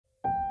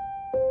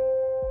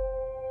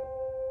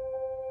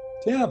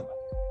Tim,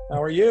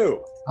 how are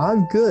you?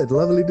 I'm good.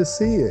 Lovely to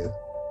see you.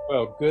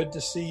 Well, good to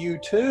see you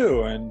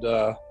too. And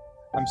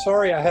I'm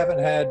sorry I haven't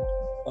had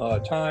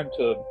time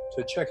to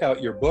check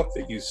out your book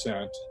that you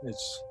sent.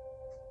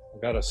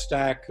 I've got a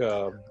stack,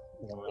 and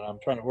I'm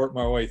trying to work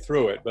my way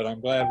through it. But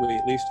I'm glad we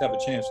at least have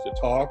a chance to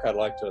talk. I'd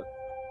like to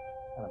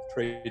kind of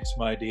trade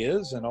some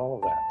ideas and all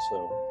of that.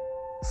 So.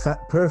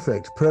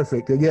 Perfect,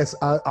 perfect. Yes,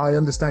 I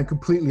understand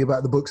completely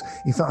about the books.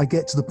 In fact, I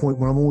get to the point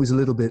where I'm always a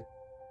little bit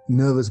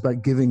nervous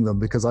about giving them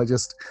because I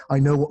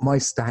know what my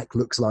stack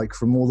looks like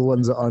from all the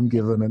ones that I'm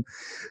given, and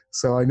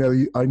so I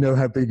know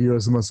how big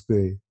yours must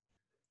be.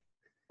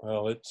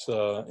 Well,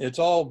 it's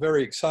all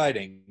very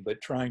exciting,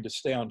 but trying to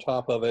stay on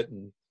top of it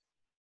and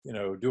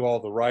do all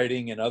the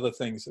writing and other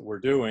things that we're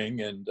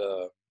doing, and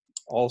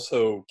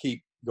also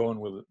keep going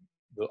with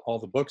all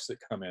the books that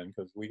come in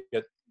because we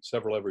get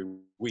several every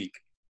week.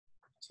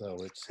 So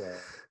it's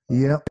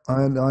yeah,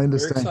 I very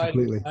understand exciting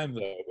completely. time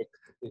though.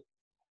 I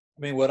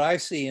mean, what I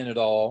see in it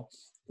all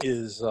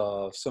is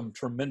some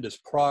tremendous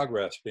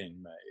progress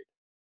being made,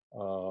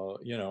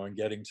 and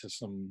getting to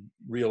some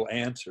real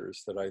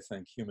answers that I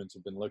think humans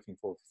have been looking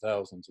for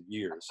thousands of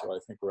years. So I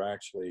think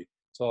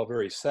it's all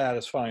very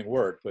satisfying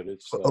work, but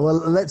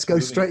Well, let's it's go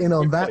moving straight in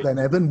on that quickly.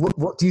 then, Eben.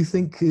 What do you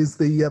think is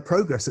the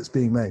progress that's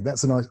being made?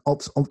 That's a nice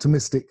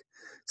optimistic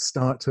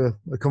start to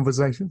a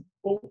conversation.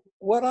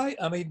 Well,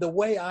 I mean, the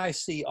way I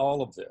see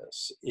all of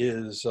this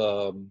is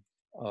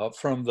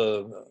from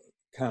the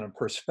kind of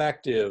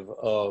perspective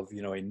of, a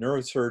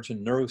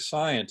neurosurgeon,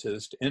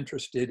 neuroscientist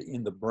interested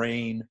in the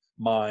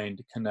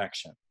brain-mind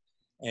connection.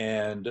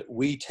 And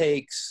we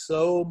take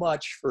so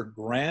much for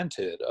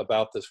granted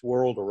about this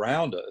world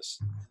around us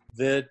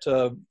that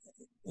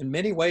in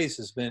many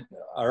ways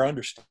our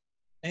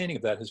understanding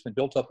of that has been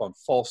built up on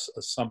false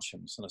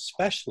assumptions, and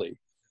especially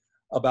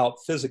about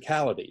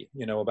physicality,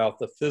 about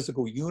the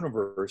physical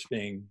universe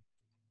being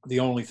the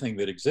only thing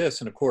that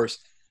exists. And of course,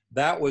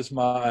 that was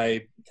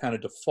my kind of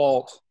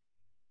default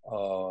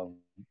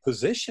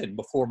position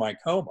before my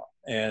coma.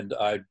 And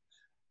I'd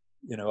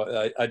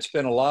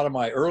spent a lot of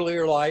my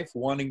earlier life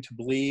wanting to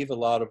believe a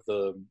lot of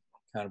the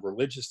kind of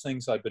religious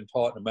things I'd been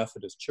taught in a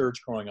Methodist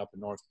church growing up in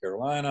North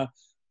Carolina.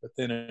 But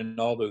then in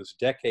all those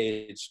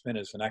decades spent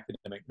as an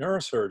academic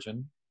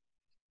neurosurgeon,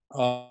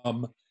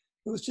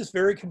 it was just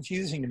very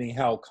confusing to me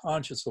how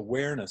conscious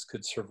awareness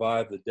could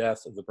survive the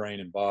death of the brain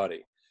and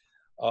body.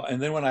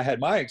 And then when I had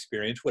my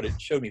experience, what it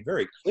showed me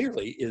very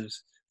clearly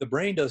is the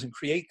brain doesn't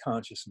create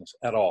consciousness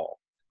at all.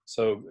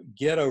 So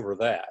get over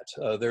that.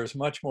 There's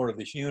much more to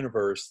this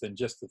universe than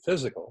just the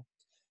physical.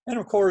 And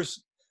of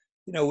course,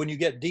 when you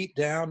get deep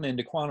down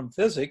into quantum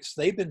physics,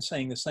 they've been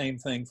saying the same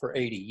thing for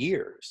 80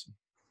 years.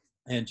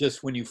 And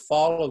just when you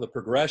follow the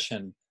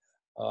progression,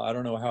 I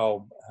don't know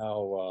how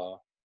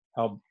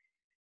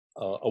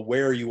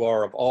aware you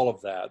are of all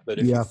of that, but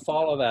if you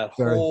follow that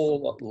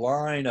whole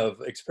line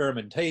of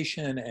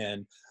experimentation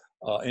and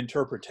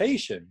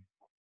interpretation,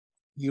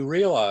 you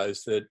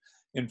realize that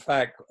in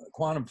fact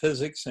quantum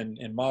physics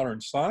and modern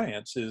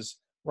science is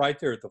right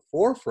there at the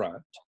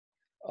forefront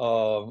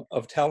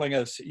of telling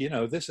us,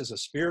 this is a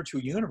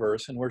spiritual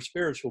universe and we're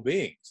spiritual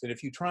beings. And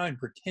if you try and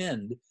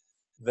pretend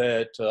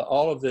that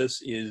all of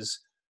this is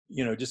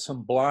just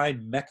some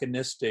blind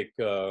mechanistic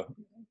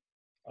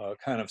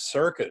kind of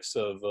circus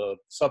of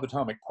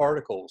subatomic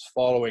particles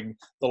following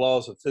the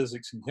laws of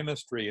physics and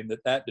chemistry, and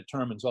that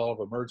determines all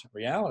of emergent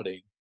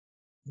reality,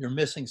 you're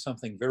missing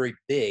something very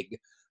big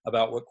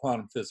about what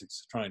quantum physics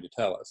is trying to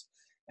tell us.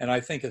 And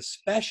I think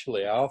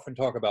especially, I often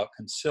talk about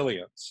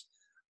consilience,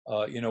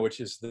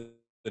 which is the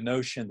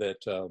notion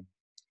that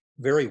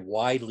very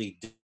widely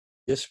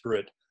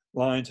disparate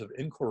lines of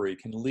inquiry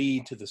can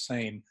lead to the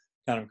same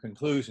kind of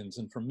conclusions.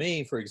 And for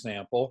me, for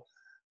example,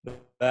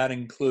 that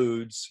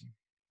includes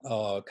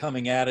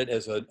coming at it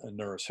as a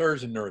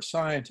neurosurgeon,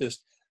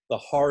 neuroscientist, the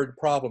hard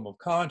problem of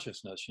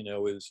consciousness,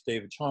 as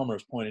David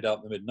Chalmers pointed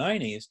out in the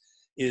mid-90s,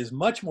 is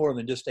much more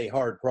than just a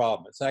hard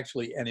problem. It's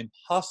actually an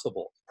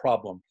impossible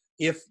problem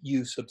if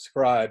you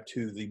subscribe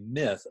to the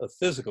myth of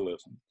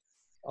physicalism.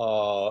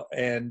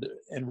 And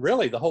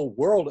really, the whole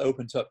world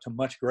opens up to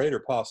much greater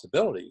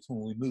possibilities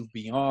when we move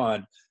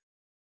beyond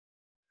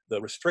the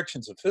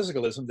restrictions of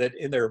physicalism that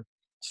in their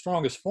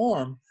strongest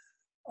form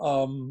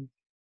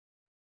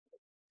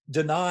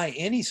deny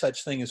any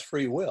such thing as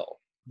free will,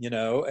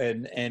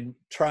 and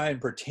try and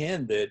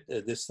pretend that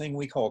this thing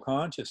we call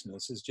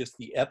consciousness is just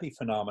the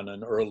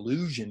epiphenomenon or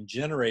illusion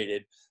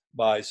generated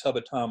by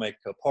subatomic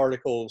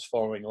particles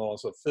following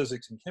laws of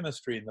physics and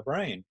chemistry in the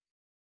brain.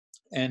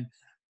 And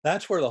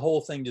that's where the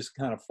whole thing just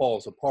kind of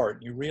falls apart.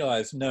 And you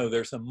realize, no,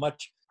 there's a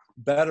much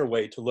better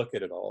way to look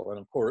at it all. And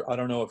of course, I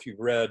don't know if you've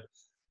read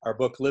our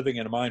book, Living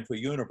in a Mindful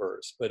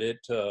Universe, but it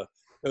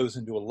goes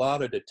into a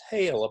lot of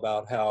detail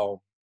about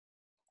how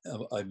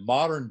a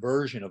modern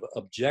version of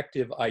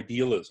objective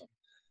idealism,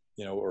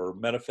 or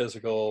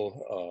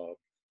metaphysical,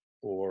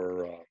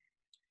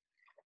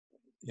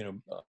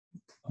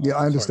 I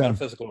understand.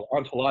 metaphysical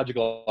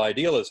ontological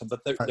idealism,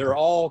 but they're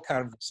all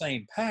kind of the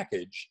same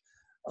package.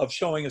 of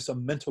showing us a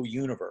mental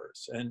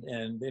universe. And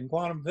in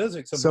quantum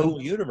physics, a So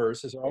mental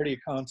universe is already a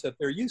concept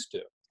they're used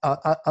to.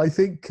 I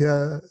think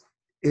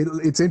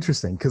it's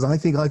interesting because I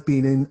think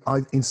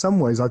in some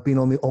ways I've been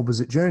on the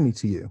opposite journey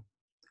to you.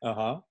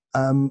 Uh-huh.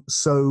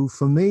 So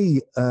for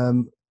me,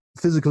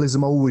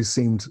 physicalism always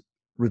seemed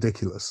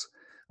ridiculous.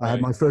 I had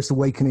Right. my first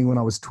awakening when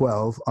I was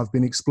 12. I've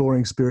been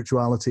exploring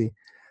spirituality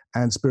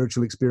and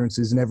spiritual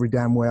experiences in every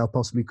damn way I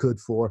possibly could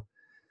for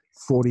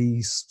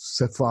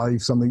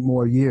 45 something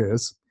more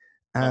years.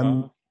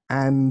 Uh-huh.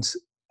 And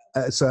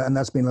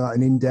that's been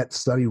an in-depth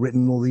study,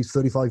 written all these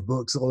 35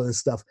 books, all of this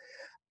stuff,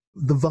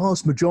 the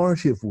vast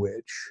majority of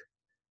which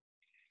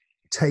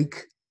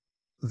take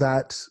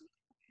that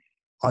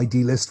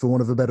idealist, for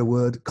want of a better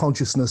word,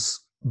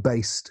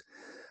 consciousness-based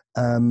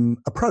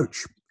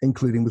approach,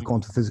 including with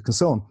quantum physics and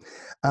so on.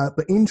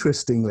 But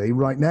interestingly,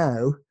 right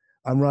now,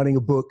 I'm writing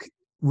a book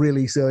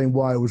really saying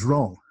why I was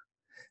wrong,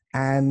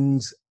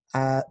 and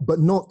but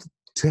not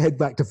to head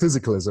back to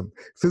physicalism.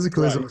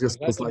 Physicalism Right. just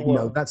That was doesn't like,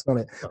 no, work. that's not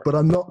it. But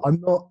I'm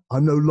no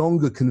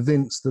longer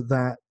convinced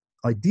that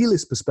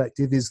idealist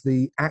perspective is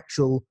the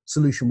actual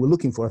solution we're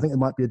looking for. I think it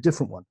might be a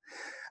different one.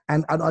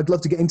 And I'd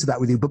love to get into that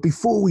with you. But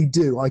before we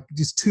do,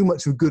 it's too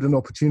much of a good an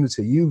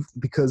opportunity.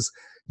 Because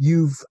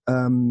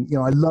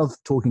I love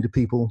talking to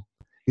people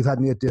who've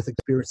had near-death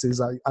experiences.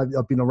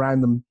 I've been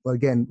around them,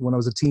 again, when I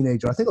was a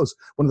teenager. I think I was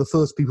one of the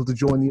first people to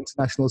join the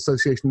International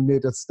Association of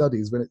Near-Death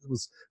Studies when it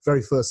was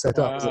very first set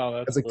up Wow,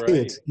 as that's a kid,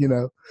 great.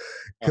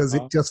 because it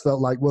Uh-huh. just felt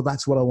like, well,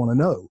 that's what I want to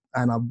know.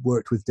 And I've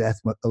worked with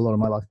death a lot of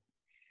my life.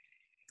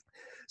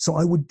 So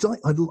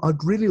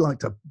I'd really like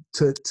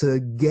to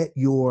get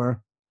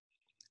your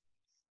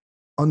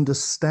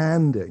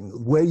understanding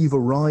where you've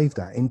arrived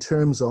at in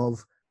terms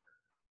of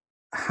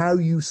how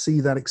you see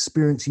that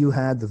experience you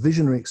had, the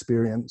visionary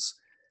experience,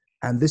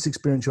 and this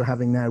experience you're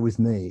having now with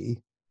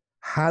me,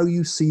 how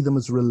you see them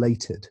as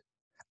related,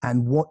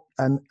 and what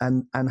and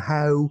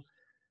how,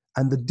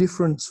 and the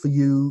difference for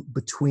you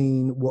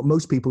between what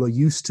most people are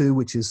used to,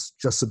 which is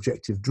just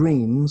subjective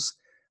dreams,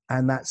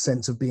 and that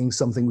sense of being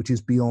something which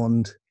is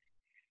beyond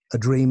a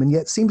dream and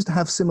yet seems to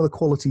have similar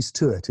qualities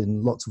to it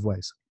in lots of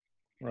ways.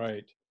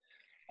 Right.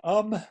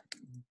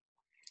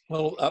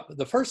 Well,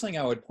 the first thing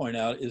I would point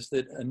out is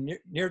that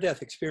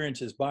near-death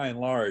experiences, by and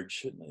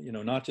large,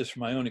 not just from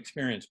my own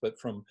experience, but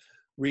from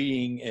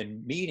reading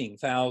and meeting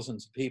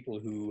thousands of people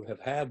who have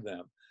had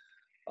them,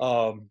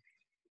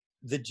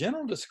 the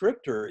general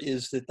descriptor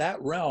is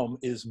that realm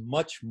is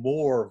much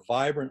more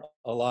vibrant,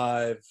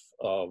 alive,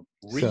 Sure.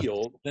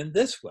 real than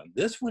this one.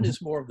 This one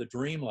is more of the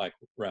dreamlike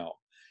realm.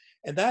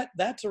 And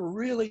that's a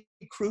really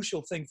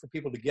crucial thing for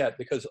people to get,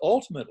 because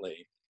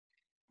ultimately,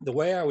 the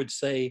way I would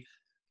say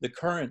the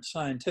current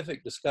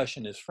scientific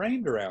discussion is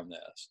framed around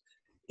this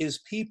is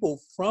people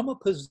from a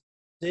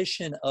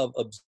position of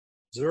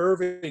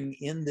observing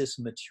in this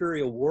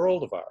material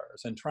world of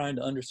ours and trying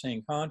to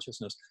understand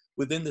consciousness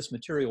within this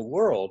material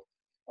world,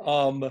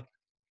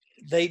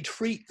 they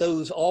treat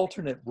those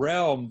alternate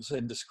realms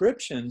and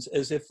descriptions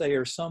as if they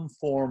are some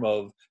form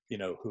of,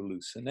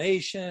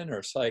 hallucination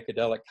or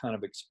psychedelic kind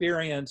of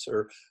experience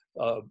or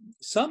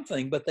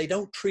something, but they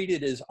don't treat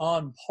it as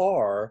on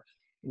par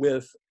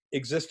with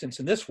existence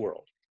in this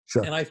world.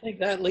 Sure. And I think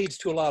that leads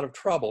to a lot of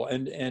trouble.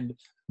 And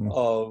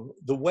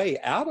the way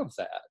out of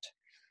that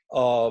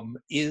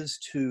is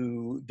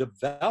to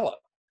develop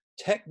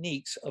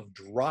techniques of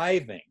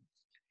driving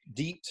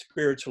deep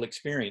spiritual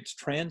experience,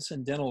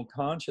 transcendental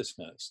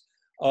consciousness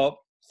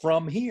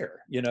from here,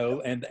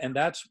 and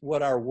that's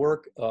what our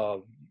work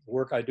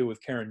I do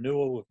with Karen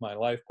Newell, with my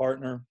life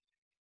partner,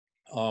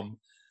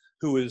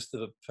 who is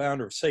the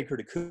founder of Sacred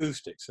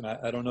Acoustics. And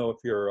I don't know if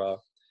you're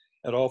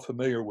at all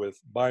familiar with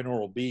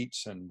binaural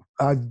beats and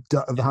I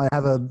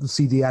have a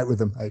CD out with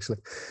them, actually.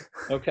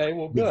 Okay,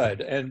 well,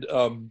 good. And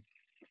I'm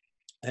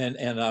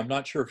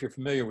not sure if you're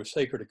familiar with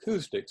Sacred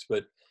Acoustics,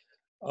 but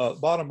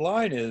bottom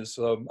line is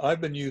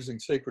I've been using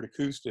Sacred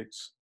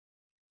Acoustics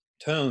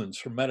tones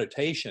for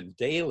meditation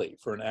daily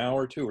for an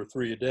hour, 2 or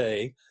 3 a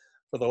day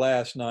for the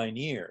last 9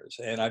 years.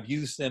 And I've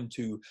used them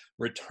to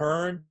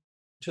return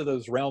to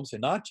those realms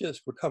and not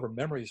just recover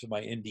memories of my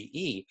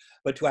NDE,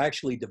 but to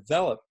actually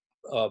develop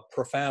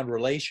profound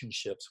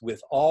relationships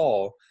with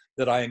all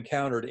that I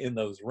encountered in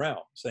those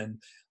realms.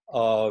 And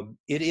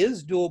it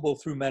is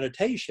doable through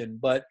meditation,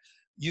 but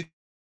you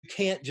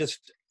can't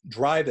just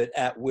drive it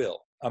at will.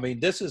 I mean,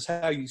 this is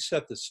how you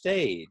set the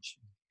stage,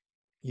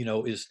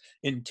 is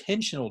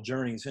intentional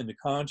journeys into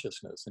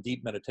consciousness and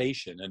deep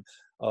meditation. And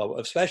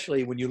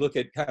especially when you look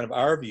at kind of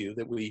our view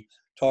that we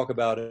talk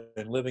about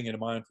in Living in a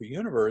Mindful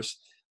Universe,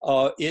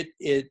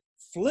 it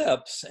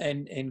flips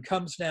and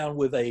comes down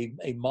with a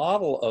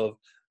model of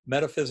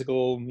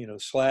metaphysical,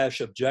 /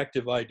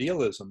 objective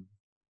idealism.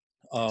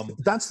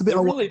 That's the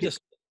bit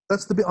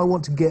that's the bit I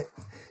want to get,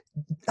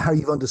 how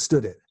you've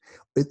understood it.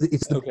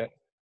 Okay.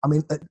 I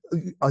mean,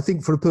 I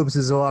think for the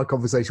purposes of our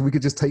conversation, we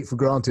could just take for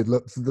granted,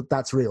 look,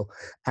 that's real.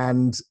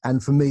 And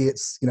for me,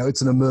 it's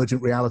an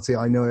emergent reality.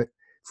 I know it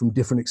from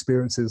different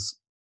experiences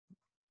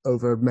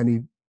over many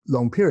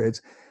long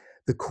periods.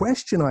 The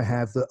question I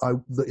have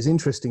that is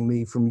interesting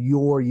me from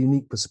your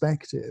unique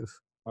perspective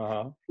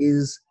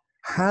is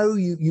how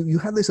you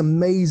had this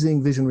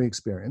amazing visionary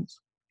experience.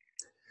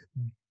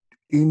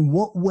 In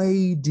what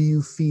way do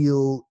you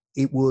feel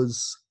it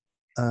was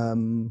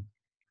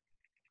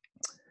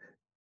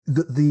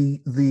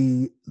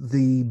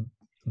the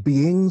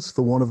beings,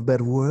 for want of a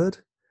better word,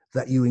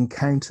 that you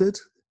encountered,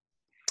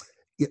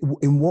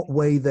 in what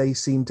way they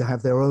seem to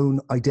have their own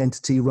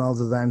identity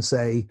rather than,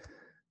 say,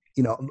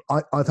 you know,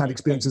 I've had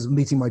experiences of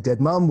meeting my dead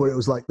mum where it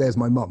was like, there's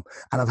my mum.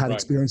 And I've had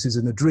experiences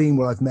in a dream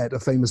where I've met a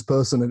famous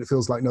person and it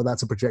feels like, no,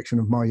 that's a projection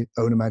of my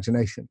own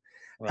imagination.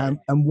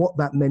 And what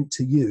that meant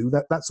to you,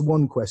 that's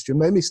one question.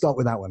 Let me start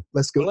with that one.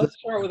 Let's go. Well, let's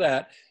start with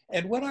that.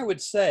 And what I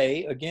would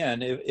say,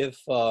 again,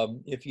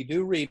 if you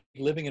do read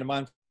Living in a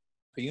Mindful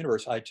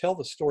Universe, I tell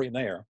the story in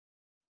there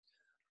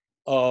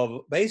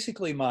of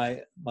basically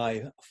my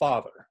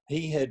father.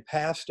 He had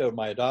passed over,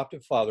 my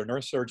adoptive father,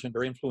 neurosurgeon,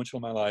 very influential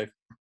in my life.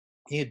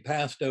 He had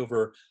passed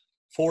over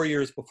 4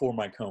 years before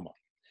my coma.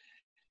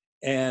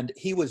 And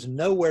he was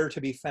nowhere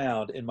to be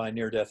found in my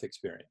near-death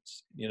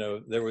experience. You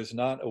know, there was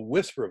not a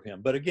whisper of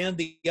him. But again,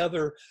 the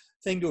other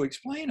thing to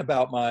explain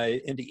about my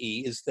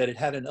NDE is that it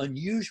had an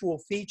unusual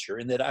feature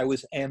in that I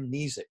was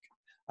amnesic.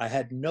 I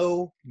had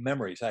no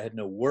memories. I had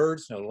no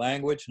words, no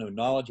language, no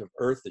knowledge of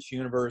Earth, this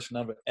universe,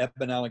 none of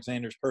Eben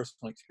Alexander's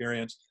personal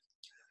experience.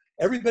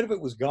 Every bit of it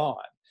was gone.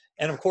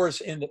 And of course,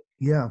 in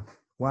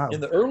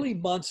the early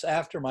months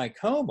after my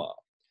coma,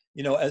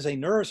 you know, as a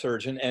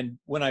neurosurgeon, and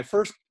when I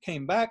first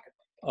came back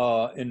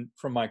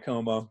from my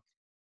coma,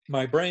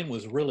 my brain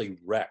was really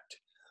wrecked.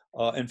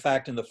 In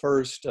fact, in the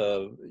first,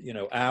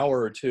 hour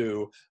or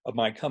two of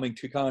my coming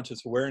to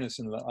conscious awareness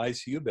in the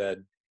ICU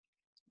bed,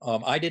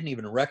 I didn't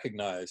even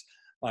recognize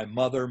my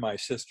mother, my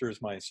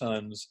sisters, my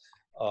sons.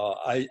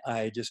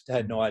 I just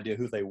had no idea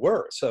who they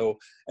were. So,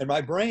 and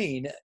my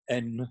brain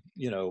and,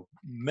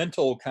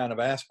 mental kind of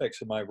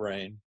aspects of my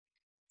brain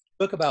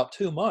took about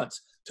 2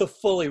 months to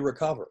fully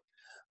recover.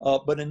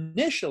 But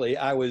initially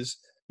I was,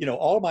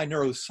 all my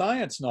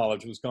neuroscience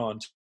knowledge was gone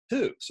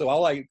too. So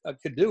all I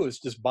could do is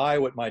just buy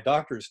what my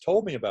doctors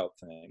told me about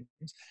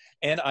things.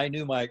 And I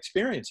knew my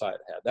experience I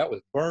had had. That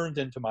was burned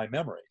into my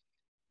memory.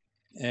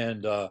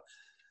 And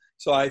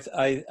so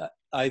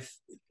I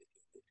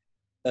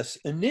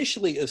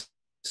initially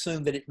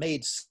assumed that it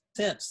made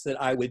sense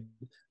that I would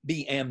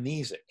be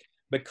amnesic,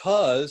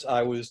 because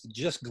I was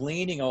just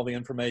gleaning all the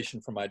information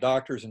from my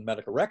doctors and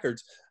medical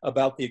records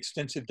about the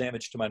extensive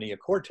damage to my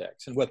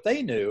neocortex. And what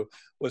they knew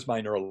was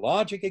my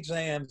neurologic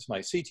exams,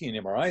 my CT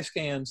and MRI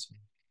scans,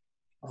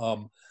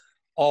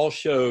 all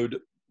showed,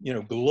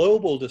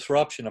 global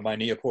disruption of my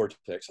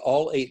neocortex.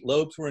 All 8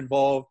 lobes were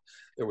involved.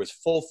 There was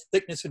full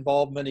thickness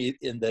involvement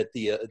in that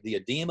the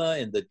edema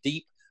in the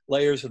deep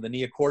layers of the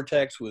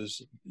neocortex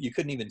was, you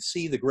couldn't even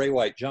see the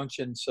gray-white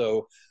junction.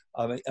 So,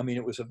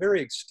 it was a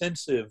very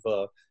extensive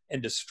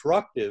and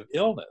destructive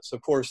illness.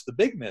 Of course, the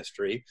big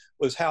mystery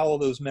was how all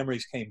those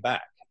memories came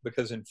back,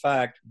 because in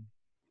fact,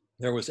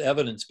 there was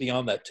evidence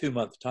beyond that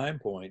 2-month time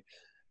point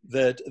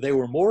that they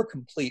were more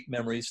complete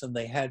memories than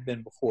they had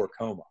been before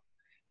coma.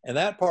 And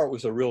that part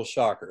was a real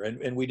shocker.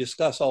 And we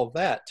discuss all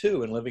that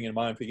too in Living in a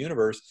Mindful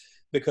Universe,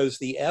 because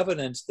the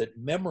evidence that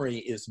memory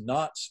is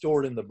not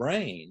stored in the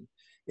brain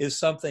is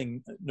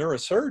something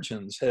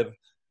neurosurgeons have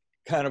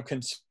kind of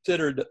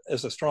considered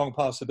as a strong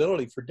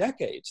possibility for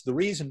decades. The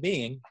reason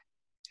being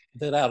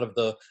that out of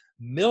the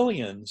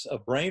millions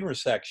of brain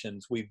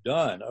resections we've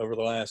done over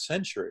the last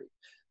century,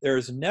 there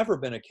has never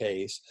been a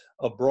case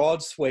of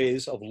broad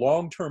swathes of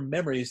long-term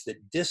memories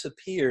that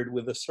disappeared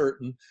with a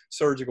certain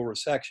surgical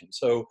resection.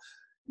 So,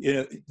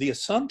 the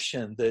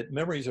assumption that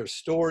memories are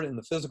stored in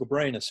the physical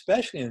brain,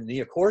 especially in the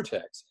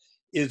neocortex,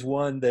 is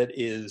one that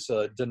is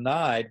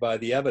denied by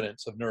the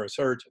evidence of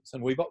neurosurgeons.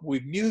 And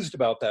we've mused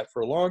about that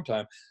for a long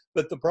time.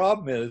 But the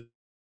problem is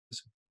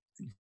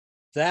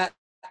that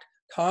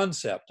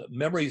concept of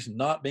memories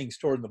not being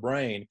stored in the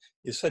brain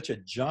is such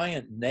a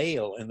giant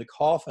nail in the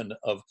coffin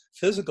of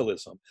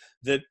physicalism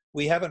that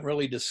we haven't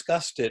really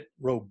discussed it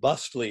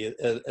robustly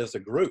as a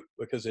group,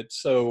 because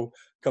it's so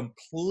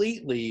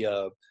completely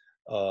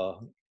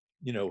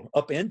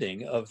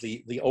upending of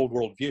the old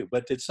world view.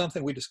 But it's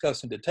something we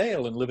discuss in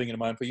detail in Living in a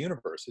Mindful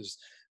Universe, is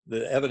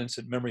the evidence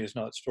that memory is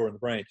not stored in the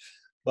brain.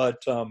 But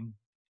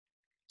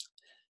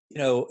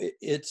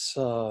it's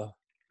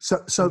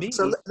so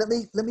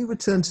let me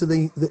return to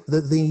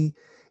the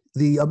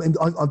I mean,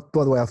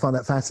 by the way, I find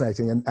that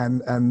fascinating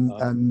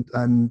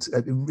and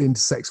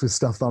intersects with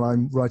stuff that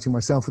I'm writing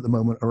myself at the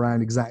moment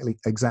around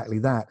exactly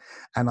that.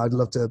 And I'd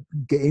love to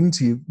get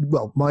into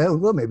my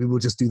own. Well, maybe we'll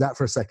just do that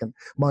for a second.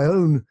 My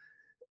own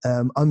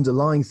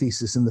underlying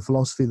thesis in the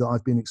philosophy that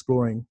I've been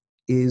exploring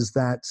is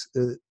that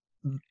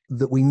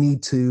that we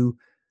need to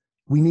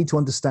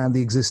understand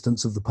the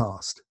existence of the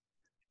past.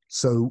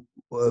 So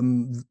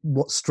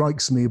what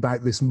strikes me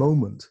about this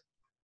moment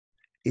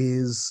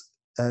is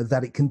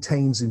that it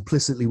contains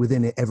implicitly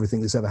within it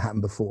everything that's ever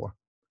happened before.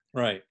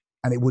 Right.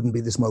 and it wouldn't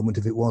be this moment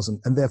if it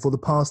wasn't. And therefore, the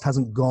past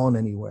hasn't gone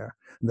anywhere.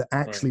 And that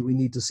actually we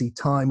need to see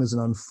time as an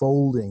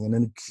unfolding and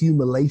an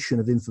accumulation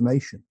of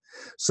information.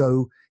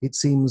 So it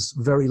seems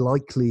very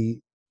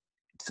likely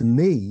to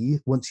me,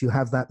 once you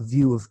have that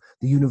view of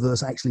the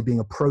universe actually being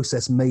a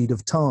process made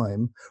of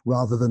time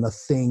rather than a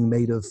thing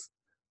made of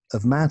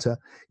matter,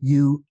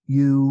 you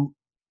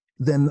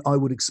then I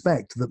would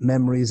expect that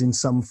memory is in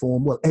some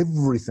form, well,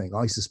 everything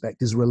I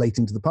suspect is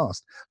relating to the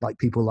past, like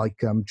people like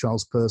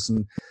Charles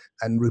Persson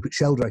and Rupert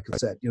Sheldrake have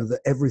said, that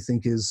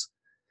everything is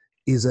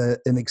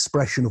an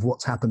expression of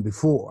what's happened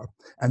before,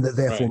 and that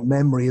therefore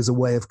memory is a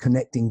way of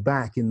connecting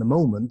back in the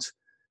moment,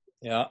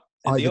 yeah.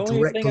 And either the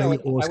only thing directly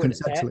or I would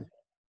conceptually.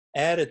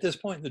 add at this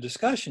point in the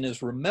discussion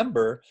is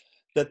remember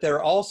that there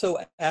are also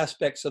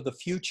aspects of the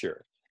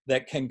future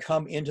that can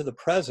come into the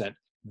present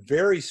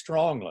very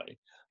strongly,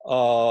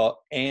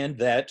 and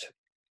that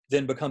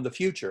then become the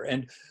future.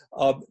 And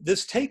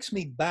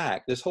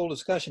this whole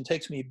discussion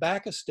takes me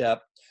back a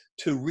step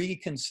to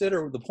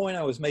reconsider the point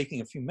I was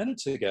making a few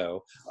minutes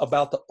ago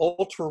about the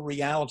ultra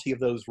reality of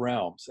those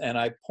realms. And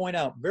I point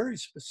out very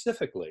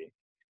specifically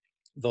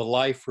the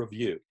life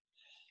review.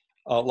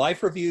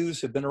 Life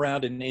reviews have been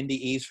around in Indie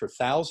East for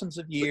thousands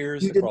of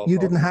years. You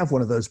didn't have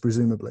one of those,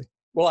 presumably.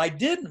 Well, I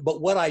didn't,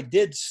 but what I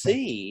did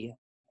see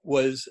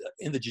was,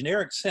 in the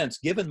generic sense,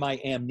 given my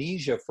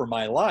amnesia for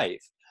my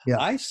life,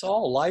 I saw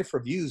life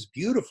reviews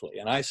beautifully,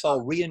 and I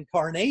saw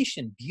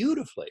reincarnation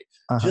beautifully,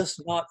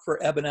 just not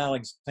for Eben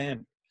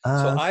Alexander.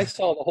 So I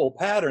saw the whole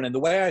pattern, and the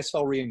way I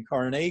saw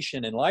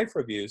reincarnation in life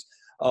reviews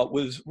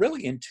was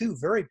really in two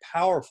very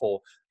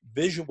powerful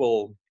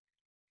visual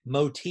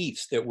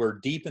motifs that were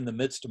deep in the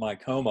midst of my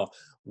coma.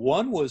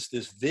 One was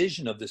this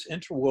vision of this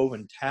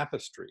interwoven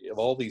tapestry of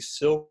all these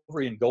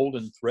silvery and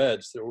golden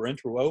threads that were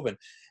interwoven,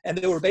 and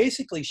they were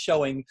basically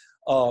showing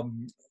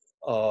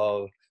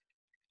the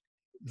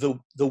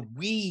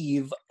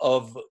weave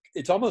of,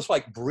 it's almost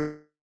like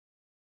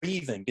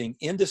breathing, being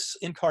in this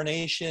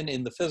incarnation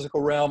in the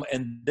physical realm,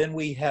 and then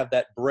we have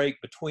that break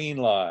between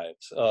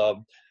lives.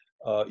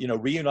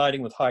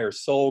 Reuniting with higher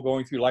soul,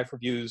 going through life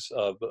reviews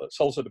of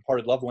souls of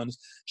departed loved ones,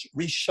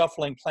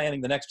 reshuffling,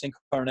 planning the next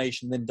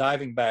incarnation, then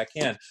diving back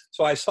in.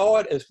 So I saw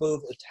it as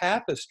both a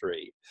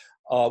tapestry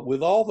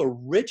with all the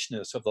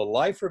richness of the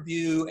life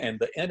review and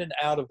the in and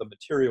out of the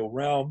material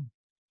realm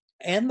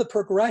and the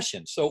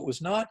progression. So it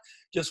was not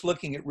just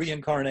looking at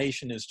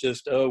reincarnation as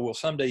just, oh, well,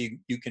 someday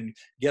you can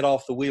get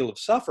off the wheel of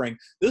suffering.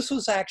 This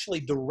was actually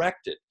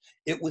directed.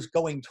 It was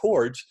going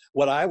towards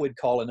what I would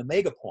call an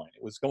omega point.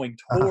 It was going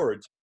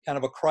towards kind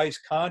of a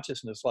Christ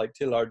consciousness, like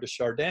Teilhard de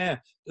Chardin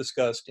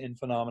discussed in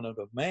Phenomenon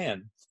of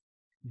Man.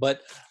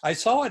 But I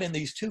saw it in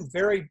these two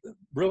very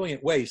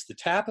brilliant ways. The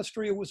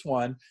tapestry was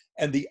one,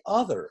 and the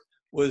other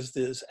was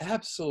this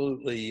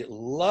absolutely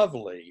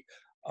lovely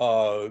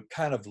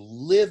kind of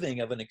living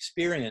of an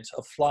experience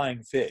of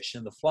flying fish.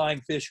 And the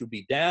flying fish would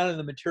be down in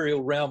the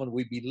material realm, and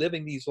we'd be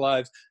living these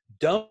lives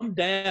dumbed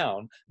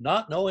down,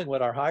 not knowing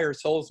what our higher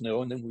souls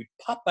knew. And then we'd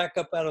pop back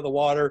up out of the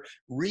water,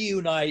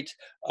 reunite,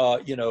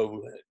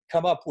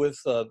 come up with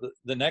the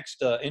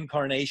next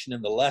incarnation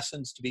and the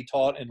lessons to be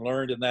taught and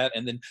learned in that,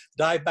 and then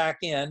dive back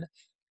in,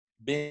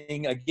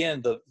 being,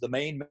 again, the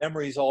main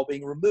memories all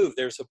being removed.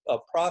 There's a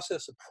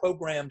process of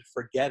programmed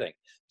forgetting.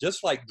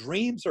 Just like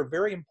dreams are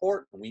very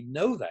important. We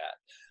know that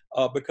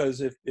because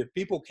if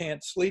people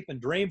can't sleep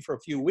and dream for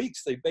a few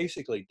weeks, they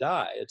basically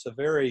die. It's a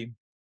very,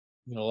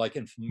 like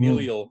in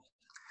familial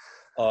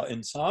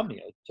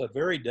insomnia, it's a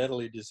very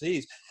deadly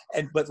disease.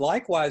 But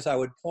likewise, I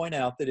would point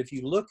out that if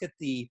you look at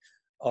the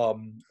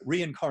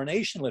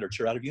reincarnation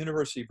literature out of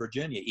University of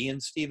Virginia, Ian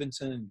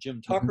Stevenson and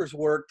Jim Tucker's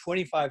work,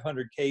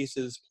 2,500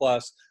 cases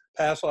plus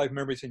past life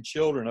memories in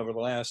children over the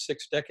last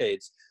 6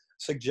 decades,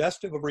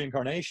 suggestive of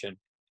reincarnation,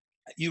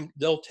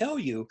 they'll tell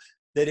you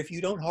that if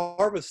you don't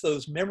harvest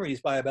those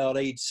memories by about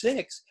age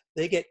 6,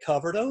 they get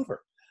covered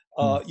over.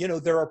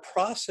 There are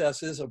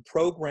processes of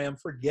programmed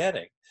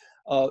forgetting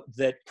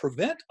that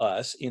prevent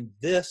us in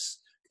this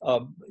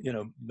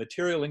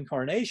material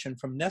incarnation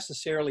from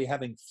necessarily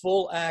having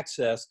full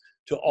access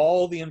to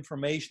all the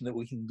information that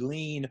we can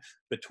glean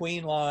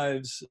between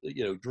lives,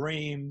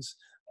 dreams,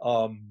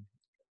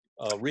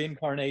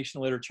 reincarnation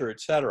literature,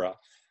 etc.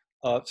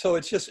 So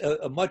it's just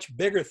a much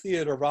bigger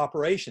theater of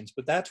operations.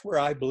 But that's where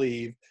I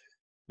believe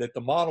that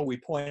the model we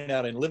point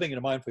out in Living in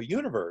a Mindful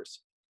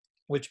Universe,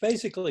 which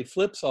basically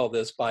flips all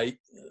this by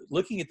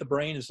looking at the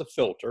brain as a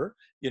filter.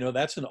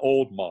 That's an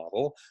old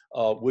model.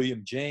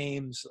 William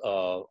James,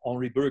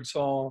 Henri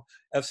Bergson,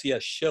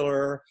 F.C.S.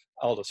 Schiller,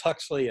 Aldous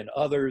Huxley, and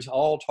others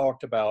all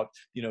talked about,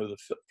 the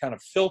kind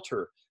of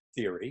filter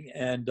theory.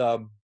 And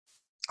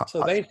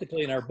so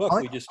basically in our book,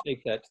 we just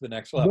take that to the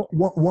next level.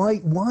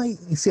 Why?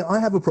 You see, I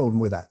have a problem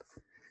with that.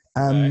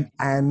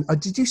 And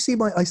did you see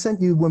I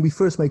sent you, when we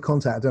first made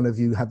contact, I don't know if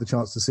you had the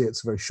chance to see it,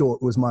 it's very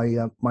short, was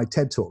my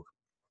TED Talk.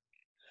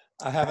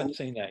 I haven't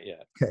seen that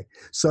yet. Okay.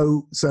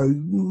 So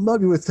might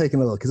be worth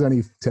taking a look. It's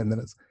only 10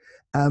 minutes.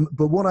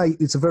 But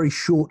it's a very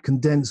short,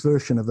 condensed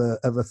version of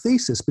a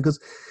thesis, because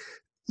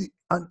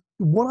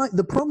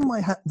The problem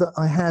that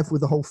I have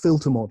with the whole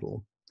filter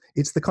model,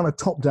 it's the kind of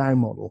top-down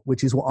model,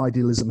 which is what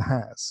idealism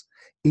has.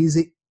 Is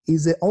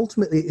it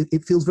ultimately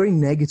it feels very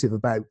negative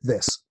about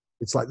this.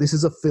 It's like, this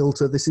is a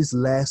filter, this is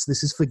less,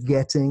 this is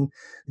forgetting,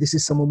 this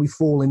is someone we've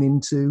fallen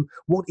into.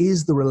 What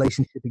is the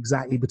relationship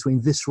exactly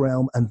between this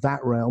realm and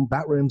that realm?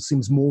 That realm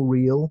seems more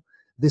real.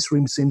 This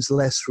realm seems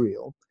less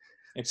real.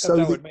 Except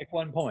I would make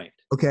one point.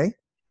 Okay.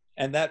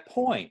 And that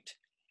point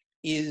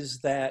is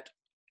that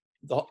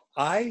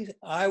I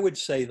would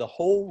say the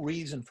whole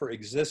reason for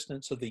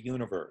existence of the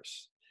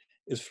universe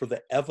is for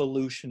the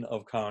evolution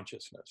of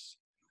consciousness.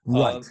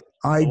 Right.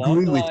 I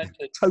agree with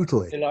you.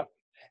 Totally.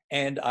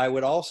 And I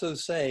would also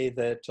say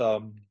that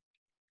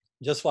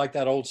just like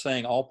that old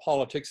saying, all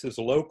politics is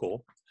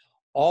local,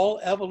 all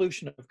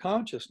evolution of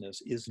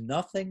consciousness is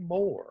nothing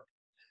more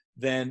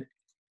than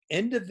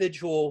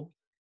individual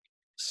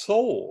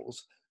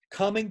souls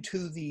coming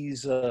to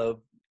these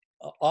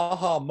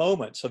aha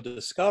moments of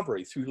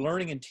discovery through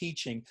learning and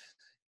teaching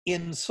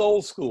in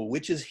soul school,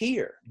 which is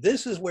here.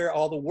 This is where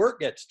all the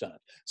work gets done.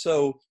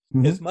 So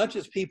as much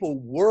as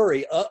people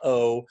worry,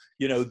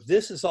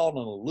 this is all an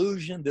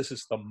illusion, this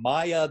is the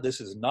Maya,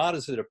 this is not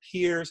as it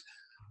appears,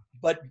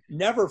 but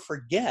never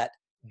forget,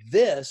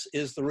 this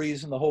is the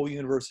reason the whole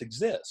universe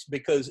exists,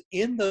 because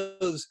in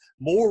those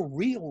more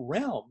real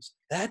realms,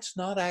 that's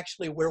not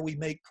actually where we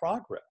make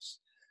progress.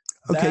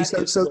 Okay,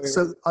 so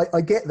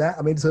I get that.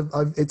 I mean,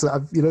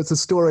 it's a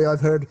story I've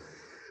heard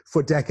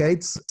for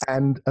decades,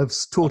 and I've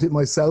taught it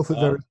myself at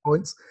various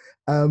points.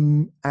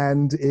 And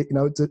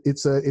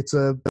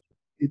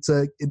it's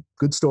a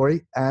good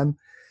story.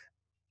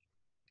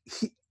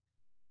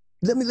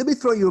 Let me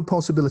throw you a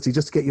possibility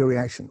just to get your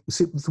reaction.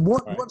 See,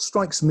 what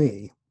strikes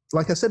me,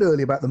 like I said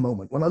earlier about the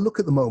moment, when I look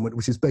at the moment,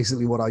 which is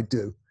basically what I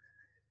do,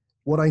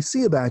 what I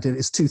see about it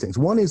is two things.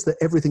 One is that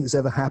everything that's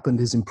ever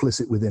happened is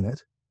implicit within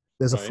it.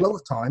 There's a flow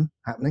of time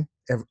happening,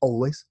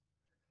 always.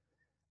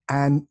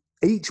 And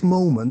each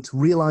moment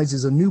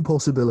realizes a new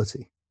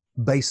possibility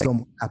based on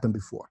what happened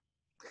before.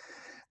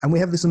 And we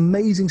have this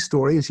amazing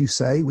story, as you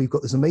say, we've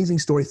got this amazing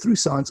story through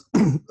science,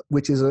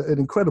 which is an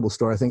incredible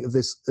story, I think, of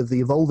the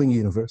evolving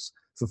universe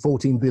for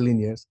 14 billion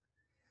years.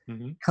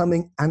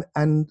 Coming,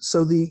 and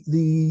so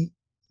the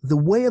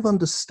way of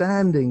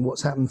understanding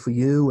what's happened for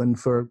you and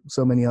for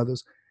so many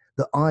others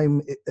that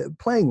I'm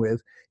playing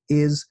with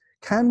is,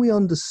 can we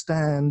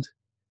understand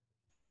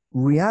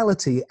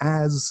reality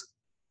as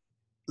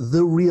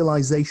the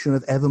realization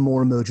of ever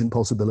more emergent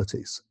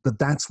possibilities, that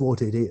that's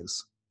what it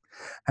is,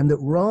 and that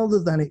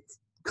rather than it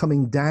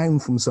coming down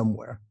from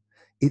somewhere,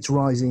 it's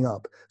rising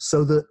up,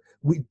 so that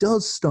it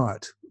does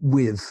start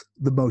with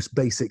the most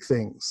basic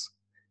things,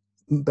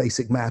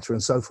 basic matter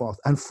and so forth,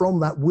 and from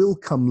that will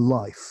come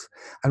life,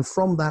 and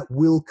from that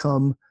will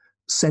come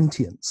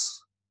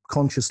sentience,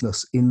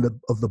 consciousness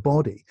of the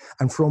body,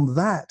 and from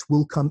that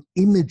will come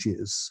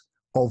images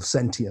of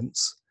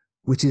sentience,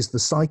 which is the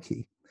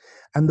psyche.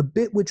 And the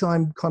bit which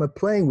I'm kind of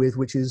playing with,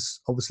 which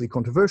is obviously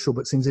controversial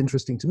but seems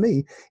interesting to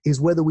me, is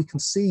whether we can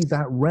see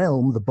that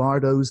realm, the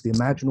bardos, the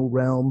imaginal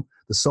realm,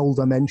 the soul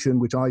dimension,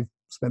 which I've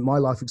spent my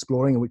life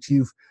exploring and which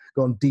you've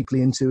gone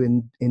deeply into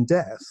in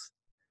depth,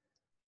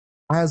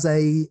 as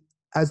the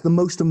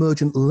most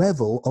emergent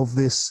level of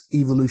this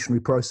evolutionary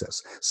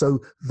process. So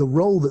the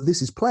role that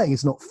this is playing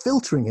is not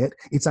filtering it,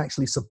 it's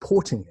actually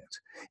supporting it.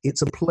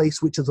 It's a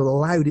place which has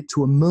allowed it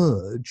to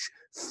emerge,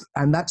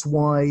 and that's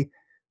why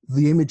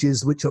the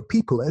images which are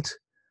peopled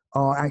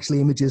are actually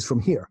images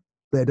from here.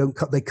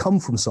 They come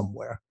from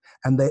somewhere,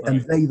 and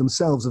they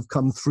themselves have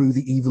come through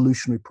the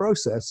evolutionary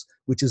process,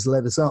 which has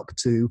led us up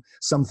to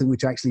something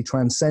which actually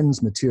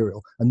transcends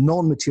material, a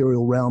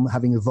non-material realm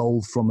having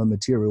evolved from a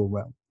material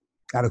realm.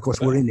 And of course,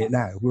 we're in it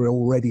now. We're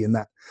already in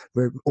that.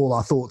 All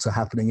our thoughts are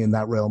happening in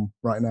that realm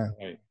right now.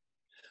 Right.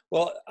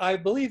 Well, I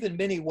believe in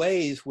many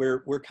ways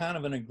we're kind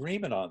of in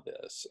agreement on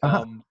this.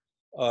 Kind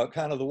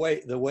of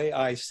the way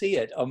I see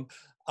it.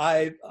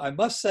 I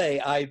must say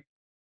I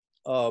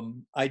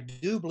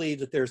do believe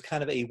that there's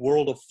kind of a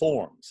world of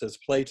forms, as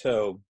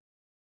Plato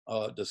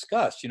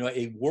discussed.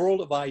 A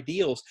world of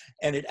ideals,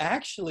 and it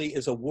actually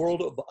is a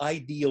world of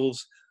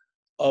ideals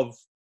of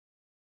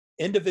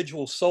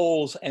individual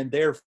souls, and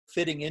they're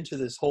fitting into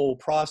this whole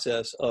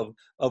process of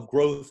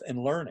growth and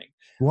learning.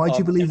 Why do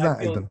you believe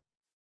that, Eben?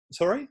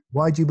 Sorry?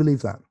 Why do you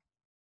believe that?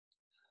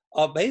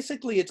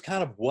 Basically, it's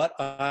kind of what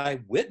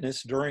I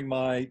witnessed during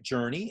my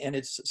journey, and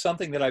it's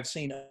something that I've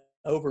seen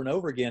over and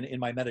over again in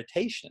my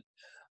meditation.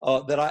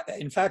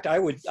 In fact, I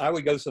would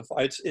go so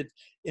far.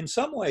 In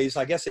some ways,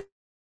 I guess it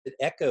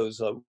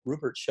echoes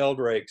Rupert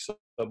Sheldrake's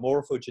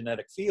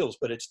morphogenetic fields,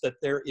 but it's that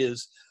there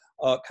is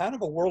kind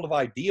of a world of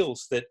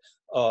ideals that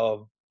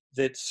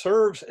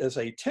serves as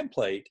a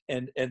template,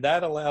 and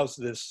that allows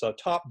this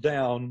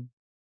top-down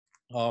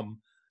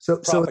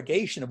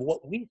propagation of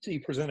what we see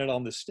presented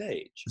on the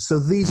stage.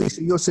 So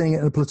you're saying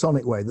it in a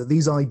Platonic way, that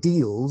these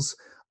ideals,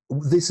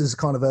 this is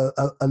kind of a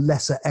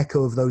lesser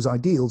echo of those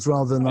ideals,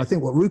 rather than, I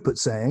think what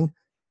Rupert's saying,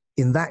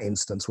 in that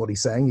instance, what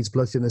he's saying, he's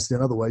Platonist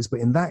in other ways, but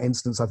in that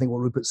instance, I think what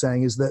Rupert's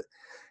saying is that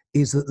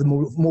is that the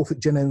morphic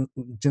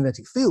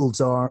genetic fields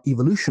are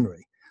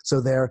evolutionary. So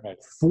they're Right.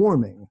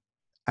 forming.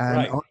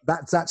 And Right.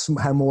 that's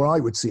how more I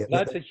would see it.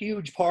 That's a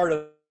huge part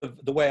of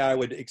the way I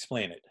would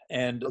explain it.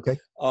 Okay.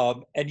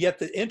 And yet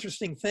the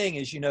interesting thing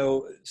is,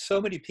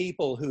 so many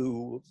people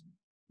who,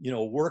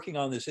 working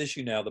on this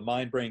issue now, the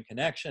mind-brain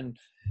connection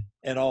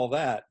and all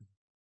that,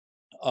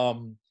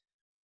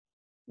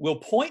 will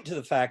point to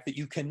the fact that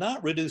you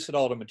cannot reduce it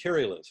all to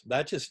materialism.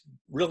 That just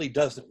really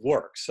doesn't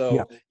work.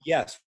 So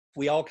yes,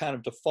 we all kind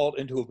of default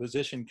into a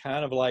position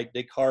kind of like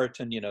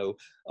Descartes and,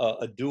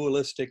 a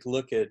dualistic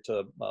look at,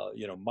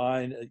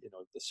 mind,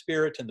 the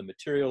spirit and the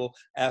material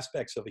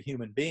aspects of a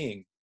human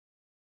being.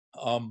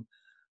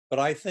 But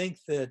I think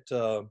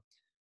that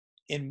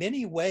in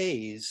many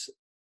ways,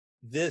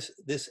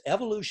 this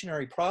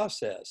evolutionary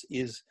process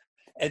is,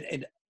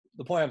 and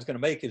the point I was going to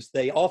make is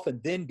they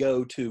often then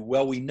go to,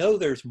 well, we know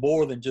there's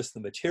more than just the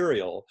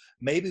material.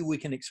 Maybe we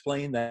can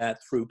explain that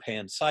through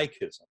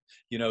panpsychism,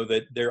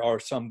 that there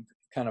are some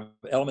kind of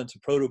elements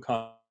of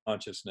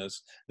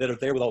proto-consciousness that are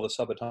there with all the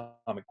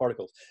subatomic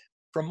particles.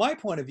 From my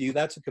point of view,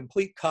 that's a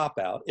complete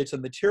cop-out. It's a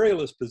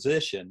materialist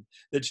position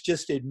that's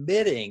just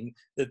admitting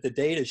that the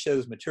data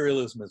shows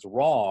materialism is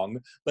wrong,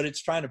 but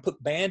it's trying to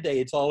put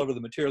Band-Aids all over the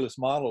materialist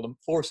model and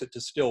force it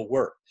to still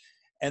work.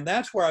 And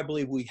that's where I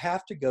believe we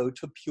have to go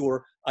to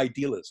pure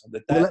idealism.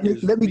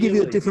 Let me give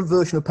you a different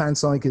version of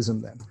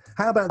panpsychism then.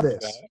 How about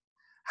this? Okay.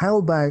 How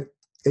about,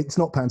 it's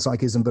not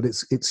panpsychism, but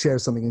it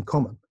shares something in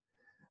common.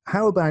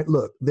 How about,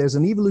 look, there's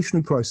an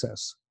evolutionary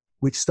process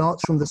which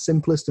starts from the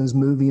simplest and is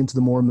moving into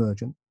the more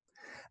emergent.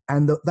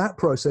 And that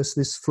process,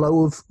 this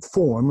flow of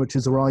form, which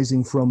is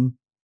arising from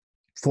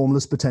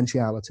formless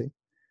potentiality,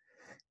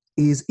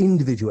 is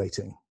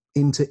individuating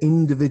into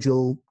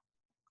individual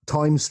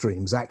time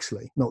streams,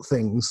 actually, not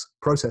things,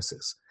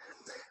 processes.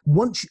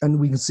 And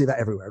we can see that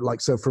everywhere.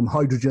 Like, so from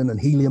hydrogen and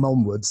helium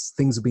onwards,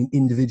 things have been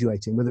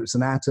individuating, whether it's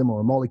an atom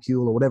or a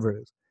molecule or whatever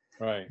it is.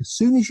 Right. As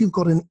soon as you've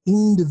got an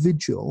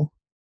individual,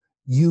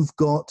 you've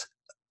got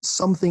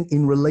something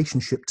in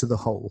relationship to the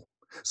whole.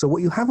 So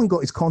what you haven't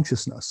got is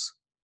consciousness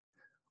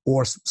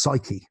or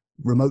psyche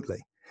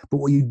remotely. But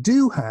what you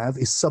do have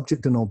is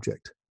subject and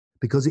object,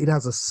 because it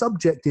has a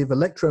subjective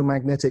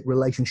electromagnetic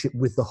relationship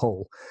with the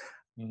whole.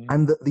 Mm-hmm.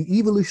 And that the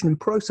evolutionary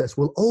process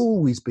will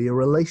always be a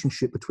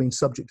relationship between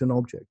subject and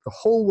object the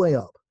whole way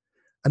up,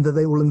 and that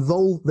they will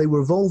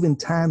evolve in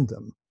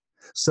tandem,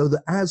 so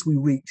that as we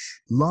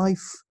reach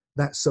life,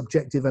 that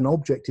subjective and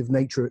objective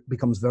nature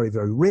becomes very,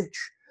 very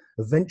rich.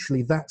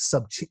 Eventually that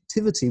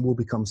subjectivity will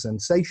become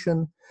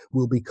sensation,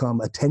 will become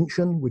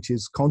attention, which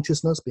is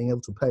consciousness, being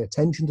able to pay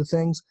attention to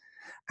things.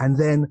 And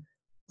then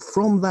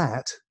from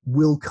that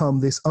will come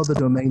this other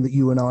domain that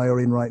you and I are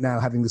in right now,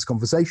 having this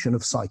conversation,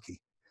 of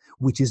psyche,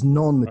 which is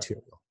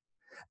non-material.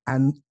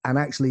 And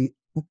actually,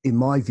 in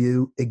my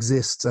view,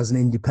 exists as an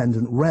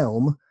independent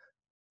realm,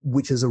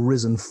 which has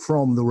arisen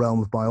from the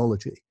realm of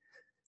biology.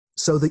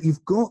 So that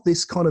you've got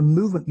this kind of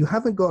movement. You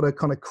haven't got a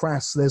kind of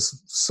crass,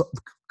 there's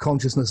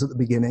consciousness at the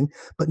beginning,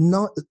 but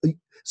not,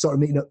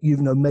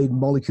 made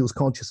molecules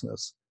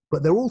consciousness,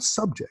 but they're all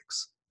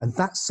subjects, and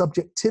that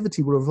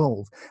subjectivity will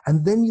evolve.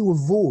 And then you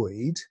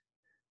avoid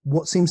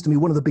what seems to me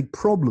one of the big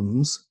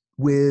problems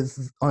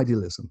with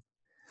idealism,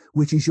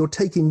 which is you're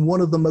taking one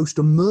of the most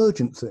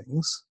emergent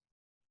things,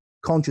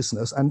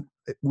 consciousness, and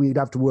we'd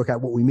have to work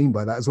out what we mean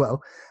by that as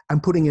well,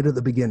 and putting it at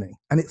the beginning.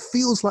 And it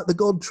feels like the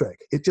God trick.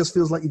 It just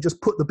feels like you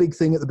just put the big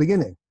thing at the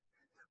beginning.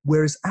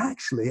 Whereas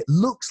actually it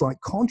looks like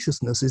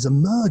consciousness is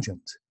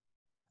emergent.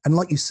 And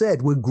like you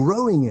said, we're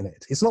growing in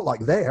it. It's not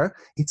like there,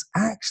 it's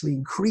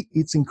actually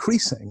it's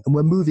increasing, and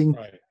we're moving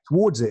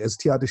towards it, as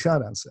Teilhard de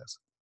Chardin says.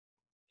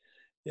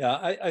 Yeah,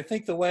 I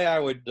think the way I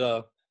would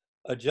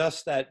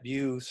adjust that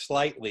view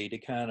slightly to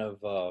kind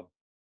of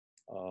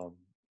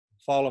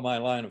follow my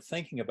line of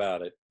thinking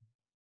about it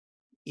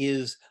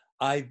is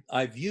I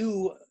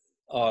view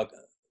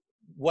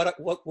what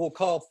we'll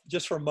call,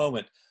 just for a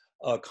moment,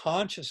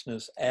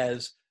 consciousness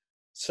as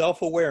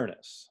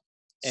self-awareness.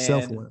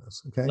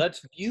 Self-awareness, okay.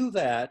 Let's view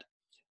that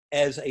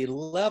as a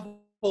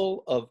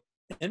level of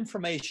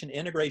information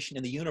integration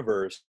in the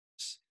universe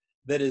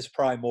that is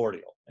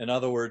primordial. In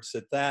other words,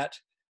 that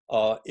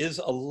is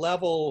a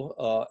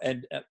level,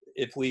 and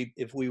if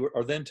we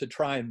are then to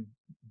try and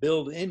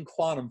build in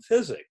quantum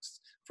physics,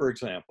 for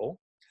example,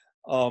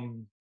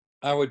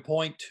 I would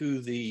point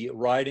to the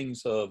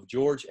writings of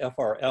George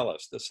F.R.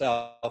 Ellis, the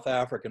South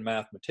African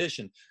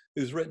mathematician,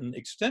 who's written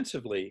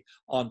extensively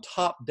on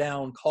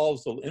top-down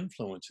causal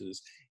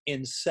influences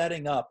in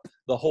setting up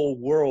the whole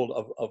world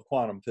of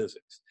quantum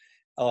physics.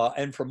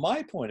 And from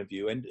my point of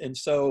view, and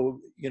so,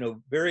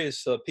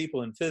 various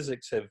people in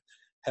physics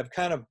have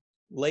kind of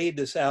laid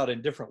this out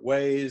in different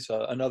ways.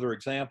 Another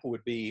example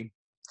would be...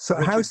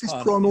 So how is this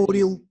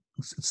primordial...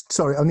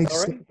 Sorry, I need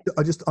to...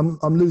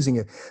 I'm losing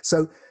it.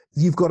 So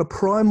you've got a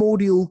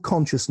primordial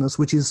consciousness,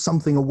 which is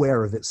something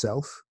aware of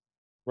itself.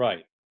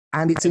 Right.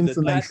 And it's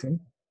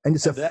information.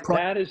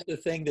 That is the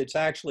thing that's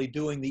actually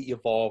doing the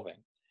evolving.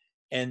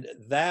 And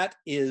that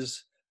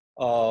is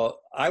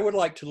I would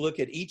like to look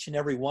at each and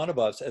every one of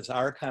us as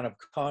our kind of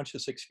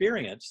conscious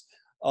experience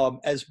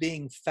as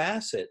being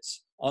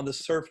facets on the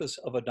surface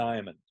of a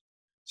diamond,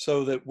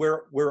 so that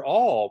we're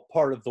all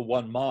part of the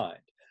one mind.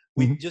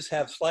 We just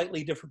have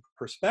slightly different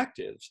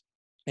perspectives,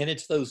 and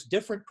it's those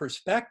different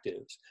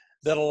perspectives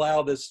that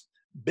allow this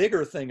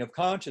bigger thing of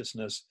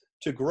consciousness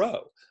to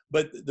grow.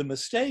 But the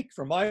mistake,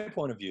 from my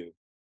point of view,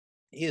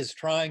 is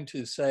trying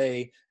to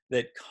say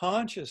that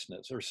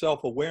consciousness or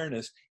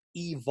self-awareness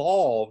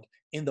evolved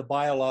in the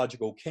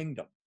biological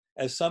kingdom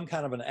as some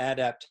kind of an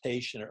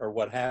adaptation or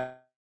what have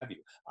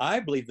you. I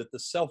believe that the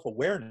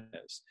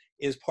self-awareness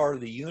is part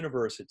of the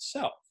universe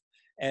itself,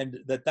 and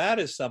that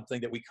is something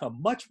that we come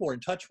much more in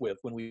touch with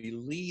when we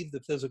leave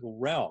the physical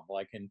realm,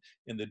 like in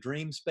the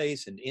dream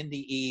space, in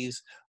NDEs,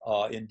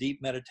 in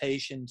deep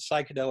meditation.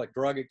 Psychedelic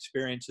drug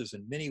experiences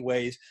in many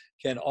ways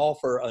can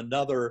offer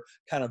another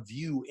kind of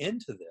view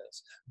into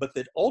this, but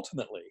that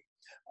ultimately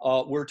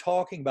we're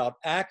talking about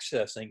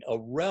accessing a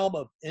realm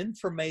of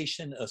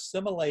information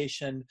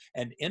assimilation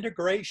and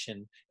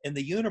integration in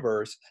the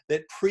universe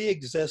that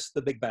pre-exists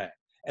the Big Bang,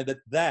 and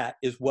that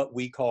is what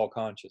we call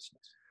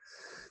consciousness.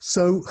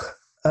 So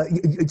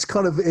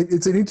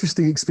it's an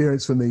interesting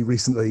experience for me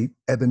recently,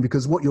 Eben,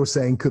 because what you're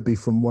saying could be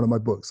from one of my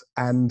books,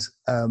 and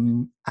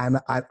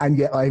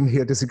yet I'm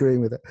here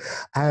disagreeing with it,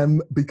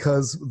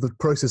 because the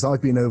process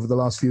I've been over the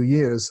last few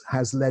years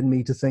has led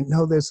me to think,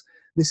 no, this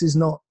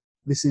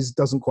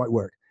doesn't quite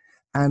work,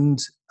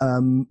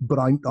 but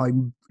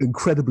I'm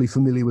incredibly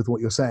familiar with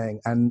what you're saying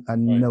and right.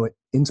 Know it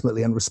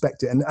intimately and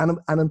respect it, and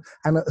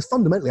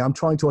fundamentally I'm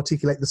trying to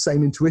articulate the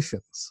same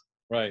intuitions,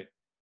 right.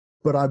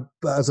 But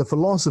as a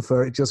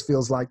philosopher, it just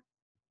feels like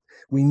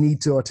we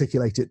need to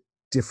articulate it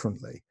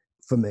differently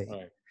for me.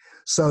 Right.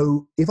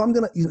 So if I'm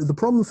going to, the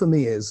problem for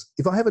me is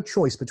if I have a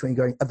choice between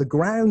going, the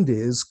ground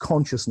is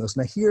consciousness.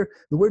 Now here,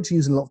 the word's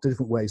used in a lot of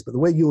different ways, but the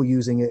way you're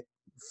using it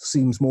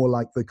seems more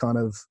like the kind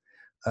of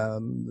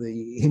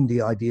the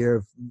Hindi idea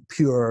of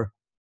pure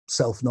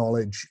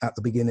self-knowledge at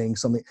the beginning,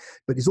 something,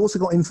 but it's also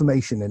got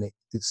information in it,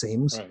 it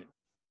seems. Right.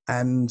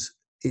 And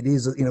it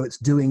is, it's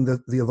doing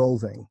the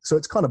evolving. So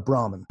it's kind of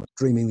Brahman,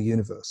 dreaming the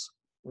universe.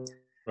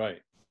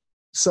 Right.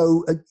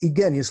 So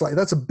again, it's like,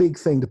 that's a big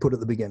thing to put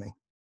at the beginning.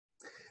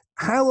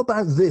 How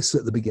about this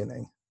at the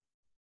beginning?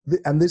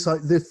 And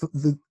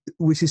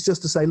which is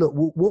just to say, look,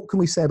 what can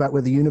we say about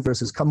where the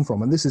universe has come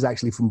from? And this is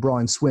actually from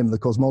Brian Swim, the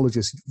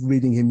cosmologist,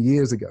 reading him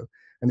years ago,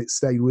 and it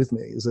stayed with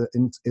me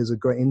is a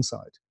great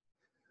insight.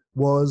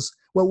 Well,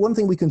 one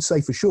thing we can say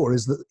for sure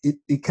is that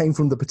it came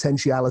from the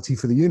potentiality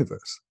for the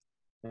universe.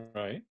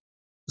 Right.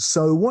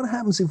 So what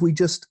happens if we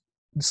just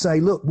say,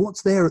 look,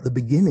 what's there at the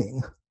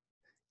beginning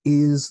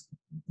is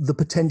the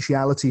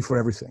potentiality for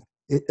everything.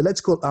 Let's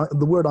call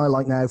the word I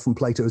like now from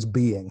Plato is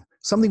being,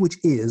 something which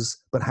is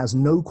but has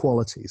no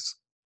qualities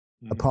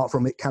apart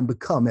from it can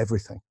become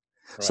everything.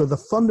 Right. So the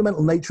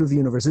fundamental nature of the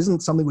universe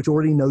isn't something which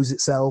already knows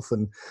itself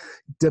and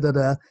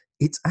da-da-da.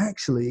 It's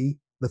actually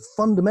the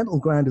fundamental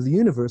ground of the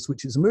universe,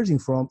 which is emerging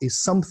from, is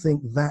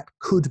something that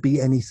could be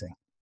anything.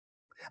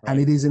 Right. And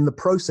it is in the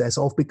process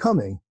of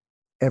becoming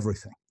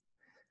everything.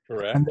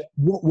 Correct. And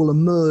what will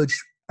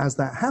emerge as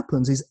that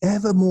happens is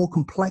ever more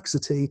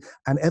complexity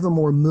and ever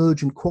more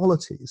emergent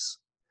qualities,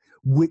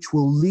 which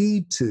will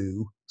lead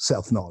to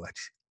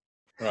self-knowledge.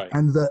 Right.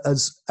 And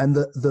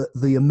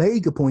the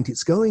omega point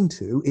it's going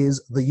to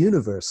is the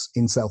universe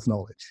in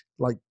self-knowledge,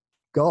 like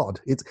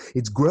God.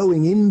 It's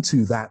growing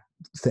into that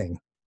thing.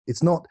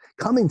 It's not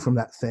coming from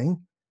that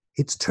thing.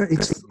 It's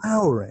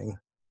flowering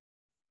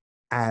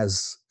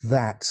as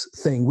that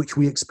thing which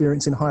we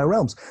experience in higher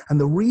realms. And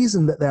the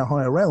reason that they're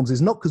higher realms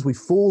is not because we've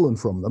fallen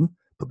from them,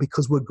 but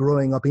because we're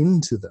growing up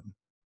into them,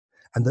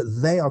 and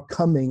that they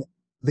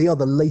are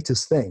the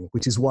latest thing,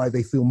 which is why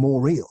they feel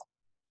more real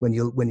when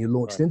you're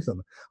launched into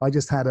them. I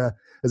just had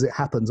as it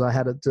happens, I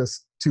had it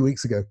just 2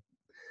 weeks ago.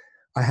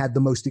 I had the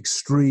most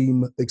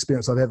extreme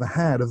experience I've ever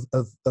had of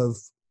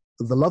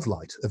the love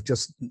light, of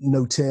just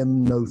no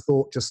Tim, no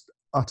thought, just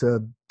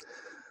utter,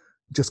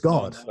 just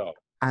God. No.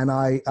 And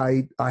I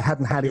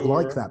hadn't had it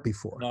like that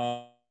before.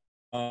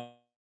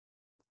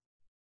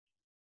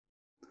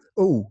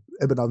 Oh,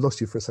 Eben, I've lost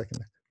you for a second.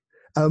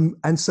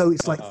 And so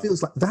it's like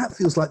feels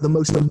like the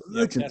most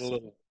emergent.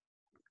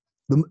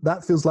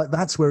 That feels like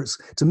that's where it's,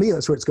 to me,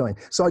 that's where it's going.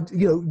 So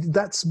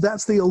that's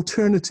the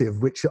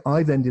alternative which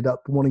I've ended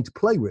up wanting to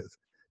play with.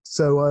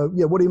 So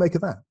what do you make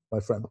of that, my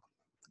friend?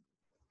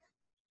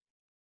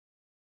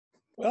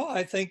 Well,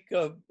 I think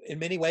in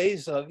many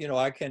ways,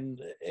 I can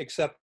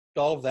accept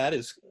all of that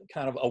as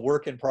kind of a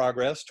work in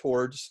progress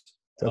towards,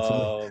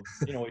 a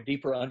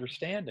deeper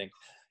understanding.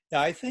 Now,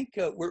 I think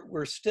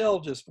we're still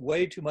just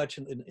way too much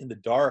in the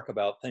dark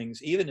about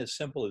things, even as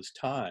simple as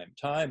time.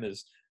 Time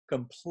is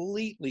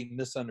completely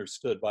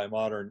misunderstood by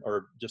modern,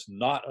 or just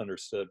not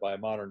understood by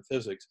modern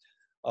physics.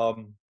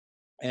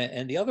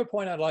 And the other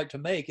point I'd like to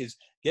make is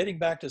getting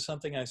back to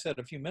something I said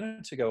a few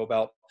minutes ago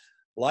about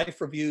life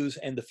reviews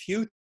and the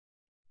future,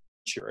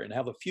 and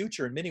how the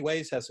future in many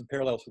ways has some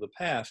parallels with the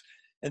past.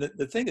 And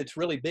the thing that's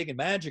really big and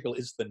magical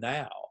is the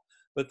now.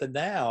 but the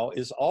now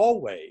is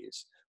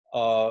always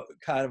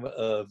kind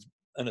of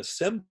an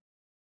assembly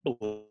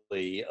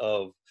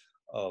of,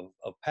 of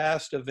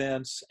past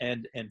events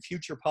and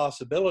future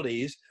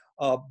possibilities.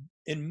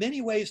 In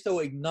many ways, though,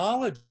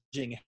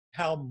 acknowledging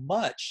how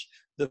much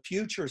the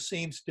future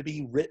seems to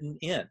be written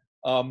in.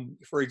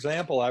 For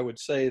example, I would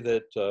say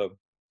that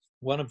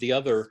one of the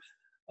other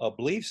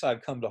beliefs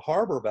I've come to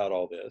harbor about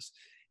all this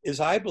is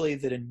I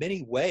believe that in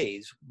many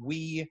ways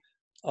we,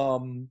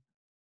 you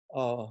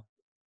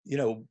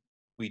know,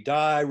 we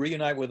die,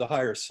 reunite with a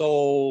higher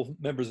soul,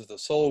 members of the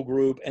soul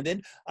group, and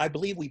then I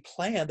believe we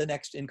plan the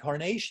next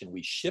incarnation.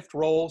 We shift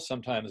roles.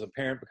 Sometimes a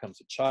parent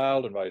becomes a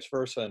child and vice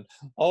versa, and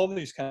all of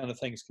these kind of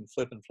things can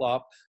flip and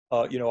flop.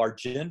 You know, our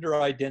gender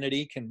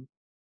identity can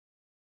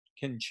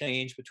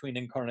change between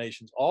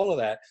incarnations, all of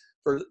that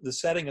for the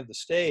setting of the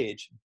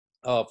stage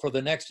for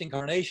the next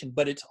incarnation,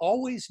 but it's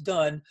always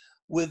done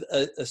with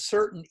a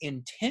certain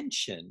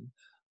intention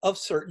of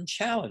certain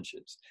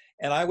challenges.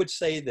 And I would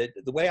say that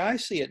the way I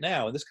see it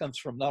now, and this comes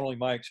from not only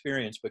my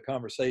experience, but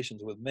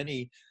conversations with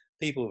many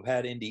people who've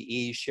had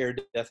NDEs,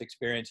 shared death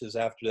experiences,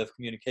 after death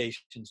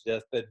communications,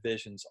 deathbed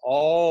visions,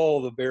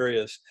 all the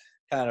various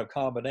kind of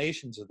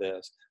combinations of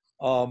this,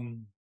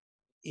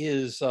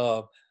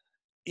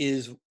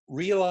 is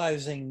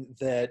realizing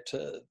that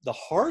the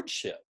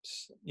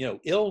hardships, you know,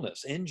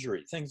 illness,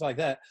 injury, things like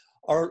that,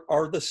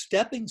 are the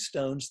stepping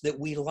stones that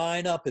we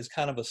line up as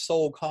kind of a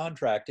soul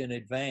contract in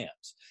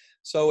advance.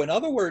 So in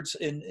other words,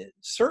 in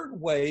certain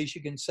ways,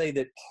 you can say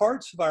that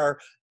parts of our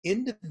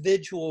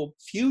individual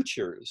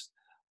futures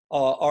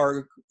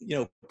are, you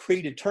know,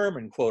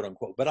 predetermined, quote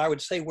unquote. But I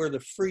would say where the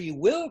free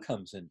will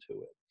comes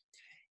into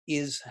it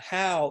is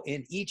how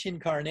in each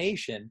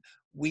incarnation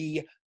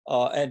we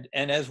and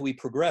as we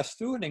progress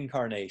through an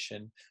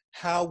incarnation,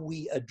 how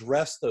we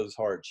address those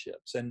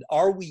hardships, and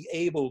are we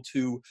able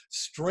to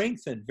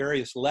strengthen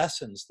various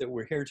lessons that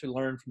we're here to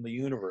learn from the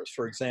universe?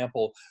 For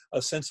example,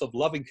 a sense of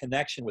loving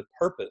connection with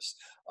purpose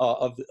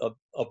of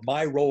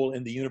my role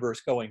in the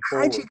universe going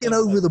forward. How'd you get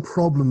over the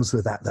problems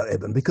with that, though,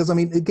 Eben? Because I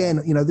mean,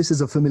 again, you know, this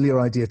is a familiar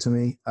idea to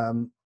me,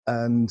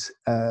 and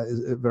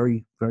a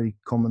very, very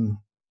common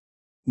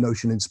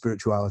notion in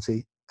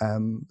spirituality,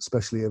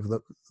 especially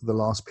over the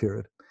last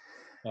period.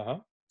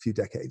 Few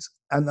decades,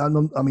 and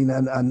I mean,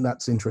 and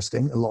that's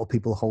interesting. A lot of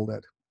people hold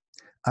it.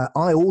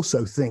 I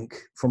also think,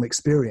 from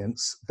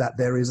experience, that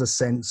there is a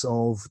sense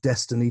of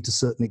destiny to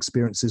certain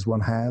experiences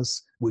one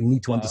has. We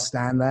need to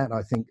understand that.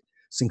 I think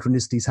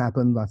synchronicities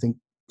happen. I think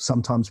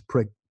sometimes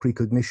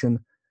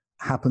precognition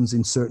happens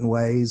in certain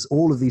ways.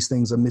 All of these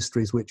things are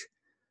mysteries which,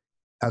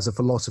 as a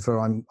philosopher,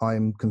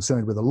 I'm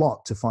concerned with a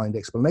lot to find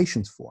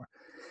explanations for.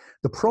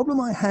 The problem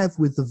I have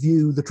with the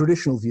view, the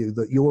traditional view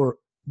that you're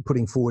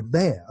putting forward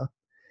there,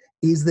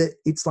 is that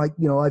it's like,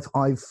 you know,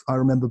 I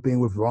remember being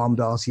with Ram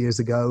Dass years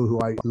ago,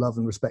 who I love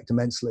and respect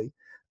immensely,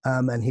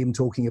 and him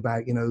talking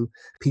about, you know,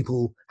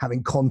 people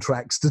having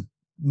contracts to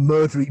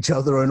murder each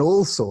other and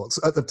all sorts,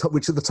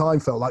 which at the time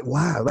felt like,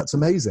 wow, that's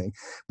amazing,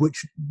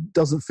 which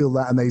doesn't feel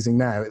that amazing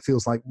now. It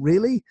feels like,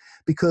 really?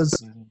 Because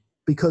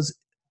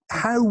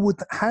how would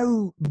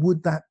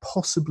that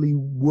possibly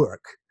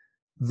work,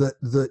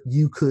 that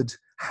you could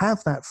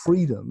have that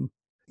freedom?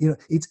 You know,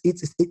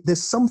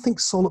 there's something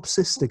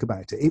solipsistic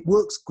about it. It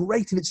works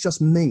great if it's just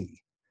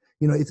me.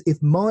 You know,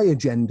 if my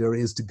agenda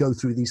is to go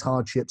through these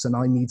hardships and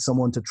I need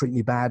someone to treat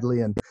me badly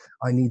and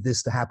I need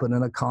this to happen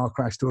and a car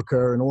crash to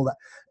occur and all that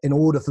in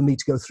order for me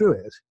to go through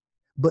it.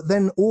 But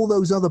then all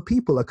those other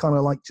people are kind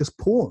of like just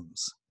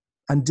pawns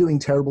and doing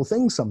terrible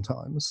things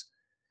sometimes.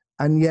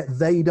 And yet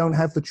they don't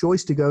have the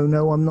choice to go,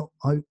 no, I'm not,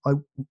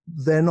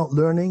 they're not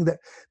learning. That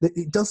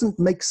it doesn't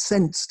make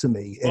sense to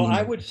me Well, anymore.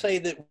 I would say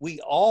that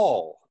we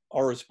all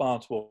are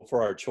responsible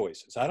for our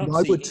choices. I don't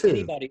see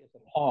anybody as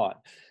a pawn.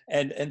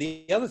 And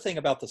the other thing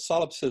about the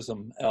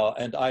solipsism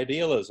and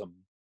idealism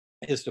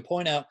is to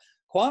point out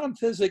quantum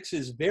physics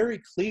is very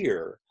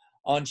clear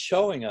on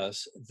showing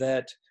us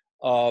that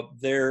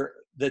the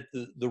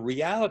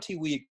reality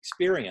we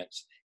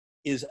experience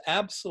is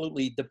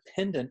absolutely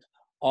dependent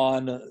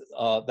on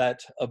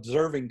that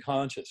observing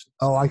consciousness.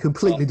 Oh, I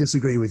completely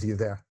disagree with you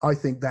there. I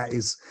think that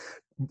is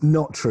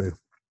not true.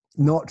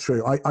 Not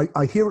true.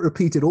 I hear it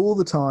repeated all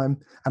the time,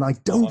 and I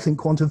don't think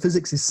quantum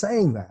physics is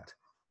saying that.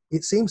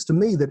 It seems to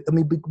me that, I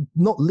mean,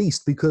 not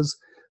least because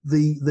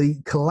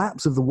the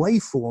collapse of the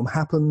waveform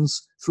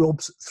happens through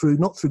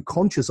not through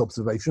conscious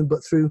observation, but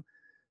through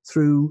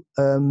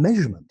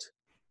measurement,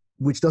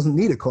 which doesn't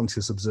need a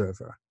conscious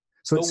observer.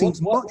 So it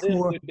seems much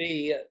more.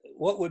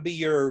 What would be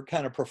your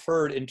kind of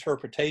preferred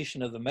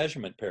interpretation of the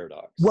measurement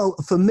paradox? Well,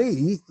 for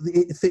me,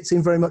 it fits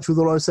in very much with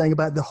what I was saying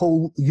about the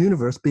whole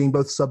universe being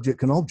both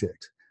subject and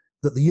object.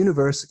 That the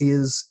universe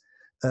is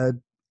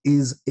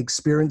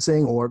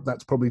experiencing, or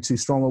that's probably too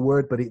strong a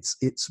word, but it's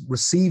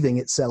receiving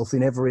itself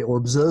in every, or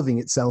observing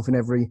itself in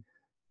every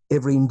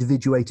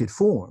individuated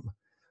form.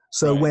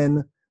 So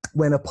right.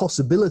 when a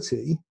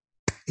possibility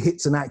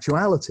hits an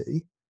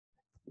actuality,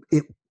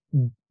 it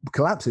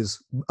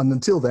collapses. And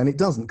until then, it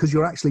doesn't, because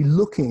you're actually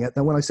looking at,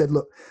 then when I said,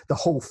 look, the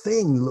whole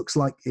thing looks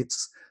like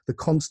it's the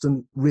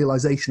constant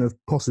realization of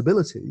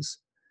possibilities,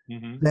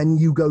 then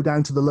you go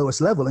down to the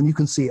lowest level and you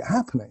can see it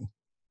happening.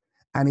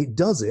 And it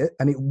does it.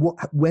 And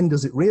when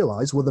does it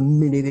realize? Well, the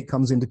minute it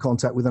comes into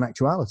contact with an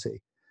actuality.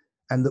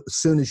 And as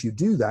soon as you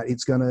do that,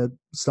 it's going to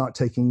start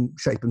taking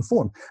shape and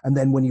form. And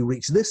then when you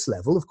reach this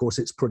level, of course,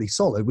 it's pretty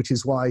solid, which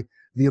is why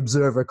the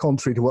observer,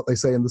 contrary to what they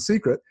say in The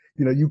Secret,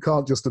 you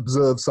can't just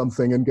observe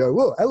something and go,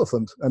 oh,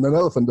 elephant, and an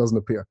elephant doesn't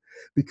appear.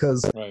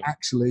 Because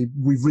actually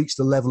we've reached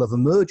a level of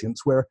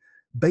emergence where,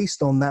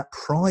 based on that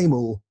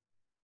primal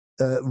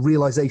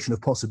realization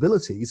of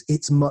possibilities,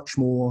 it's much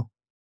more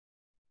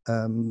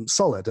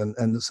solid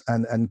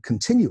and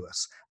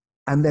continuous.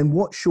 And then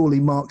what surely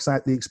marks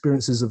out the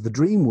experiences of the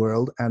dream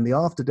world and the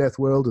after-death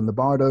world and the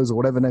bardos or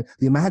whatever,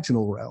 the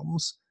imaginal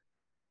realms,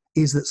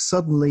 is that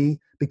suddenly,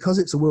 because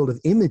it's a world of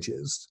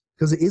images,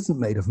 because it isn't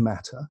made of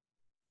matter,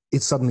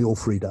 it's suddenly all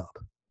freed up.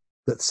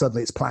 That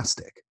suddenly it's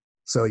plastic.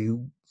 So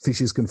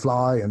fishes can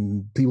fly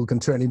and people can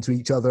turn into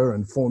each other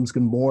and forms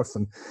can morph,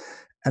 and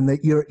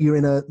that you're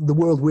in the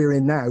world we're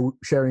in now,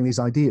 sharing these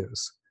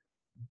ideas.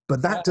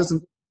 But that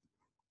doesn't...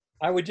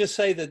 I would just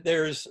say that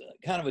there's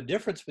kind of a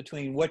difference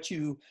between what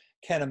you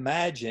can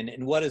imagine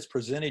and what is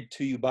presented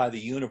to you by the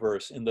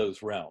universe in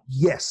those realms.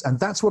 Yes, and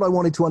that's what I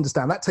wanted to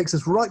understand. That takes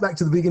us right back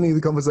to the beginning of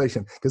the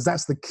conversation, because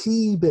that's the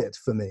key bit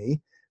for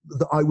me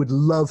that I would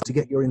love to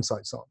get your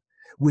insights on,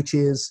 which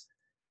is,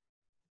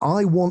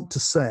 I want to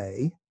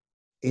say,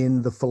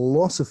 in the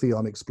philosophy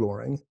I'm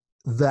exploring,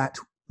 that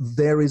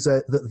there is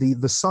that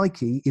the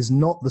psyche is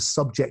not the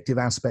subjective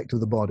aspect of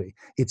the body.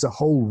 It's a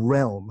whole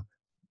realm,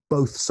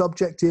 both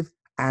subjective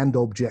and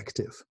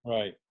objective.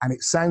 Right. And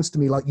it sounds to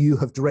me like you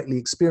have directly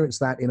experienced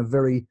that in a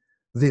very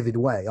vivid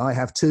way. I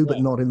have too,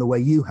 but not in the way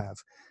you have.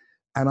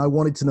 And I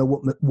wanted to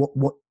know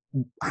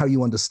how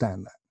you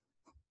understand that.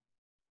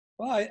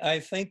 Well, I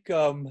think,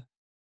 for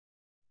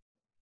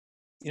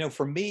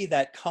me,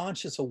 that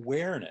conscious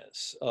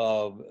awareness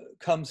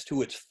comes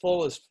to its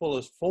fullest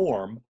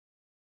form.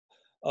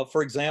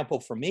 For example,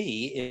 for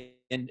me,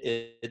 in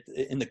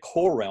the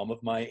core realm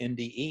of my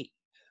NDE,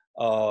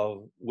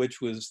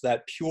 which was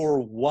that pure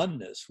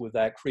oneness with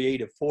that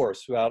creative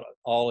force throughout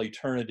all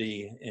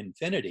eternity,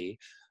 infinity,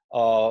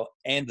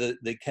 and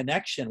the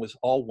connection was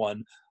all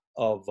one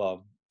of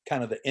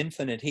kind of the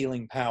infinite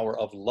healing power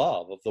of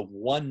love, of the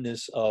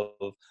oneness of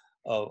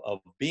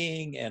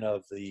being, and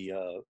of the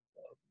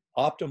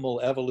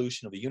optimal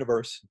evolution of the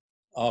universe.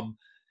 I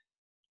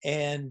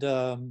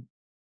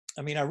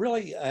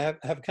really have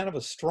kind of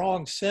a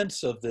strong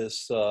sense of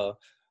this,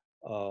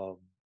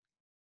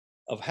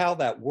 of how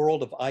that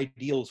world of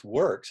ideals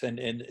works, and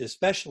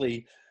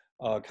especially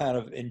kind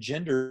of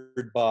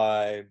engendered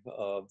by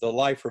the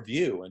life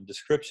review and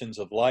descriptions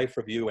of life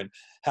review, and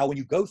how when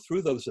you go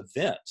through those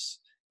events,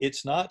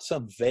 it's not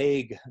some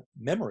vague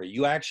memory.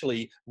 You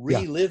actually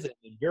relive it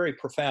in very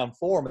profound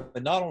form.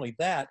 And not only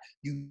that,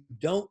 you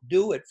don't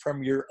do it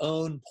from your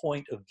own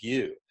point of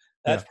view.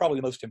 That's probably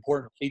the most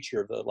important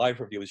feature of the life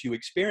review, is you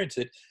experience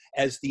it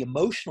as the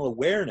emotional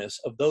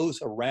awareness of those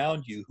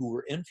around you who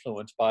were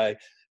influenced by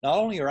not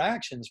only your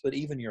actions, but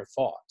even your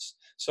thoughts.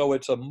 So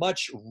it's a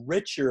much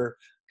richer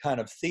kind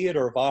of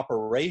theater of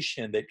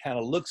operation that kind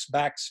of looks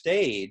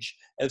backstage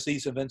as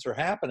these events are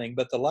happening.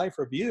 But the life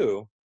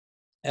review,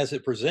 as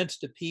it presents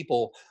to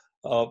people,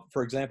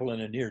 for example,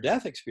 in a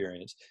near-death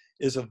experience,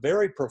 is a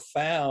very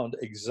profound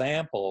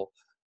example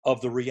of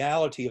the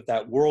reality of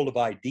that world of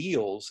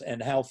ideals,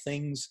 and how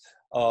things,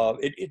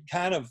 it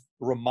kind of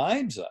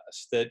reminds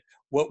us that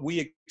what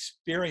we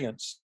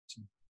experience,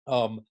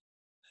 going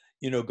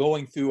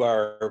through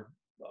our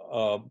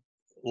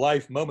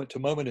life moment to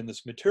moment in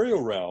this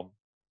material realm,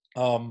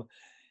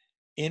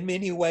 in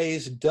many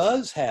ways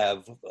does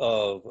have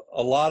a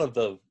lot of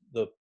the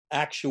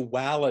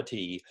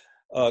actuality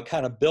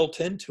kind of built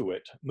into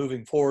it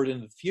moving forward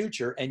in the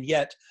future. And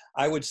yet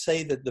I would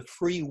say that the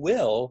free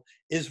will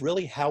is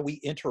really how we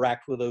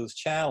interact with those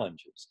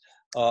challenges.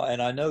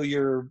 And I know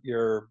you're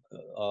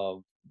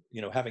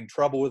having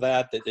trouble with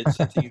that it's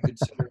something you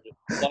considered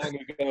long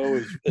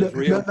ago as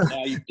real, but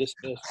now you've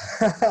dismissed.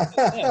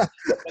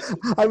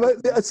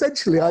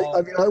 Essentially,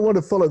 I want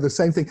to follow the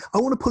same thing. I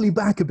want to pull you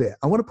back a bit.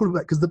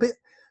 Because the bit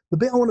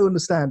I want to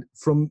understand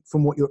from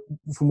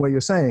where you're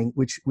saying,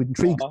 which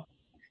intrigues,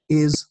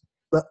 is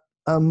that.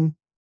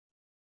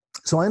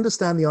 So I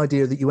understand the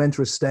idea that you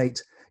enter a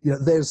state.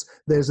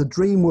 There's a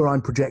dream where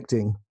I'm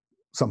projecting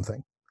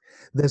something.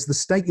 There's the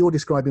state you're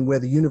describing where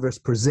the universe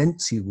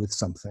presents you with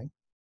something.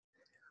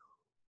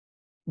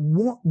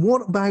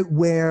 What about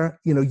where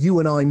you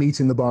and I meet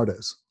in the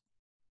bardos?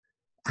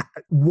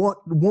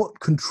 What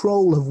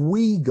control have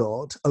we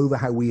got over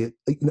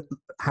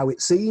how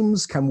it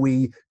seems? Can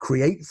we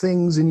create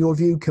things in your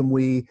view?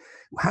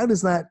 How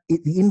does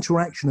the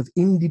interaction of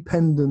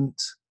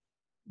independent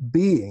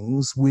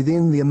beings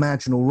within the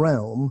imaginal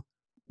realm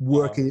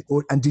work?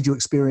 And did you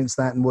experience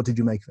that, and what did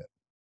you make of it?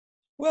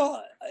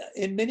 Well,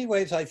 in many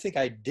ways, I think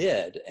I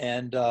did.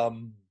 And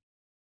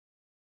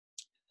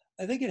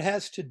I think it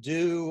has to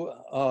do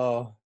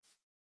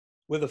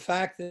with the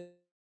fact that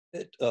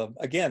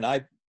again,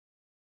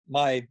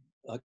 my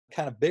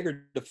kind of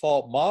bigger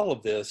default model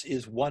of this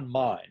is one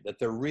mind, that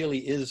there really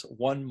is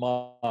one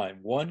mind,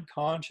 one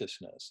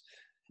consciousness.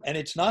 And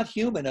it's not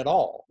human at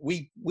all.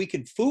 We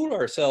can fool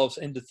ourselves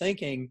into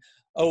thinking,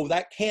 oh,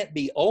 that can't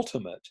be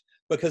ultimate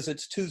because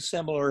it's too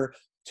similar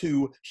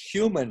to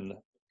human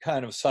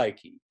kind of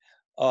psyche.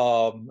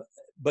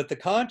 But the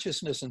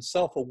consciousness and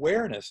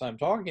self-awareness I'm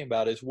talking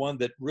about is one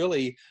that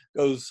really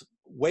goes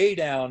way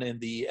down in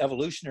the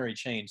evolutionary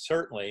chain,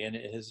 certainly, and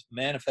it has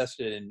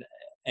manifested in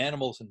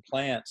animals and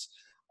plants,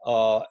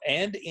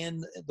 and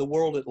in the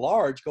world at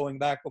large, going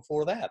back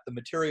before that, the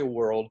material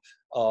world,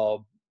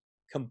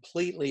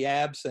 completely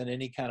absent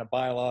any kind of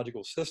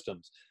biological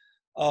systems.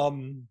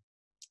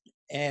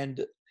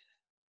 And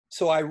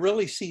so I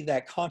really see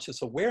that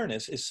conscious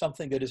awareness is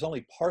something that is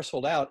only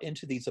parceled out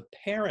into these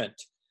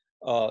apparent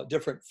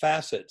different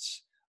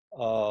facets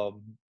of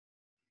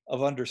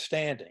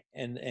understanding.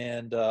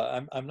 And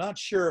I'm not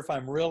sure if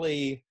I'm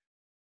really,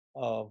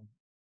 I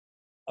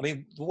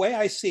mean, the way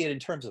I see it in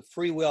terms of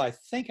free will, I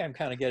think I'm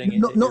kind of getting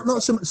into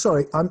Not so much.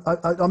 Sorry,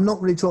 I'm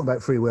not really talking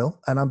about free will,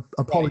 and I'm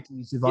right.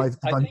 apologies if I've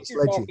I think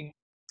you're misled you. talking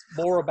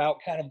more about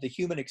kind of the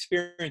human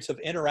experience of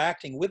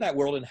interacting with that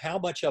world and how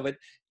much of it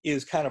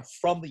is kind of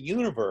from the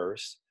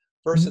universe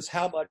versus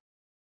how much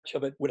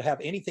of it would have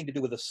anything to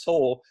do with the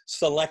soul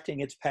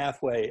selecting its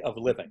pathway of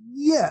living.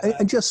 Yeah,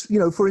 and just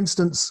for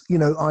instance,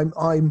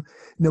 I'm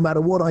no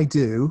matter what I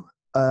do,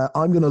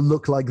 I'm going to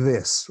look like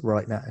this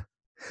right now,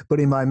 but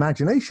in my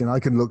imagination, I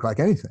can look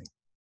like anything.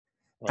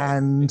 Right.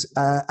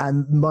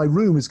 And my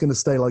room is going to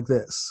stay like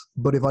this,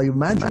 but if I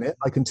imagine it,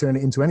 I can turn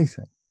it into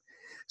anything.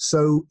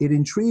 So it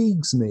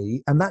intrigues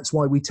me, and that's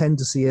why we tend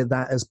to see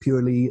that as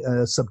purely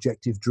a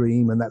subjective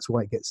dream, and that's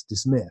why it gets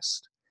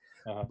dismissed.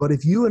 But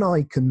if you and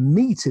I can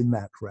meet in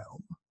that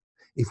realm,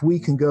 if we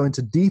can go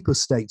into deeper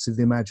states of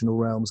the imaginal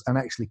realms and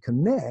actually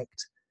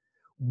connect,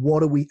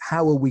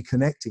 how are we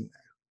connecting now?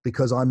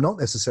 Because I'm not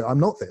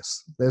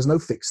this. There's no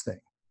fixed thing.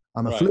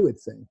 I'm a fluid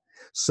thing.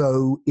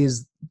 So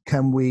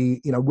can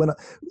we, when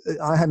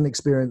I had an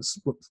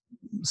experience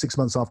 6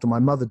 months after my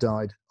mother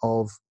died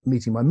of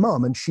meeting my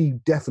mum, and she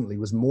definitely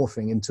was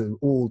morphing into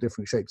all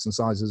different shapes and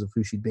sizes of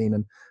who she'd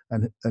been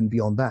and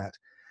beyond that.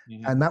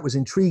 Mm-hmm. And that was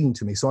intriguing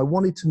to me. So I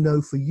wanted to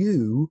know for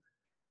you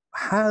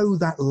how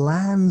that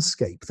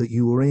landscape that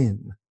you were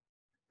in,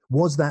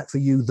 was that for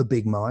you the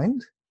big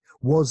mind?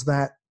 Was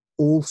that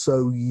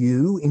also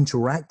you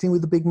interacting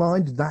with the big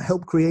mind? Did that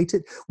help create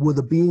it? Were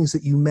the beings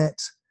that you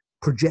met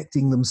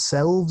projecting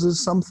themselves as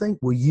something?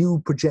 Were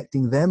you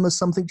projecting them as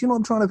something? Do you know what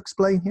I'm trying to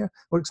explain here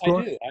or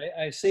explore? I do.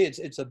 I see.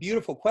 It's a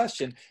beautiful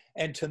question.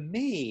 And to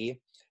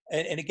me,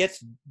 and it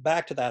gets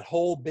back to that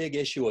whole big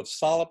issue of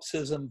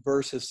solipsism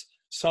versus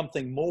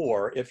something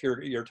more, if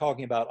you're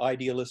talking about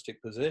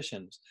idealistic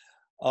positions.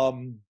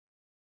 And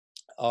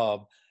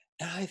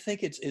I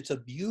think it's a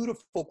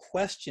beautiful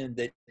question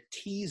that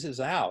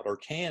teases out, or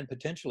can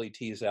potentially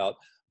tease out,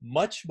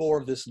 much more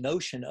of this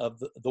notion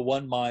of the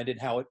one mind and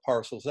how it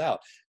parcels out.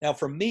 Now,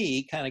 for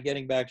me, kind of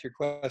getting back to your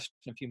question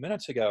a few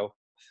minutes ago,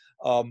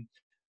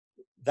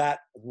 that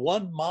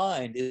one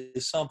mind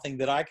is something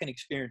that I can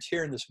experience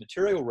here in this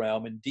material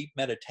realm in deep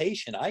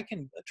meditation. I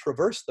can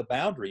traverse the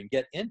boundary and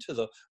get into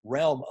the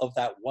realm of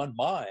that one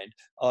mind,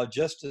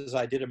 just as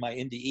I did in my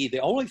NDE.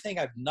 The only thing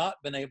I've not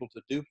been able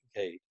to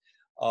duplicate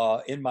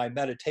in my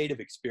meditative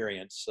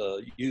experience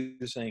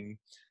using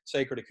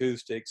sacred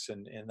acoustics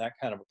and that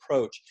kind of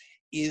approach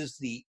is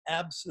the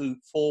absolute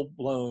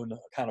full-blown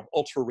kind of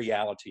ultra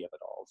reality of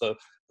it all.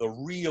 The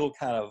real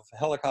kind of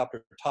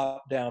helicopter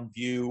top-down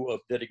view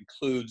that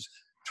includes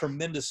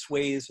tremendous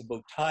sways of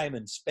both time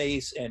and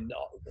space and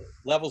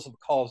levels of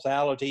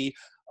causality,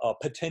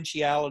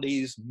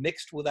 potentialities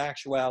mixed with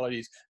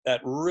actualities,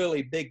 that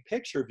really big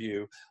picture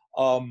view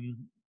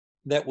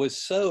that was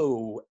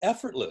so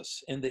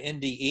effortless in the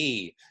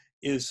NDE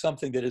is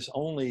something that is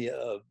only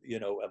a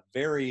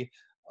very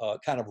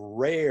kind of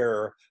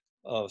rare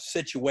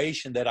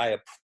situation that I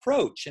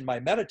approach in my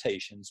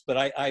meditations, but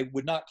I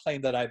would not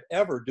claim that I've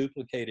ever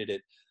duplicated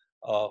it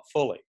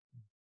fully.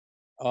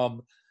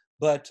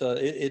 But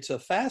it's a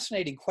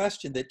fascinating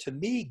question that to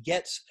me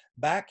gets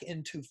back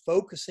into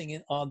focusing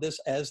on this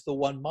as the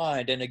one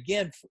mind. And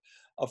again,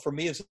 for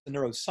me as a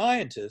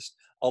neuroscientist,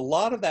 a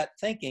lot of that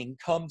thinking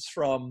comes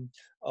from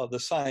the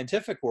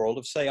scientific world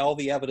of, say, all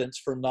the evidence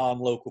for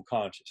non-local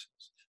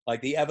consciousness,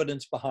 like the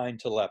evidence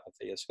behind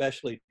telepathy,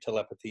 especially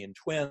telepathy in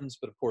twins,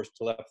 but of course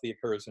telepathy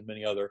occurs in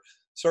many other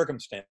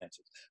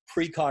circumstances.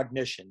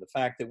 Precognition, the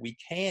fact that we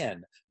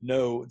can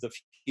know the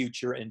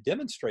future and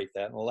demonstrate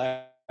that in a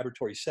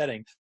laboratory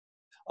setting,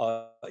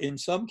 in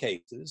some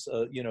cases,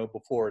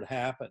 before it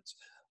happens.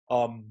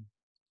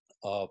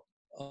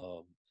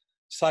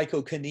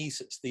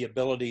 Psychokinesis, the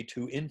ability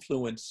to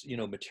influence,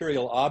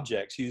 material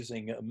objects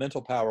using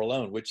mental power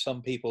alone, which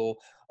some people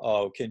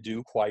can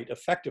do quite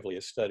effectively,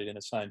 as studied in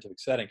a scientific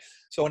setting.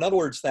 So in other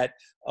words, that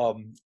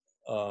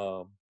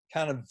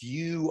kind of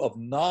view of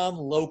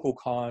non-local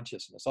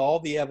consciousness, all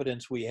the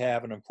evidence we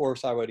have, and of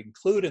course I would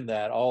include in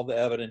that all the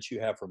evidence you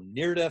have from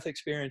near-death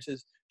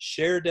experiences,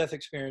 shared death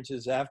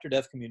experiences,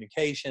 after-death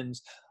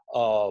communications,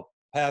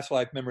 past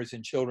life memories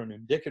in children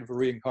indicative of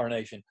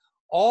reincarnation.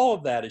 All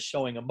of that is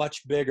showing a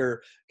much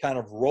bigger kind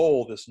of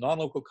role, this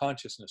non-local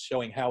consciousness,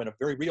 showing how in a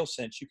very real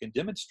sense you can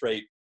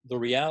demonstrate the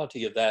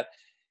reality of that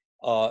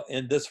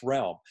in this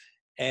realm.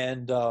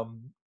 And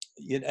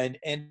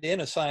in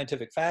a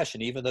scientific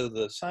fashion, even though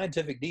the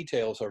scientific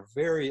details are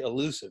very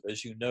elusive,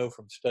 as you know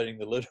from studying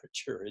the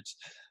literature. It's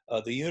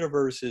the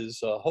universe is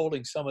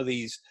holding some of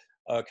these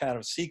kind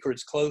of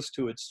secrets close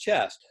to its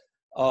chest.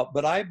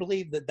 But I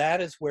believe that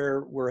that is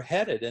where we're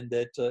headed, and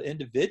that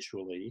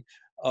individually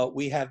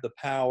we have the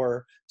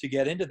power to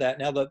get into that.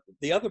 Now,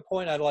 the other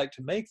point I'd like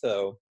to make,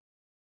 though,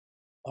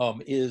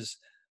 is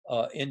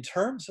in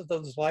terms of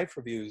those life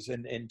reviews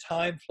and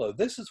time flow,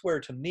 this is where,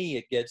 to me,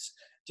 it gets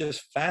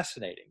just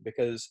fascinating,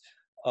 because,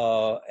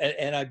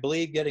 and I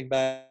believe, getting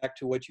back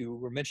to what you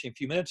were mentioning a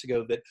few minutes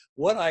ago, that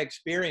what I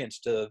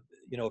experienced, if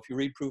you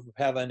read Proof of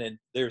Heaven, and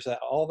there's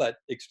all that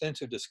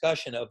extensive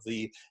discussion of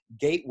the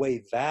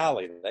Gateway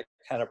Valley, that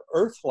kind of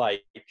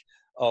Earth-like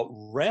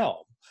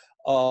realm,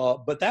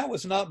 but that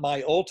was not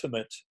my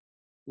ultimate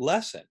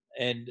lesson.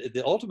 And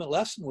the ultimate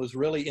lesson was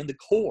really in the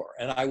core.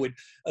 And I would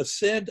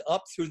ascend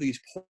up through these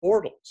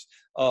portals,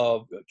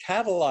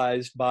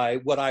 catalyzed by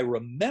what I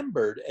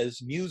remembered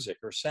as music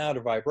or sound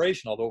or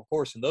vibration. Although, of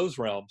course, in those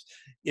realms,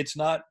 it's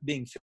not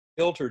being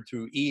filtered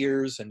through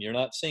ears and you're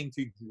not seeing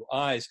through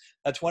eyes.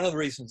 That's one of the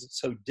reasons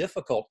it's so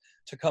difficult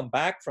to come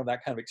back from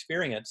that kind of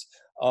experience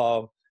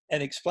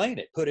and explain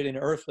it, put it in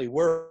earthly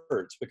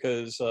words,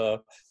 because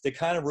the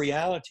kind of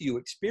reality you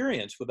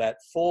experience with that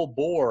full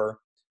bore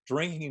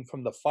drinking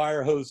from the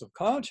fire hose of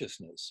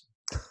consciousness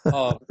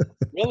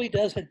really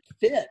doesn't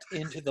fit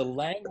into the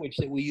language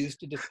that we use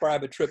to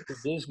describe a trip to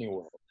Disney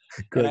World.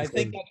 And I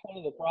think that's one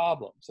of the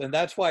problems. And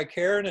that's why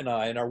Karen and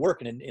I, in our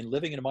work in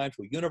Living in a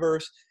Mindful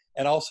Universe,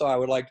 and also I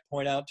would like to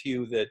point out to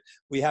you that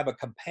we have a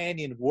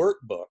companion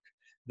workbook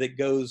that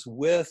goes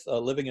with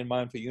Living in a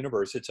Mindful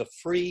Universe. It's a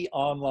free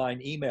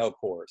online email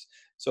course.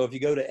 So if you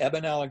go to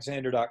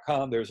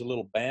ebenalexander.com, there's a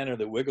little banner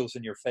that wiggles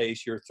in your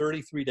face, your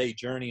 33-day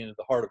journey into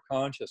the heart of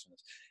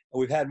consciousness. And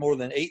we've had more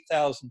than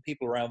 8,000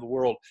 people around the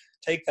world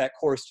take that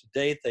course to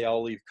date. They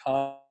all leave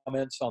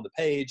comments on the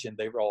page, and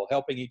they were all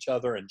helping each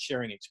other and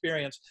sharing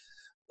experience.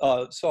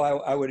 So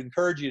I would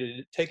encourage you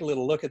to take a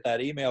little look at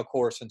that email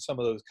course and some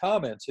of those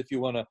comments if you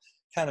want to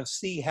kind of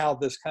see how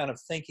this kind of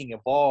thinking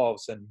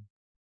evolves. And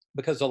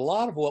because a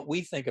lot of what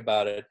we think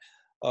about it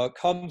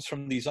comes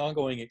from these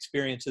ongoing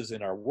experiences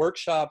in our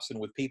workshops and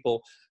with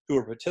people who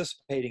are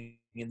participating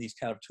in these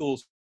kind of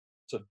tools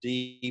of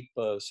deep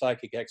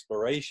psychic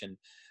exploration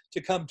to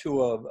come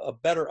to a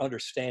better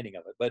understanding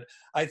of it. But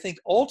I think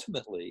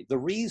ultimately the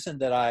reason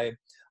that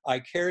I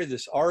carry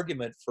this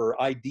argument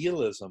for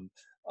idealism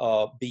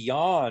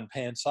beyond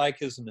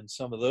panpsychism and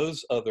some of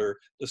those other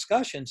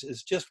discussions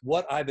is just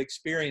what I've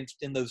experienced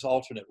in those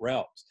alternate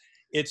realms.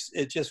 It's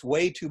just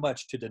way too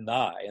much to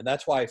deny, and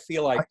that's why I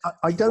feel like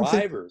I don't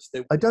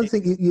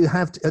think you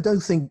have to. I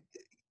don't think.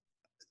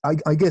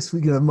 I guess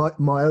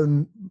my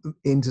own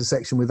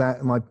intersection with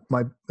that,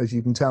 my as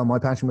you can tell, my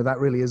passion with that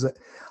really is that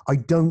I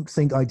don't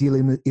think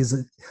idealism is.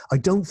 I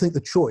don't think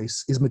the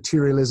choice is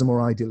materialism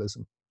or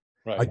idealism.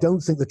 Right. I don't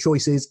think the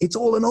choice is it's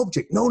all an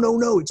object. No,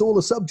 it's all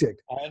a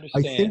subject. I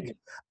understand.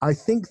 I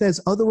think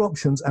there's other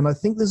options, and I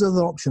think there's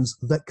other options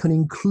that can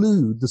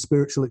include the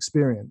spiritual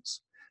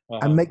experience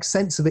and make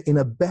sense of it in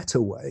a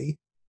better way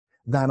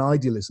than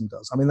idealism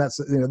does. I mean, that's,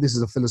 this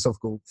is a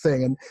philosophical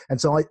thing, and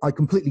so I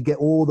completely get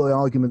all the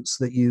arguments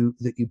that you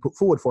put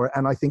forward for it,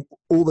 and I think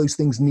all those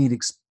things need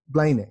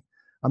explaining.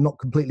 I'm not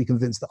completely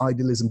convinced that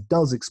idealism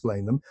does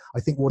explain them.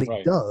 I think what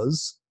it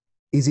does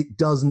is it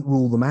doesn't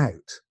rule them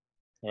out.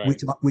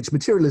 Right. Which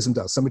materialism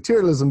does. So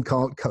materialism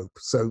can't cope.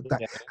 So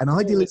that, and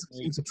idealism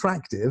seems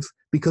attractive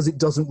because it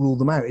doesn't rule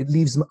them out. It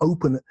leaves them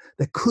open.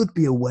 There could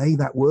be a way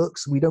that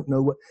works. We don't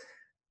know what.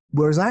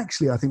 Whereas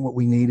actually, I think what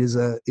we need is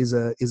a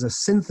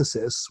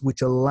synthesis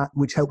which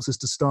helps us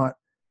to start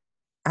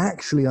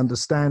actually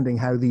understanding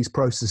how these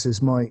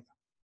processes might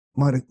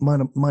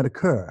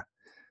occur.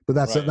 But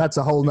that's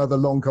a whole nother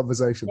long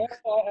conversation.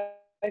 Well,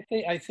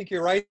 I think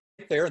you're right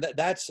there.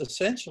 That's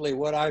essentially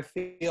what I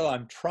feel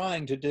I'm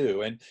trying to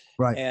do. And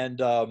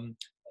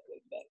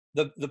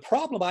the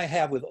problem I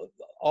have with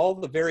all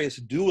the various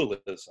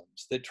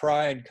dualisms that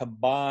try and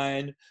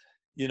combine,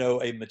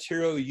 a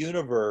material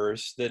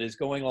universe that is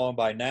going on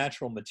by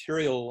natural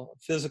material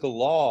physical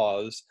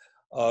laws,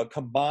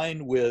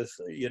 combined with,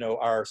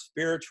 our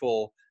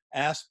spiritual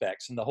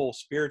aspects and the whole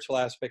spiritual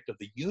aspect of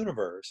the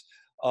universe,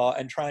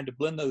 and trying to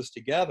blend those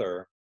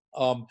together,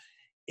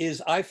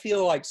 is I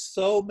feel like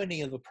so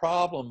many of the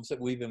problems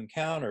that we've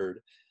encountered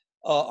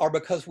are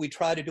because we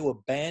try to do a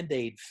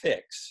Band-Aid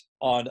fix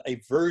on a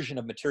version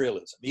of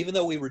materialism, even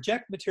though we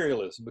reject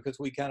materialism because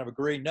we kind of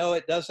agree, no,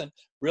 it doesn't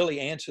really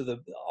answer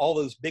all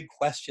those big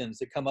questions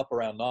that come up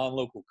around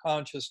non-local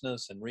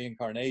consciousness and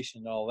reincarnation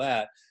and all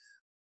that.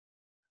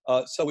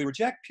 So we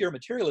reject pure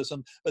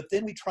materialism, but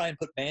then we try and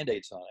put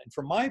Band-Aids on it. And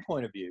from my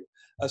point of view,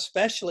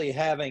 especially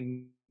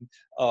having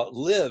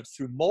lived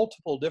through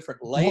multiple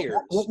different layers.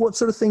 What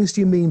sort of things do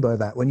you mean by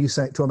that when you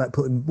say talking about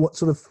putting what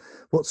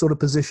sort of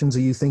positions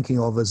are you thinking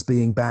of as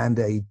being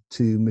Band-Aid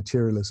to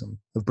materialism,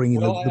 of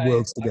bringing the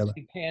worlds together? I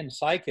think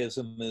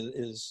panpsychism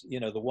is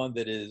the one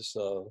that is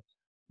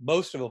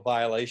most of a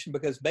violation,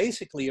 because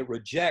basically it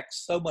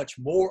rejects so much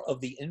more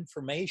of the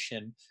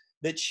information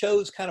that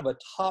shows kind of a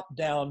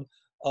top-down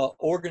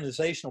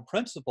organizational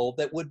principle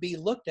that would be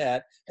looked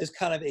at as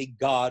kind of a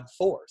God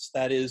force.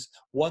 That is,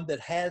 one that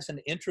has an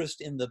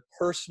interest in the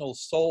personal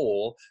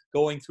soul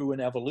going through an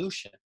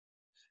evolution.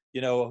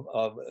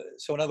 So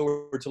in other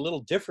words, a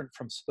little different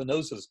from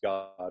Spinoza's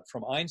God,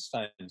 from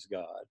Einstein's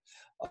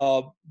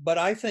God. But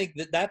I think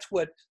that that's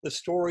what the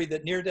story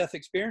that near-death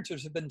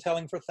experiencers have been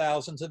telling for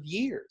thousands of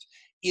years,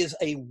 is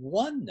a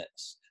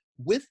oneness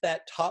with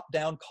that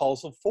top-down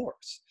causal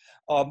force.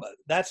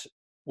 That's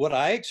what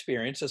I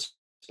experience,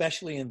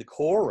 especially in the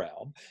core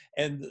realm.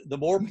 And the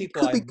more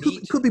people I meet...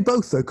 It could be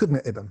both, though, couldn't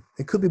it, Eben?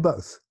 It could be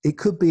both. It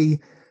could be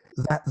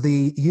that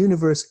the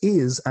universe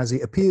is as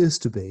it appears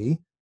to be,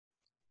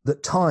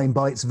 that time,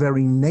 by its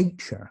very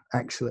nature,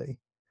 actually,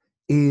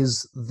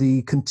 is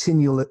the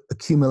continual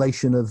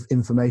accumulation of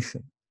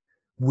information,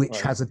 which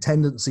Right. has a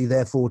tendency,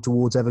 therefore,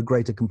 towards ever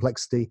greater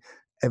complexity,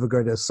 ever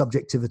greater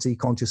subjectivity,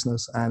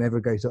 consciousness, and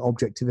ever greater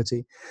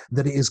objectivity,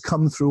 that it has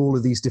come through all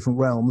of these different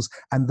realms,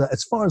 and that,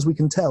 as far as we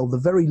can tell, the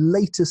very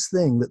latest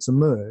thing that's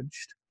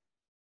emerged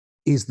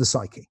is the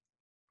psyche.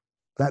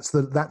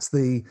 Although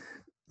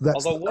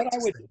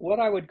what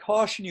I would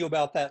caution you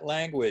about that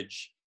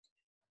language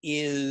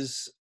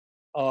is,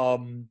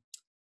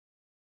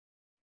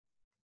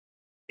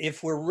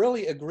 if we're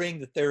really agreeing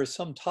that there is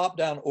some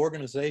top-down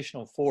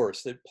organizational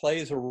force that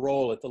plays a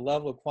role at the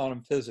level of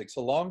quantum physics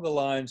along the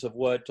lines of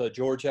what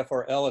George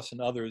F.R. Ellis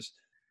and others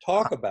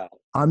talk about.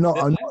 I'm not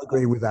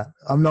agreeing with that.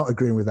 I'm not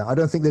agreeing with that. I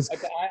don't think there's...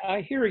 I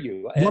hear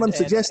you. What I'm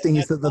suggesting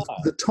is that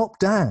the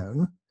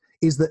top-down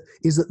is that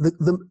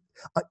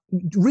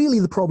really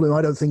the problem,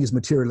 I don't think, is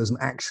materialism,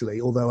 actually,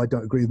 although I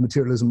don't agree with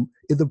materialism.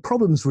 The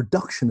problem is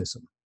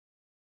reductionism.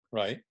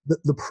 Right.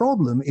 The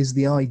problem is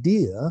the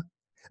idea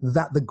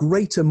that the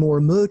greater, more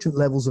emergent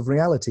levels of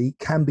reality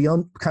can be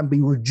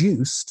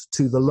reduced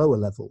to the lower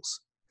levels.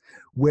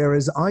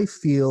 Whereas I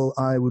feel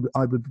I would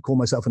call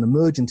myself an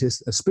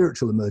emergentist, a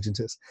spiritual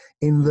emergentist,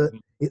 in that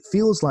it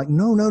feels like,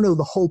 no,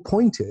 the whole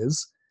point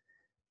is,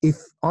 if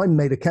I'm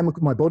made of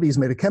chemical, my body is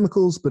made of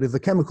chemicals, but if the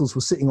chemicals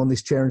were sitting on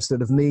this chair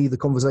instead of me, the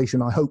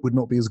conversation, I hope, would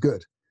not be as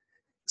good.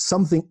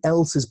 Something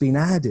else has been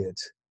added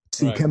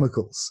to Right.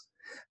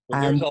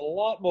 Well, and there's a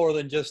lot more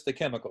than just the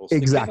chemicals.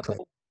 Exactly.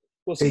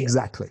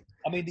 Exactly.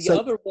 I mean, the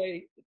other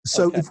way.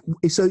 So okay.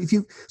 if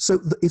you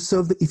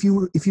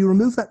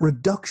remove that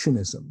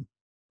reductionism,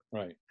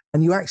 right,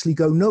 and you actually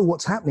go, no,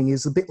 what's happening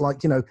is a bit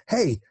like,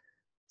 hey,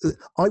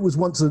 I was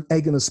once an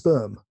egg and a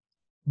sperm,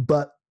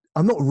 but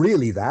I'm not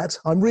really that.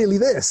 I'm really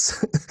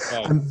this.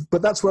 Right.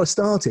 But that's where I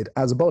started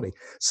as a body.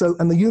 So,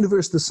 and the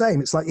universe the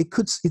same. It's like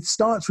it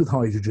starts with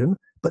hydrogen,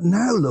 but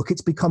now look,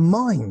 it's become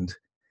mind,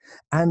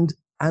 and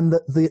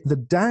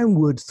the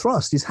downward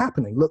thrust is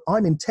happening. Look,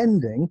 I'm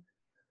intending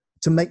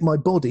to make my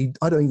body,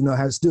 I don't even know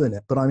how it's doing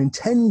it, but I'm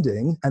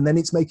intending, and then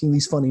it's making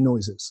these funny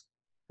noises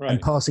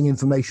and passing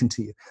information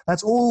to you.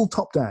 That's all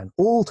top down,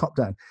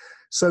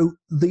 So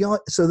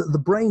that the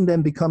brain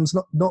then becomes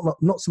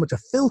not so much a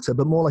filter,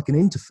 but more like an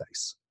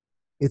interface.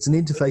 It's an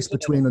interface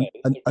between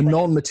a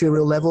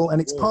non-material level,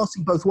 and it's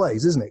passing both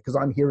ways, isn't it? Because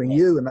I'm hearing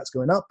you, and that's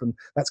going up, and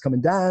that's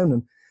coming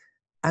down,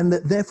 and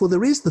that therefore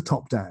there is the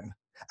top down.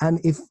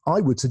 And if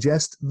I would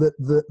suggest that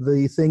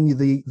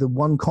the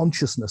one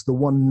consciousness, the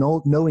one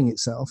knowing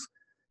itself,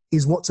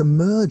 is what's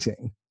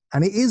emerging,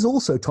 and it is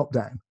also top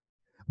down,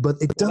 but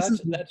it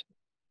doesn't.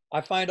 I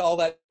find all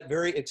that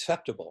very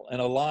acceptable and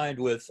aligned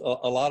with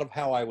a lot of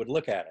how I would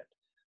look at it.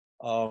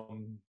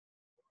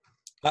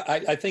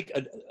 I think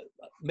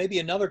maybe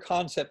another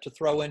concept to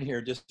throw in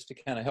here, just to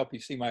kind of help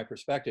you see my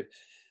perspective.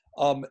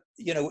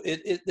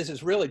 This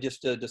is really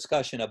just a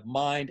discussion of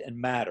mind and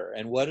matter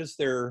and what is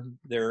their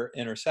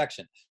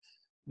intersection.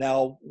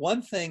 Now,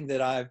 one thing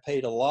that I've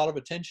paid a lot of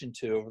attention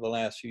to over the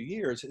last few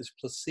years is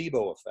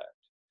placebo effect.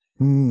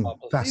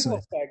 Placebo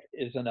effect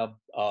is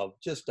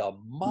just a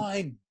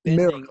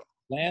mind-bending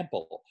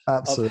example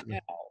Absolutely.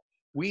 of how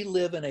we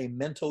live in a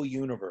mental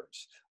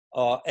universe.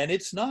 And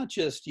it's not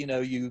just,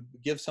 you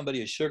give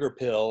somebody a sugar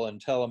pill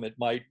and tell them it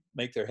might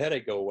make their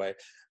headache go away.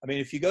 I mean,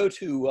 if you go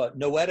to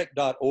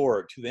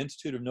noetic.org, to the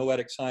Institute of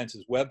Noetic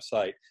Sciences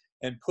website,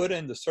 and put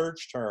in the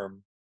search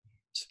term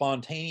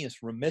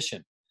spontaneous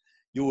remission,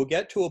 you will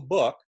get to a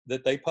book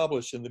that they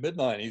published in the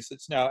mid-90s.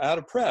 It's now out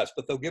of press,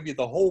 but they'll give you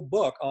the whole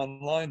book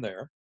online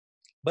there.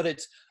 But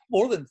it's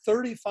more than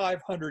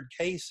 3,500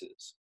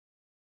 cases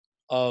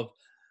of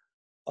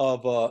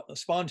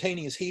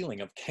spontaneous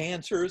healing of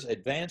cancers,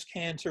 advanced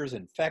cancers,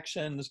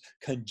 infections,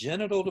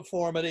 congenital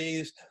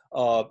deformities,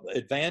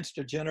 advanced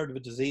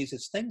degenerative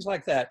diseases, things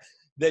like that,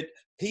 that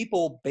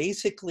people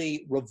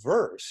basically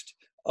reversed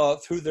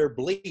through their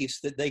beliefs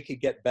that they could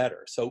get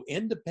better. So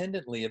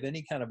independently of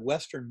any kind of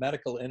Western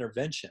medical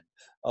intervention,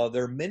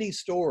 there are many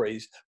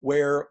stories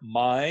where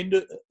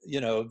mind,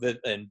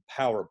 and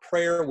power,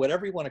 prayer,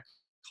 whatever you want to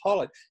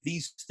call it,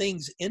 these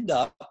things end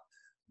up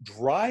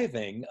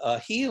driving a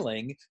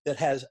healing that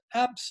has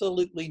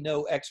absolutely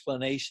no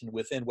explanation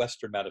within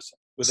Western medicine.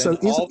 So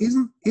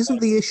isn't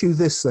the issue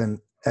this then,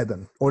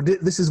 Eben? Or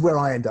this is where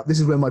I end up. This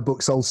is where my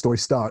book Soul Story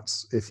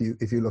starts. If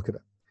you look at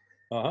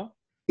it,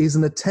 is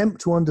an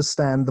attempt to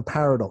understand the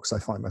paradox I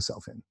find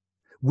myself in,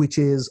 which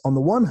is on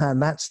the one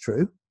hand that's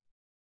true,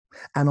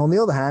 and on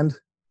the other hand,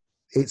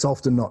 it's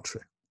often not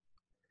true.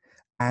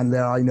 And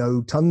I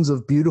know tons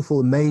of beautiful,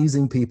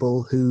 amazing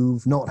people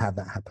who've not had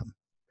that happen.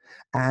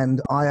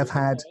 And I have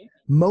had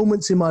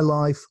moments in my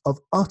life of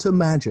utter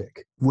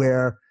magic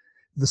where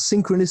the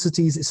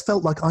synchronicities, it's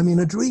felt like I'm in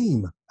a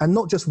dream, and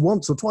not just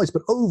once or twice,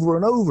 but over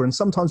and over, and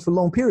sometimes for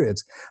long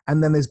periods.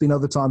 And then there's been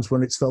other times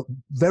when it's felt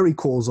very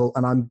causal,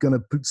 and I'm going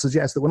to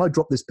suggest that when I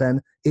drop this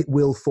pen, it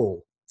will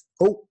fall.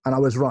 Oh, and I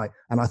was right.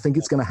 And I think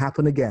it's going to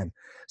happen again.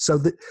 So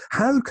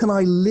how can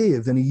I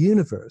live in a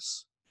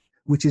universe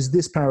which is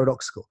this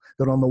paradoxical,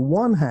 that on the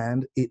one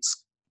hand, it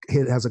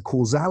has a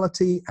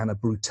causality and a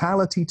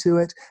brutality to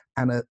it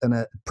and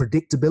a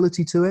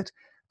predictability to it.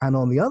 And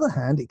on the other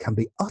hand, it can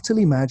be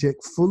utterly magic,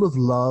 full of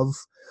love,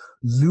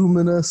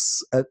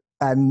 luminous,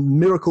 and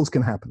miracles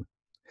can happen.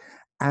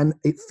 And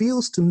it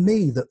feels to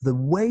me that the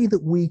way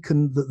that we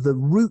can, the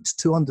route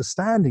to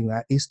understanding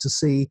that is to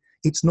see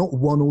it's not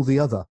one or the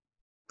other.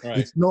 Right.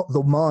 It's not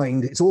the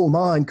mind, it's all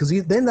mind, because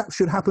then that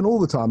should happen all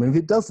the time. And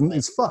if it doesn't,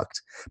 it's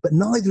fucked. But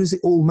neither is it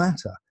all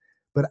matter.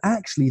 But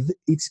actually,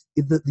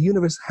 that the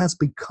universe has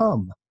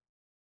become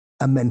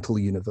a mental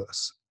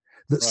universe.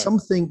 That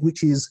something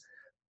which is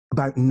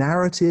about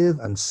narrative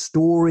and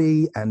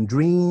story and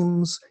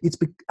dreams,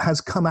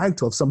 has come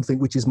out of something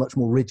which is much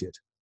more rigid.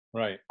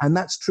 Right. And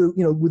that's true,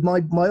 with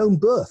my own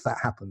birth, that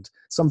happened.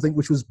 Something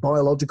which was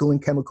biological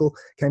and chemical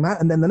came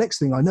out. And then the next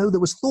thing I know, there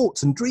was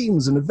thoughts and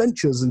dreams and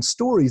adventures and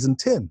stories and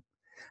Tim.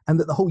 And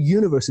that the whole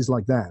universe is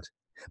like that.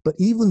 But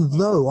even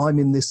though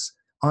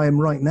I am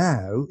right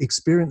now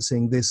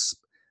experiencing this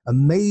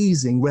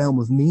amazing realm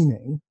of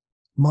meaning,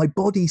 my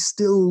body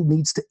still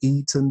needs to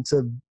eat and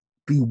to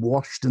be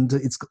washed, and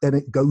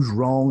it goes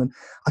wrong. And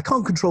I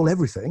can't control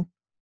everything.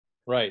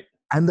 Right.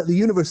 And that the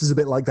universe is a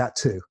bit like that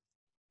too.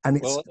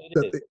 And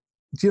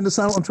do you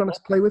understand what I'm trying to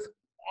play with?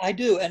 I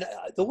do. And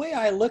the way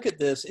I look at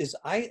this is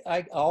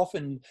I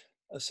often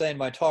say in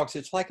my talks,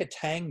 it's like a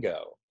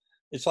tango.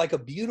 It's like a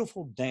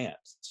beautiful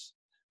dance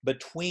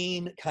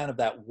between kind of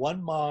that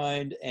one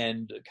mind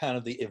and kind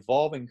of the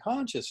evolving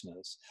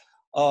consciousness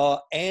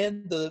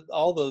and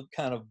all the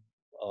kind of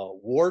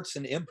warts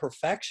and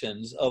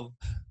imperfections of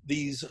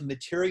these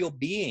material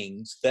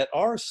beings that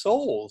are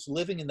souls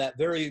living in that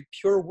very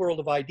pure world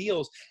of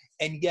ideals.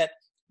 And yet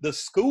the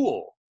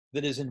school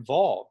that is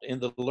involved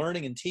in the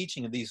learning and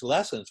teaching of these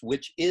lessons,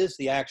 which is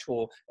the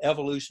actual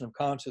evolution of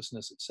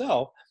consciousness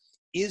itself,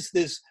 is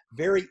this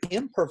very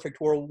imperfect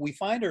world we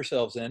find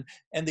ourselves in.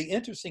 And the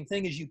interesting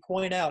thing, as you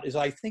point out, is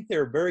I think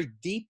there are very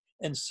deep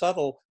and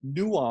subtle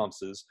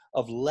nuances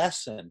of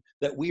lesson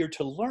that we are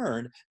to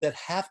learn that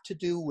have to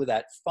do with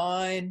that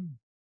fine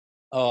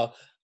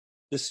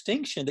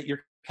distinction that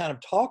you're kind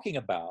of talking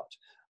about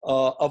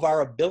of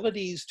our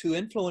abilities to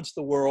influence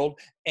the world,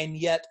 and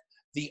yet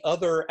the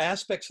other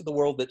aspects of the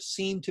world that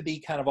seem to be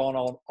kind of on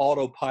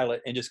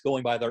autopilot and just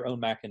going by their own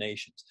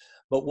machinations.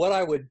 But what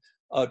I would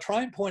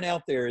try and point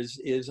out there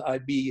is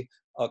I'd be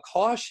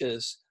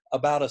cautious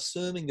about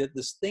assuming that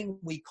this thing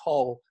we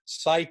call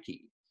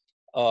psyche,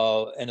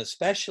 and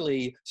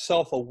especially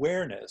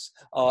self-awareness,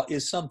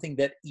 is something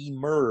that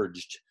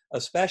emerged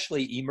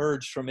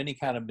from any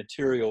kind of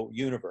material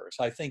universe.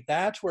 I think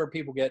that's where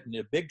people get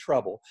into big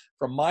trouble.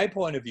 From my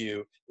point of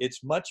view,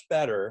 it's much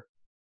better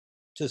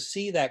to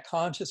see that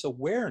conscious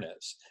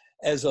awareness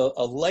as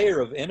a layer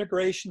of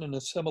integration and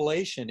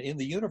assimilation in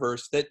the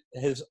universe that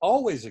has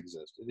always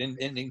existed and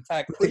in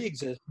fact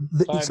pre-existed.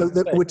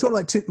 We're talking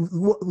like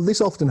this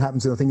often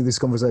happens, I think, in this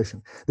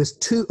conversation. There's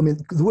two,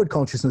 the word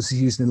consciousness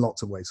is used in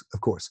lots of ways,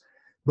 of course,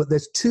 but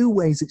there's two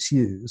ways it's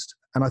used,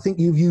 and I think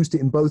you've used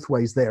it in both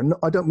ways there. No,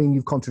 I don't mean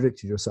you've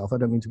contradicted yourself. I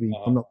don't mean to be,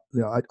 I'm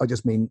not, I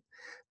just mean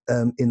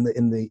in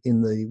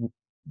the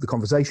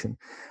conversation.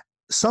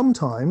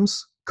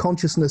 Sometimes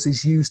consciousness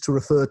is used to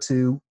refer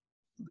to,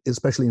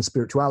 especially in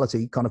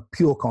spirituality, kind of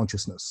pure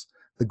consciousness,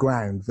 the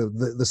ground,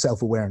 the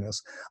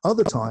self-awareness.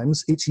 Other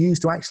times it's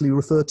used to actually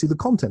refer to the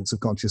contents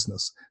of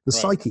consciousness, the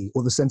psyche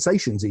or the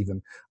sensations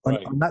even,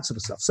 and that sort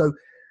of stuff. So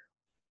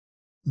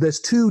there's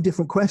two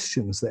different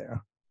questions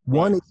there.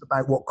 One is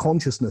about what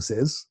consciousness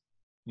is,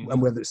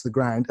 and whether it's the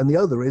ground, and the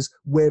other is,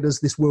 where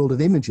does this world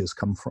of images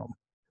come from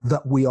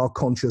that we are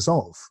conscious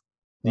of?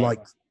 Like,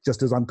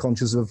 just as I'm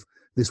conscious of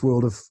this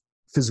world of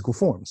physical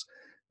forms.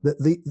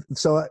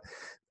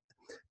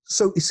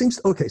 So it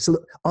seems okay. So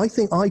look, I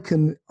think I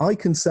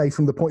can say,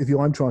 from the point of view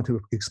I'm trying to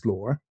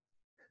explore,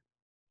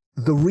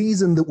 the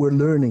reason that we're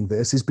learning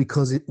this is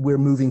because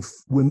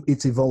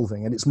it's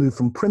evolving, and it's moved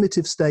from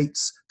primitive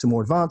states to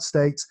more advanced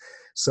states,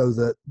 so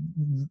that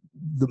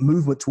the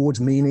movement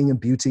towards meaning and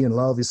beauty and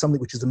love is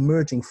something which is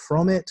emerging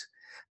from it,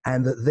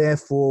 and that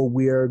therefore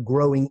we're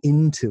growing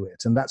into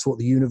it. And that's what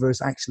the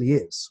universe actually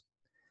is.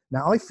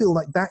 Now, I feel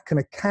like that can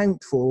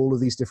account for all of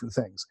these different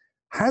things.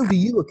 How do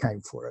you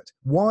account for it?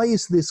 Why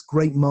is this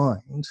great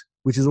mind,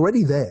 which is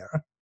already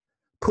there,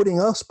 putting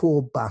us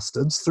poor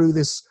bastards through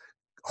this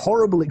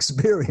horrible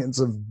experience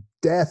of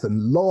death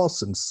and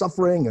loss and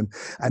suffering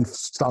and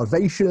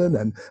starvation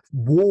and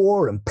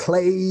war and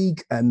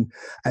plague and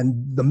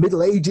the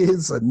Middle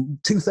Ages and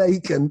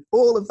toothache and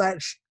all of that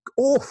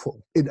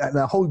awful, and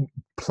a whole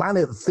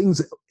planet of things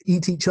that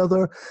eat each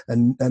other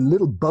and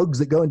little bugs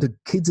that go into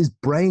kids'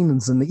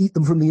 brains and they eat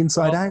them from the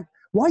inside out.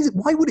 Why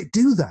would it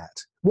do that?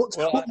 What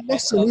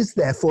lesson is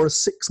there for a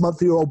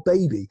 6-month-old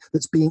baby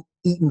that's being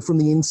eaten from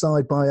the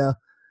inside by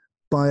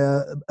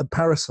a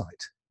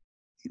parasite?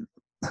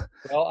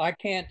 Well, I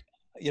can't,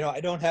 I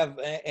don't have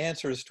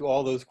answers to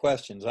all those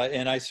questions.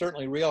 And I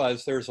certainly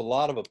realize there's a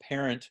lot of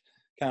apparent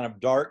kind of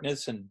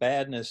darkness and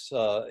badness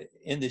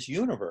in this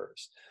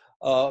universe.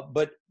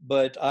 But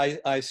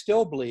I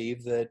still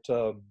believe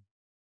that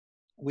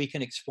we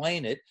can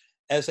explain it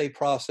as a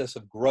process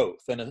of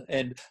growth.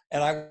 And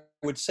I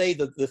would say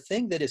that the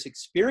thing that is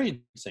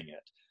experiencing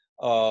it,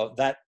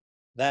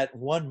 that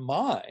one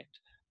mind,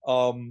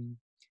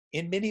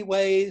 in many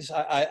ways,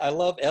 I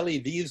love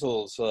Elie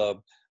Wiesel's,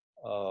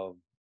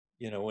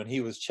 when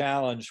he was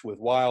challenged with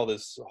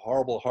this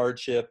horrible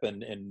hardship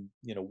and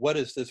what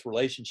is this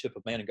relationship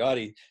of man and God?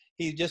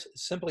 He just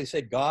simply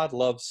said, God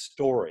loves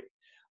story.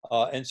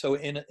 And so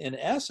in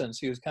essence,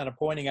 he was kind of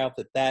pointing out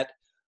that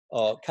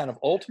kind of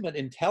ultimate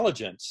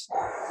intelligence.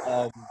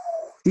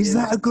 Is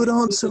that a good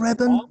answer,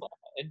 Eben?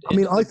 I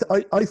mean,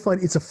 I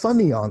find it's a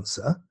funny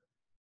answer.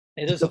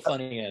 It is a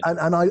funny answer.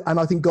 And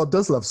I think God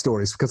does love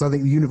stories, because I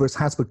think the universe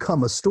has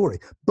become a story.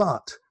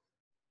 But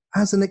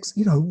as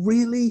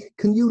really,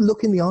 can you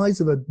look in the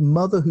eyes of a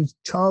mother whose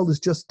child has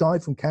just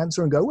died from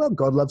cancer and go, well,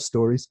 God loves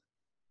stories?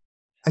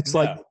 It's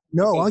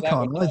no, I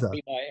can't either. That would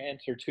be my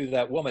answer to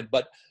that woman.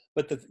 But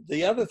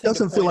the other thing, it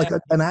doesn't feel like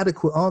an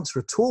adequate answer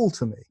at all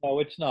to me. No,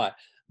 it's not.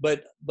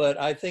 But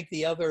I think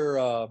the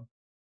other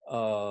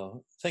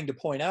thing to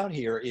point out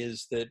here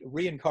is that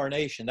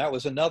reincarnation, that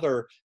was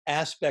another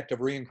aspect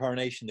of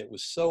reincarnation that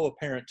was so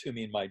apparent to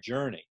me in my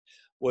journey,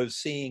 was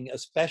seeing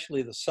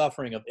especially the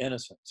suffering of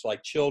innocents,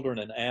 like children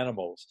and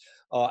animals.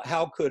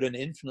 How could an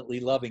infinitely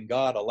loving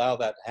God allow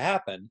that to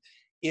happen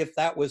if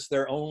that was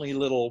their only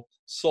little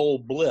soul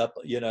blip,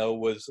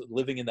 was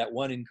living in that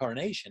one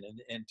incarnation?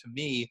 And to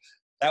me,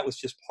 that was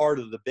just part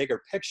of the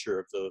bigger picture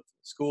of the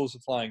schools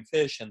of flying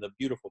fish and the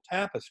beautiful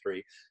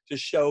tapestry, to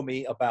show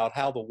me about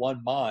how the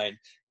one mind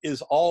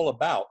is all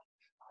about,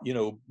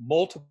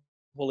 multiple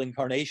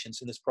incarnations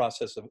in this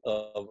process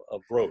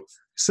of growth.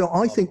 So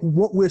I think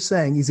what we're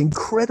saying is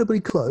incredibly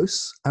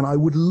close, and I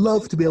would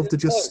love to be able to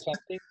just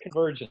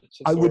convergence.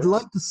 I would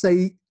like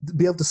to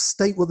be able to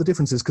state what the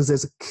difference is, because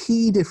there's a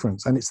key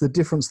difference, and it's the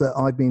difference that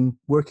I've been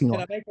working on.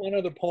 Can I make one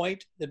other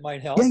point that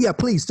might help? Yeah,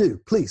 please do,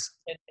 please.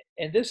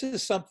 And this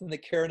is something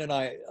that Karen and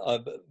I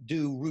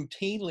do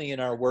routinely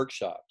in our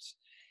workshops,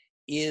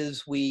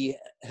 is we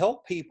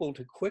help people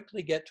to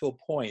quickly get to a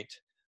point,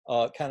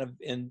 kind of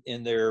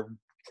in their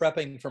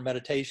prepping for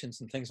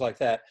meditations and things like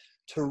that,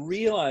 to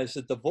realize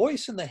that the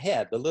voice in the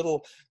head, the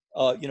little,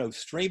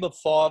 stream of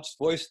thoughts,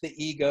 voice of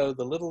the ego,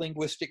 the little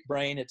linguistic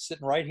brain, it's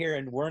sitting right here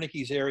in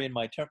Wernicke's area in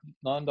my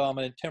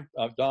non-dominant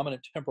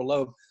dominant temporal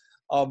lobe.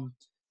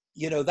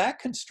 That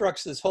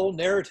constructs this whole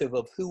narrative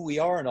of who we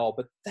are and all,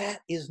 but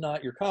that is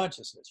not your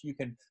consciousness. You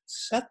can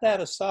set that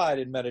aside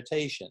in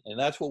meditation. And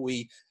that's what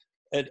we,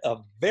 at a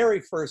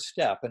very first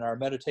step in our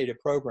meditative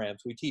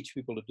programs, we teach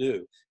people to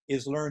do,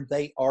 is learn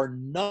they are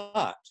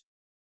not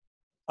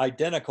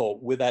identical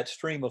with that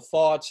stream of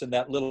thoughts and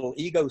that little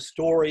ego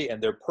story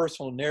and their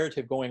personal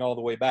narrative going all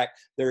the way back.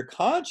 Their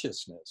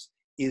consciousness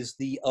is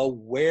the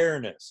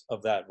awareness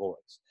of that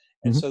voice.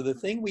 And so the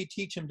thing we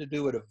teach them to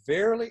do at a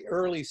very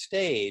early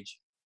stage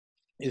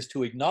is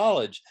to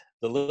acknowledge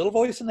the little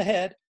voice in the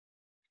head.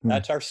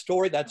 That's our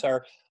story. That's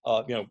our,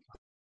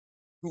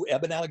 who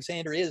Eben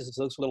Alexander is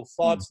those little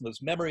thoughts and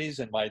those memories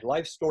and my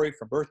life story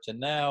from birth to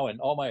now and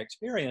all my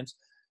experience.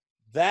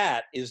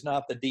 That is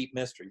not the deep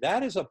mystery.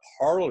 That is a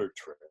parlor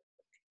trick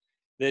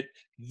that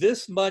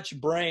this much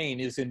brain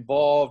is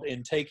involved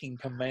in taking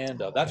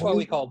command of. That's why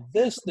we call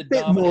this the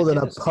dominant bit more than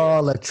hemisphere. A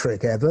parlor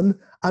trick, Eben.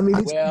 I mean,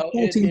 it's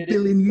 14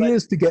 billion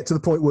years to get to the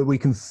point where we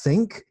can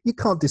think. You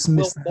can't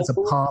dismiss that as a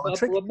parlor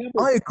trick. Remember,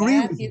 I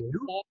agree with you.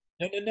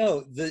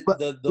 No.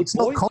 The it's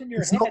voice not, in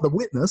your it's head. not the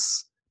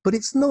witness, but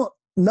it's not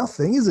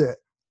nothing, is it?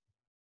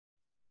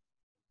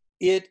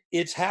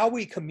 It's how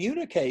we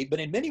communicate, but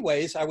in many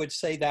ways, I would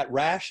say that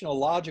rational,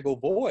 logical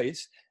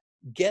voice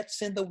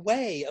gets in the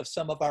way of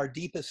some of our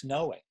deepest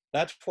knowing.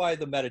 That's why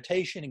the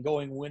meditation and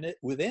going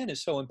within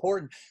is so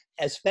important,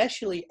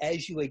 especially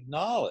as you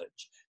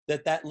acknowledge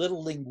that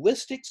little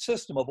linguistic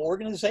system of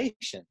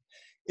organization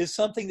is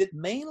something that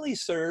mainly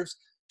serves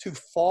to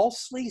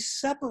falsely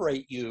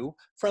separate you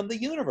from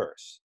the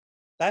universe.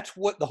 That's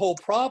what the whole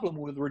problem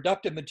with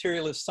reductive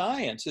materialist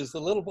science is. The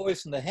little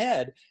voice in the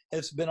head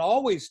has been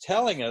always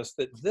telling us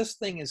that this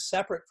thing is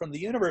separate from the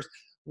universe.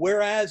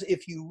 Whereas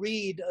if you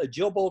read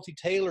Jill Bolte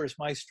Taylor's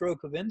My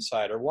Stroke of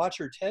Insight or watch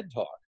her TED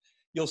Talk,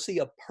 you'll see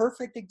a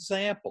perfect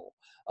example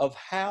of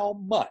how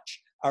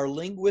much our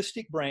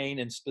linguistic brain,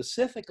 and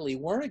specifically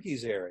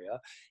Wernicke's area,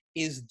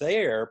 is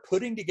there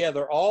putting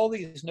together all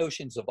these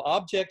notions of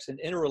objects and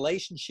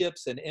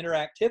interrelationships and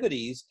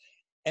interactivities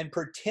and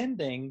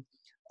pretending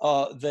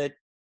that,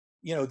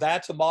 you know,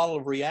 that's a model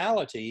of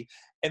reality.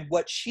 And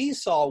what she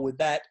saw with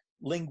that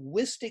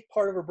linguistic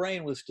part of her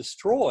brain was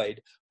destroyed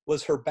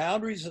was her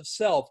boundaries of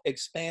self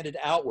expanded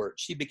outward.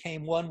 She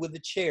became one with the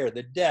chair,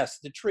 the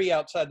desk, the tree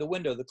outside the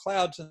window, the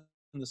clouds in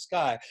the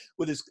sky,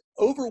 with this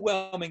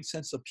overwhelming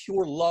sense of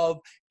pure love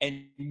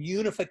and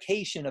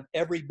unification of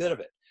every bit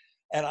of it.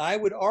 And I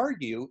would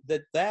argue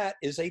that that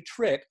is a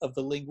trick of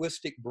the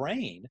linguistic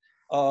brain.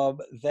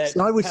 That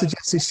So I would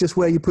suggest it's just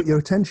where you put your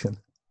attention.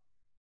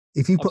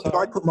 If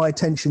I put my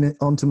attention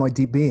onto my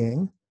deep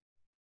being,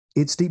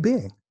 it's deep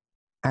being,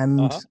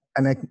 and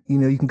you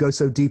know, you can go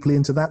so deeply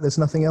into that. There's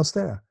nothing else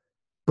there,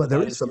 but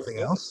there is something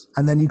else,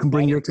 and then you can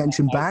bring your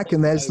attention back,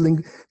 and there's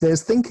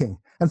thinking,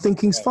 and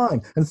thinking's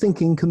fine, and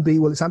thinking can be,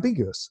 well, it's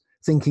ambiguous.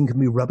 Thinking can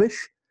be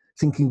rubbish.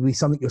 Thinking can be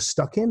something you're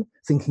stuck in.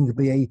 Thinking can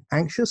be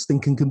anxious.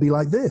 Thinking can be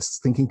like this.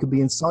 Thinking can be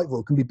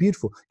insightful. Can be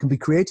beautiful. Can be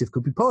creative.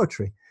 Could be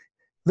poetry.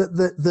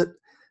 That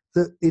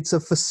it's a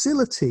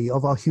facility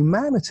of our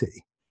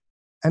humanity.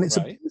 And it's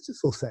a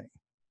beautiful thing.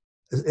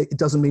 It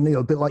doesn't mean, you know,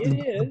 a bit like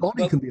the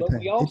body can be a pain. But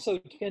we also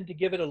tend to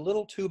give it a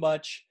little too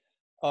much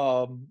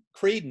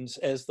credence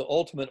as the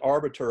ultimate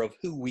arbiter of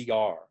who we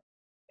are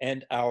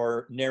and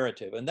our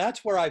narrative. And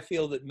that's where I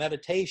feel that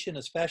meditation,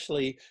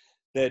 especially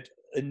that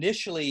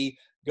initially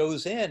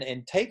goes in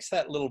and takes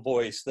that little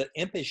voice, the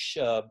impish,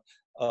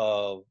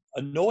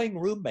 annoying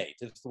roommate,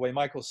 is the way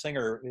Michael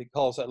Singer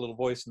calls that little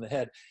voice in the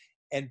head,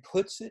 and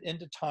puts it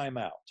into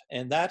timeout.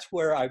 And that's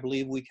where I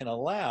believe we can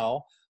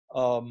allow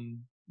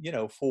you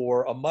know,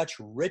 for a much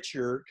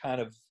richer kind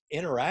of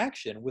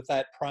interaction with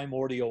that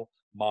primordial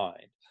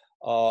mind.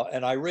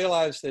 And I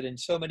realize that in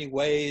so many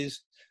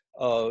ways,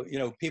 you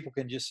know, people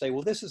can just say,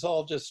 well, this is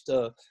all just,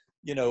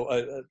 you know,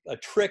 a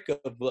trick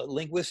of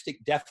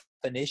linguistic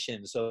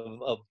definitions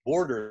of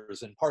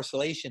borders and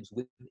parcellations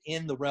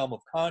within the realm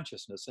of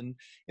consciousness. And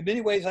in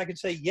many ways, I could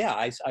say, yeah,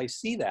 I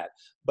see that.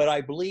 But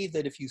I believe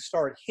that if you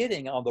start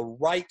hitting on the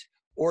right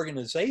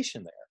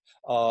organization there,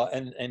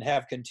 and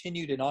have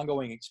continued and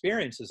ongoing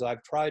experiences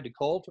I've tried to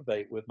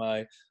cultivate with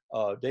my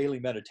daily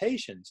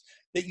meditations,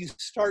 that you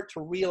start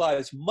to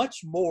realize much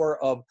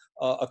more of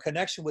a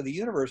connection with the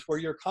universe where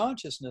your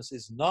consciousness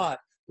is not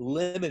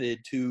limited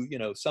to, you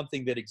know,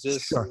 something that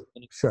exists.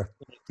 Sure.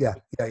 Yeah.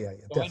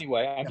 So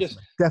anyway, I'm just,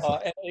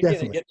 definitely, and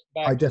again, it gets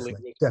back to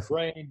linguistic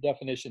brain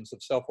definitions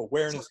of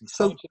self-awareness and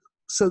consciousness.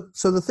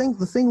 So the thing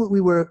that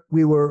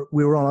we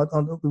were on,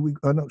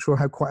 I'm not sure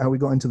how we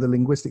got into the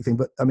linguistic thing,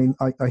 but I mean,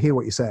 I hear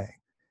what you're saying,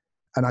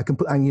 and I can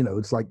put, and you know,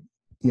 it's like,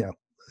 you know,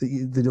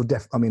 you're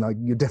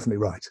definitely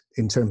right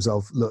in terms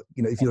of, look,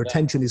 you know, if your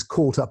attention is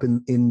caught up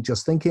in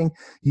just thinking,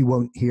 you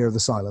won't hear the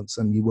silence,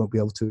 and you won't be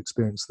able to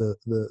experience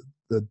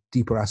the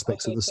deeper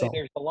aspects of the soul.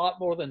 There's a lot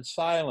more than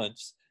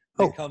silence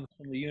that comes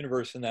from the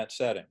universe in that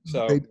setting.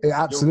 So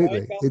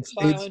absolutely,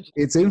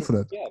 it's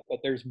infinite. Yeah, but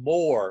there's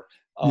more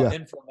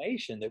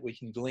information that we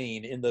can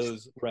glean in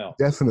those realms.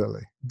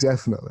 Definitely.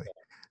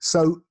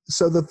 So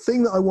the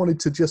thing that I wanted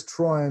to just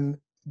try and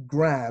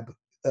grab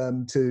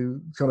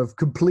to kind of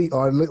complete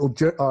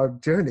our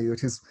journey,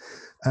 which is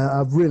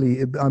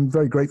I'm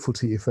very grateful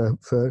to you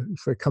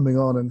for coming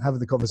on and having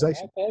the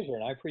conversation. My pleasure,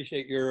 and I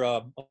appreciate your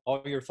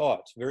all your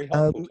thoughts. Very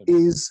helpful.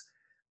 Is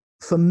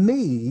for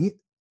me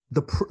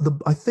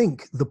I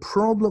think the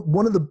problem,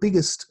 one of the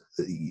biggest,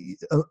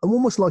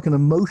 almost like an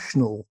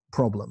emotional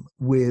problem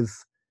with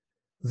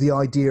the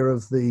idea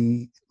of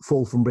the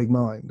fall from big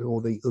mind,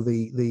 or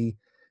the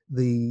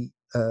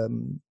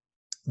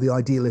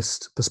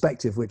idealist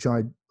perspective, which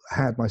I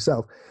had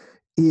myself,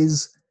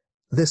 is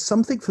there's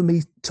something for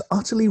me to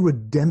utterly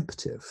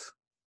redemptive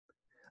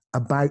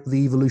about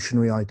the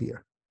evolutionary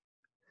idea.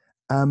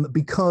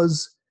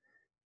 Because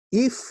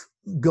if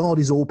God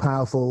is all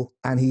powerful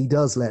and he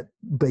does let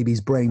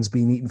babies' brains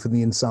be eaten from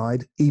the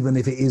inside, even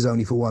if it is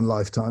only for one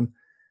lifetime,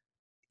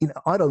 you know,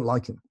 I don't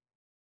like him.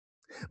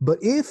 But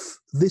if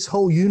this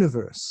whole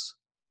universe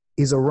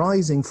is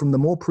arising from the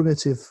more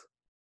primitive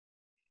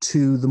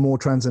to the more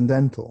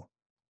transcendental,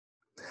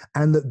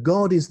 and that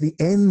God is the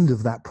end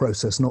of that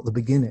process, not the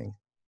beginning,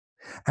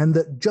 and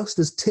that just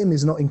as Tim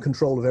is not in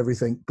control of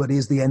everything, but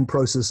is the end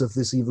process of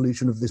this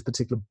evolution of this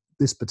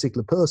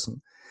particular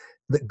person,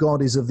 that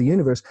God is of the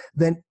universe,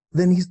 then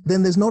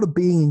there's not a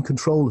being in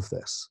control of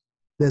this.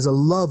 There's a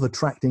love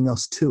attracting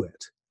us to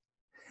it.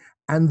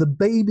 And the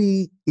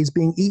baby is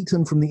being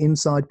eaten from the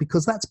inside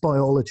because that's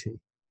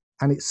biology,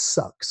 and it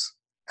sucks.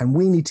 And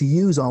we need to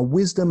use our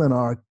wisdom and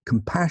our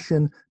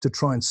compassion to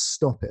try and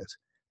stop it.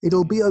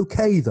 It'll be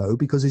okay though,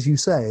 because as you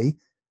say,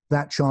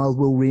 that child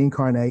will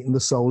reincarnate and the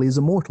soul is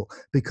immortal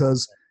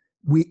because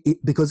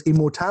because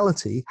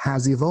immortality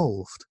has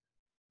evolved.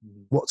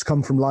 What's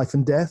come from life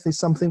and death is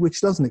something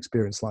which doesn't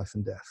experience life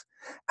and death.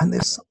 And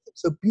there's something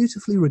so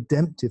beautifully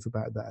redemptive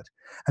about that.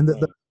 And that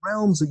the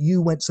realms that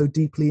you went so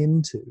deeply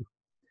into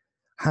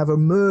have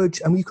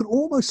emerged, and you can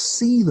almost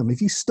see them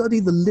if you study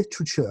the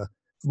literature,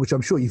 which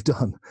I'm sure you've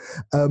done,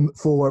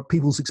 for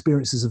people's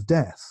experiences of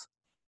death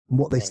and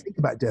what they think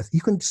about death.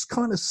 You can just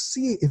kind of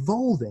see it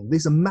evolving,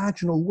 this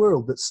imaginal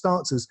world that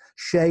starts as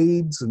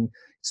shades and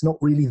it's not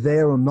really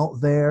there or not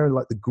there,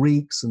 like the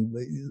Greeks and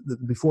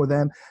before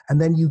them.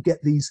 And then you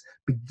get these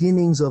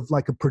beginnings of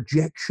like a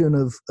projection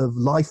of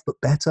life but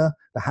better,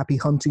 the happy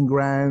hunting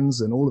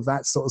grounds and all of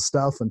that sort of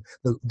stuff, and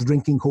the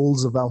drinking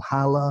halls of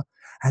Valhalla.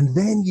 And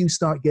then you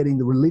start getting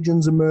the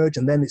religions emerge,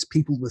 and then it's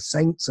people with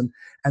saints, and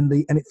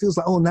it feels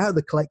like, oh, now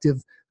the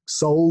collective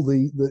soul,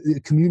 the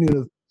communion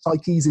of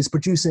psyches is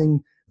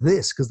producing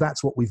this because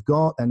that's what we've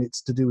got, and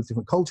it's to do with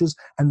different cultures.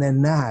 And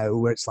then now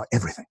where it's like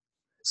everything,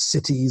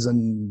 cities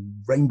and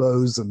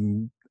rainbows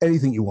and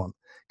anything you want,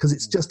 because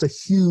it's just a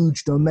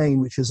huge domain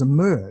which has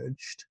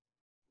emerged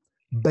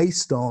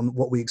based on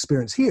what we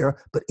experience here,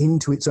 but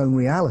into its own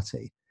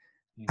reality.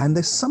 And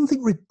there's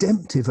something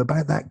redemptive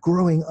about that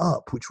growing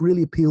up, which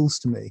really appeals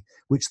to me,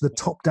 which the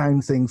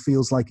top-down thing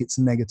feels like it's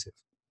negative.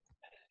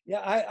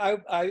 Yeah,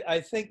 I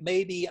think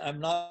maybe I'm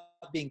not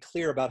being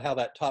clear about how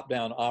that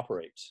top-down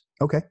operates.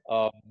 Okay.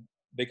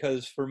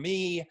 Because for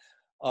me,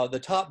 the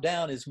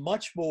top-down is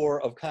much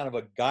more of kind of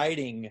a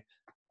guiding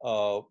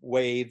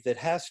wave that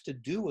has to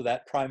do with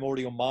that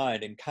primordial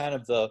mind and kind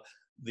of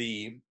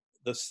the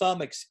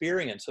sum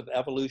experience of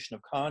evolution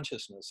of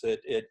consciousness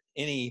at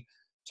any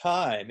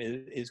time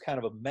is kind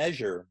of a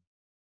measure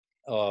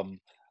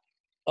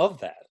of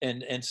that.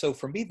 And so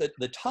for me,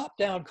 the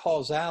top-down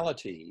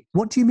causality.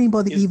 What do you mean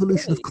by the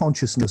evolution of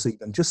consciousness,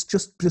 Eben?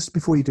 Just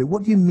before you do,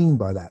 what do you mean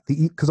by that?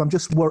 Because I'm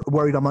just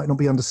worried I might not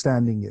be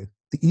understanding you.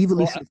 The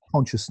evolution of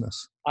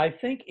consciousness. I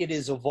think it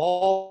is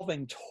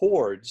evolving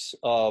towards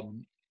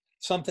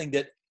something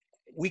that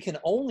we can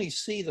only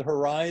see the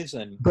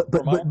horizon. But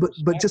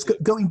just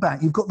going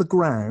back, you've got the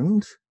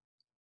ground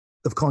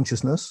of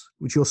consciousness,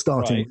 which you're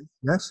starting with,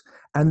 yes?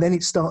 And then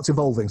it starts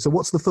evolving. So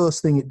what's the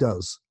first thing it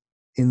does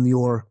in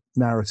your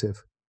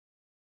narrative?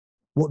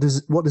 What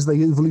does the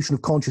evolution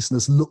of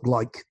consciousness look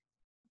like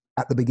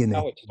at the beginning?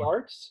 How it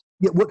starts?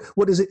 Yeah,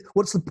 what is it?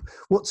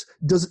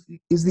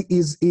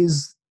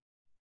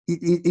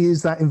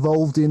 Is that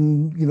involved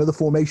in, the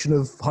formation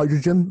of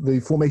hydrogen, the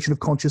formation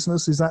of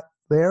consciousness? Is that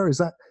there? Is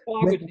that?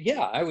 Well,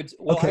 I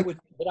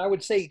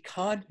would say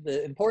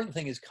the important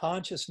thing is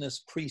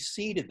consciousness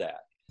preceded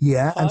that.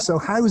 Yeah, and so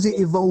how is it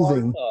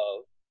evolving?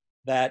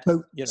 That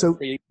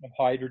creation of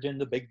hydrogen,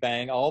 the Big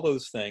Bang, all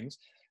those things,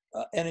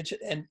 and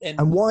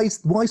why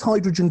is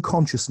hydrogen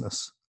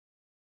consciousness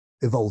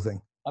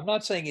evolving? I'm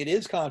not saying it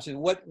is conscious.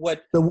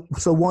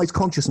 So why is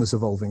consciousness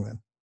evolving then?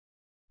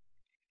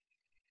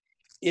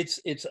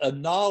 It's a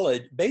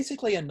knowledge,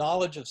 basically a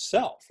knowledge of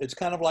self. It's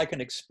kind of like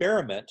an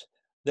experiment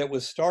that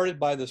was started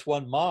by this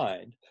one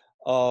mind.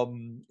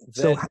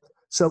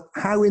 So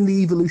how in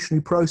the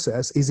evolutionary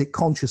process is it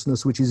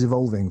consciousness which is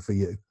evolving for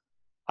you?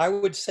 I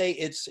would say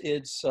it's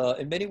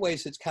in many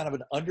ways, it's kind of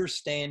an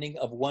understanding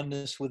of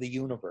oneness with the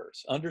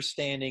universe,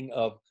 understanding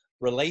of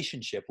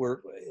relationship. We're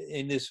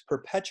in this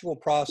perpetual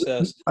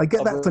process. I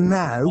get that for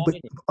now, but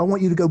I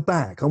want you to go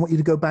back. I want you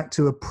to go back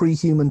to a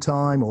pre-human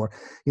time, or,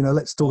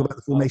 let's talk about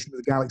the formation of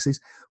the galaxies.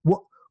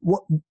 What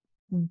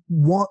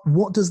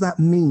does that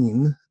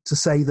mean to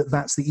say that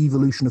that's the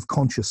evolution of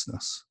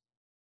consciousness?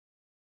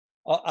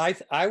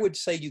 I would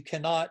say you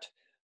cannot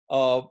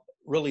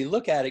really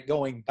look at it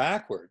going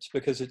backwards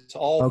because it's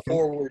all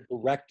forward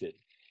directed.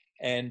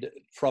 And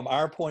from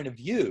our point of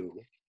view,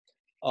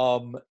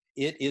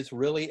 it is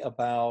really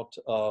about,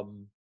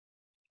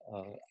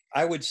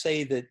 I would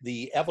say that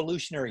the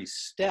evolutionary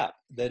step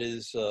that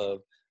is, a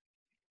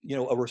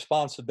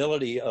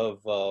responsibility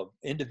of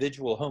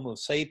individual Homo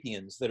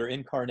sapiens that are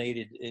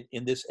incarnated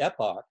in this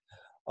epoch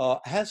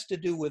has to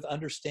do with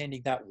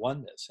understanding that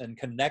oneness and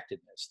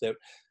connectedness, that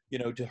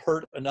to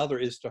hurt another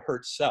is to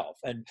hurt self.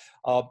 And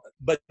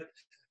but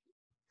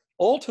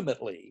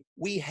ultimately,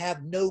 we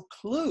have no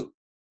clue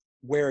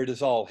where it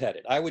is all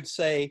headed. I would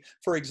say,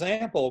 for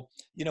example,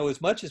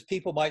 as much as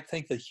people might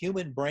think the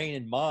human brain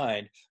and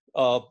mind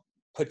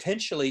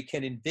potentially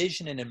can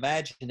envision and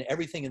imagine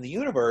everything in the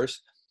universe,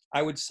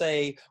 I would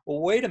say,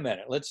 well, wait a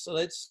minute. Let's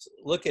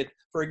look at,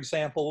 for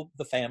example,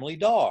 the family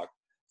dog.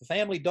 The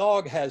family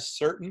dog has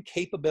certain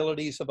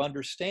capabilities of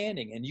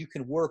understanding, and you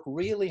can work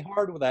really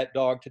hard with that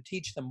dog to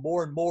teach them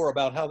more and more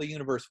about how the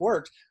universe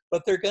works,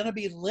 but there are going to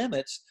be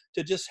limits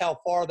to just how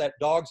far that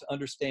dog's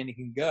understanding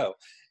can go.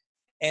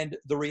 And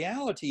the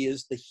reality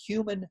is the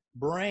human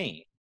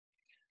brain,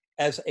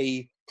 as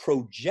a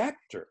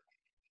projector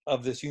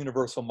of this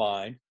universal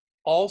mind,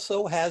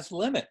 also has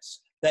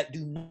limits that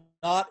do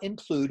not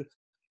include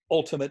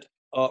ultimate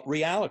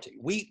reality.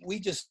 We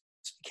just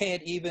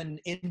can't even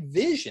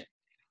envision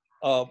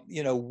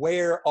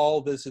where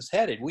all this is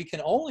headed. We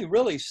can only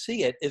really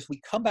see it as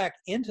we come back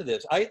into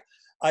this.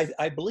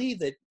 I believe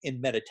that in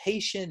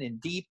meditation, in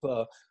deep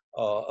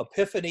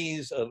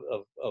epiphanies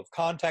of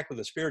contact with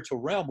the spiritual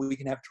realm, we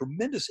can have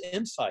tremendous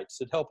insights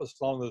that help us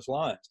along those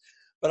lines.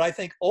 But I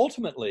think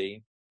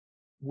ultimately,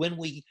 when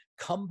we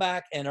come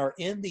back and are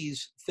in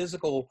these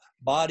physical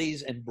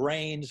bodies and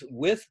brains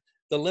with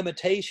the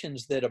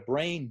limitations that a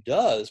brain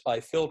does by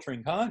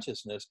filtering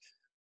consciousness,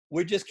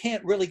 we just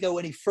can't really go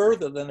any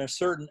further than a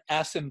certain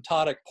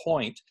asymptotic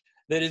point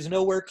that is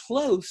nowhere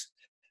close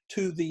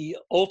to the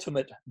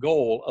ultimate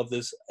goal of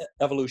this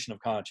evolution of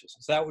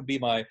consciousness. That would be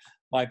my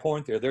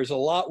point there. There's a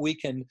lot we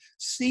can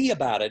see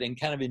about it and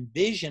kind of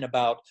envision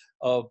about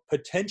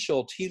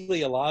potential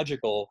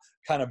teleological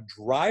kind of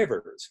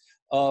drivers.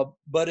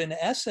 But in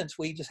essence,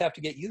 we just have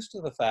to get used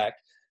to the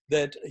fact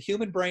that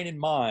human brain and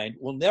mind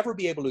will never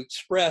be able to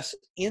express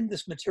in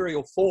this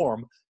material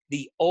form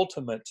the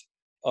ultimate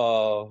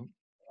goal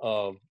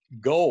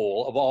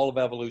of all of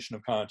evolution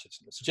of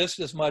consciousness. Just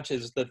as much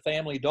as the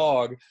family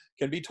dog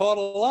can be taught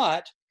a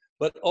lot,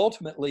 but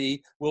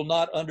ultimately will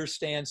not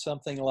understand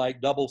something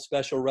like double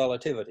special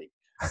relativity.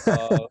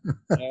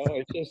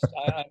 It's just,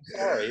 I'm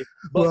sorry.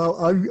 But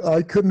well,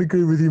 I couldn't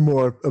agree with you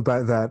more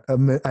about that.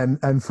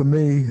 And for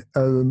me,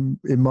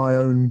 in my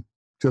own,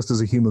 just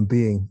as a human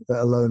being, let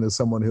alone as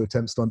someone who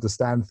attempts to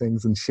understand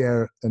things and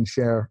share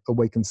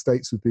awakened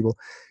states with people,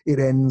 it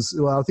ends.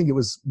 Well, I think it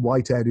was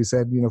Whitehead who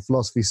said,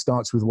 philosophy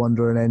starts with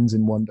wonder and ends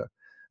in wonder,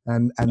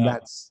 and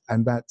that's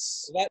that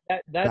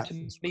to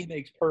me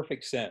makes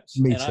perfect sense,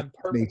 and I'm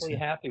perfectly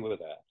happy with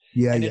that.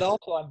 Yeah, and yeah. it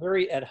also, I'm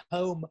very at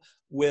home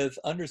with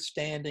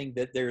understanding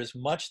that there is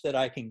much that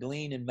I can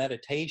glean in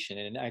meditation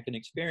and I can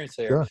experience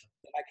there. Sure.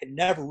 I can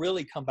never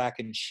really come back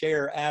and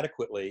share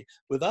adequately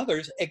with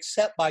others,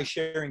 except by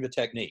sharing the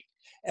technique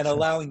and Sure.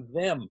 allowing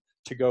them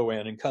to go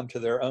in and come to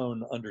their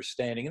own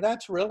understanding. And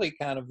that's really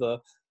kind of the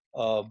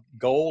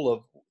goal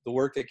of the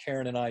work that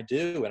Karen and I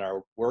do in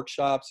our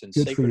workshops and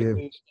Good for sacred you.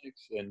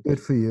 acoustics and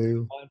Good for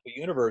you. mindful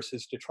universe,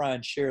 is to try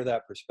and share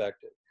that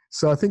perspective.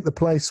 So I think the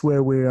place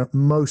where we're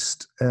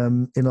most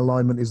in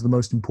alignment is the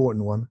most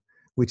important one,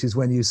 which is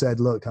when you said,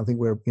 look, I think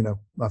we're,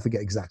 I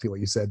forget exactly what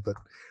you said, but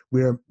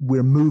we're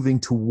moving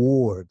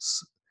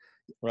towards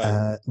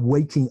Right.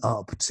 Waking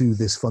up to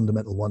this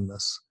fundamental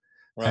oneness.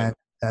 Right.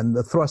 And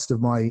the thrust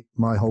of my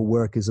whole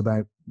work is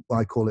about,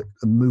 I call it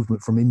a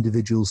movement from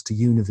individuals to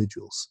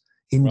unividuals,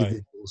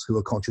 individuals who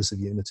are conscious of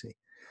unity.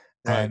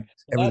 Right. And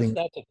everything.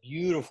 That's a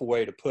beautiful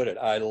way to put it.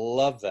 I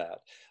love that.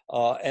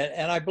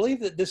 And I believe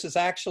that this is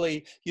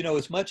actually,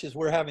 as much as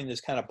we're having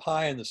this kind of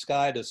pie in the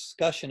sky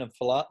discussion of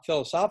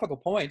philosophical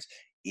points,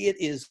 it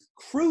is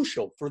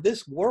crucial for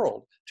this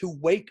world to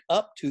wake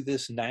up to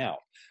this now.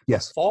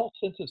 Yes. The false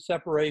sense of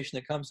separation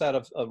that comes out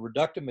of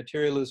reductive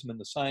materialism in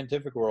the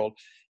scientific world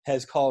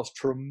has caused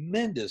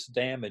tremendous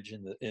damage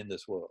in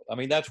this world. I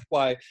mean, that's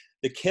why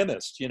the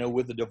chemists,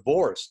 with the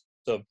divorce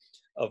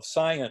of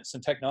science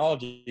and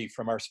technology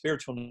from our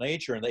spiritual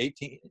nature in the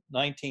 18th,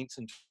 19th,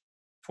 and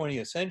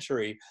 20th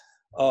century,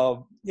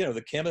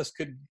 the chemists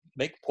could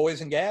make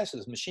poison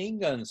gases, machine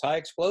guns, high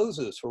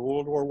explosives for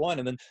World War I,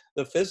 and then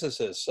the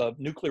physicists,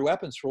 nuclear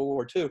weapons for World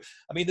War II.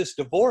 I mean, this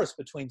divorce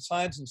between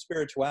science and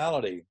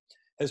spirituality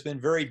has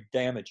been very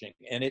damaging.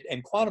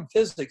 And quantum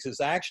physics is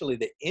actually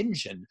the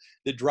engine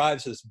that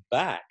drives us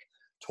back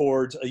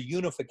towards a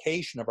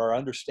unification of our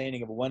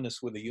understanding of oneness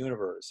with the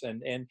universe.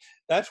 And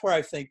that's where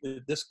I think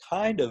that this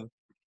kind of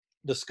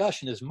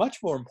discussion is much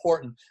more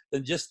important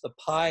than just the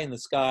pie in the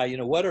sky.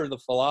 What are the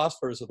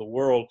philosophers of the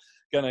world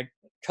going to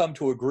come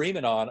to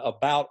agreement on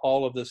about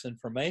all of this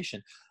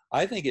information?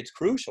 I think it's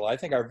crucial. I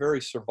think our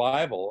very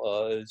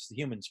survival as the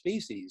human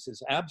species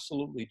is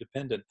absolutely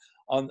dependent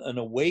on an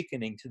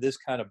awakening to this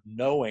kind of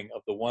knowing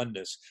of the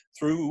oneness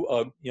through,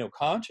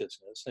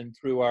 consciousness and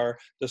through our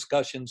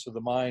discussions of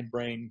the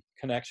mind-brain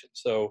connection.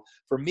 So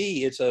for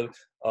me, it's a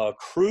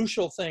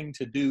crucial thing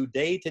to do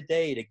day to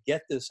day to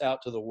get this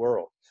out to the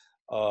world.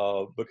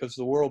 Because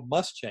the world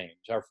must change.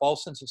 Our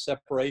false sense of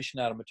separation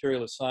out of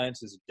materialist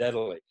science is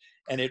deadly,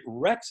 and it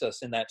wrecks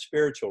us in that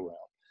spiritual realm.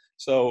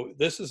 So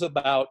this is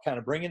about kind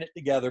of bringing it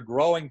together,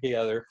 growing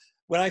together.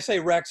 When I say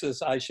wrecks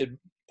us, I should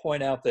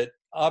point out that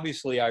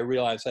obviously I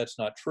realize that's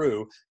not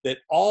true, that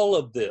all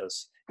of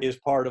this is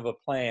part of a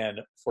plan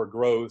for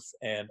growth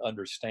and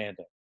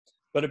understanding.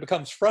 But it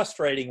becomes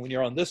frustrating when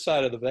you're on this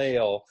side of the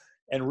veil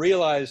and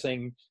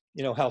realizing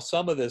how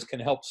some of this can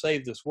help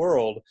save this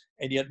world,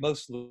 and yet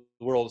most of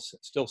the world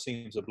still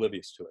seems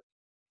oblivious to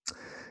it.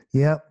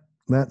 Yeah,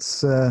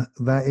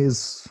 that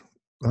is,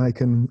 I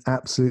can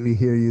absolutely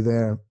hear you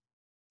there,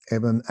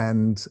 Eben.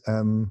 And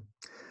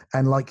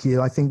like you,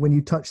 I think when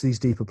you touch these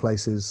deeper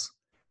places,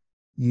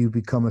 you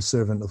become a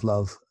servant of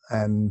love,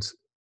 and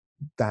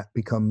that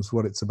becomes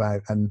what it's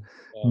about. And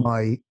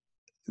my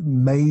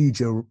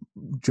major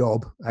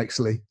job,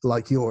 actually,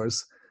 like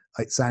yours,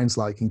 it sounds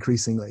like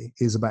increasingly,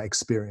 is about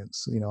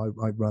experience.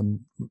 I run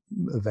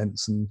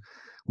events and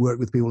work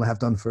with people I have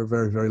done for a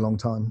very, very long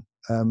time.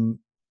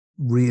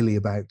 Really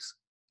about,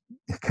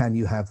 can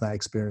you have that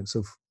experience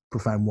of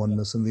profound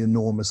oneness and the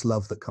enormous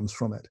love that comes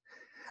from it.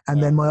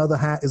 And then my other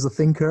hat as a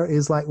thinker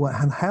is like, well,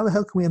 and how the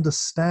hell can we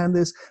understand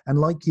this? And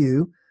like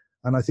you,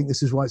 and I think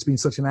this is why it's been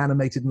such an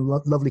animated and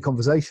lovely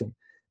conversation,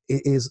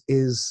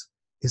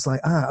 it's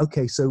like,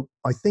 okay, so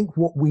I think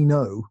what we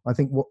know, I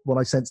think what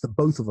I sense that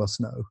both of us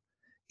know,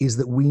 is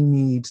that we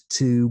need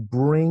to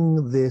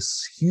bring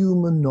this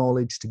human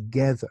knowledge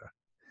together.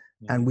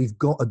 And we've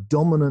got a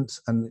dominant,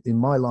 and in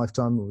my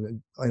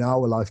lifetime, in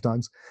our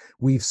lifetimes,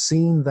 we've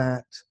seen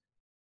that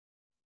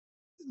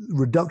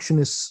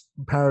reductionist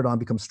paradigm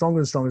becomes stronger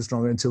and stronger and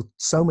stronger until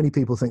so many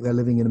people think they're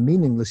living in a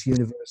meaningless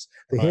universe.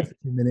 They're here for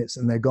 2 minutes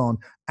and they're gone.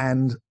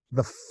 And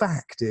the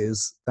fact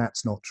is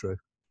that's not true.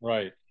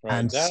 Right.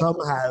 And That's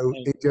somehow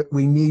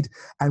we need,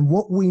 and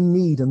what we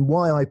need, and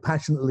why I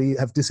passionately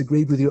have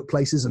disagreed with you at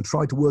places and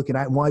tried to work it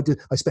out, and why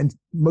I spend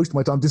most of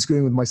my time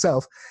disagreeing with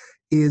myself,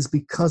 is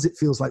because it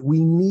feels like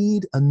we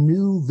need a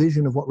new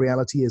vision of what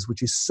reality is,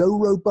 which is so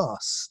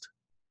robust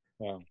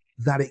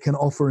that it can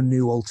offer a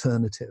new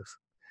alternative.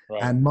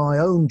 Right. And my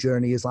own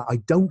journey is like, I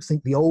don't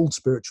think the old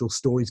spiritual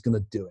story is going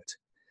to do it,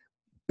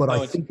 but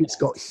I think it's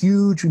got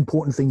huge,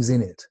 important things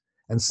in it.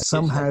 And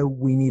somehow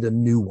we need a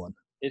new one.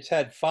 It's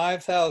had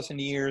 5,000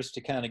 years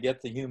to kind of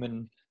get the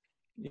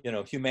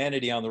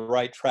humanity on the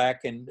right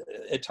track. And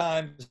at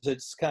times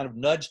it's kind of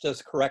nudged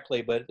us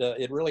correctly, but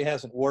it really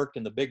hasn't worked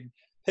in the big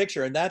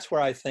picture. And that's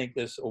where I think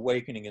this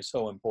awakening is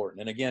so important.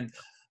 And again,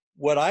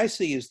 what I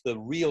see is the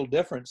real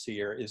difference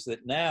here is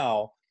that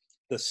now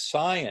the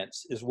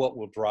science is what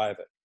will drive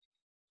it.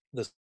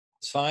 The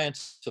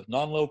science of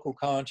non-local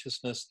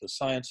consciousness, the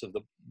science of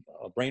the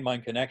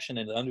brain-mind connection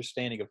and the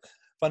understanding of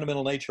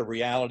fundamental nature of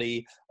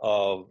reality,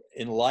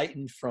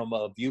 enlightened from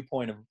a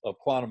viewpoint of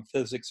quantum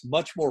physics,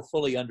 much more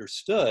fully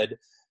understood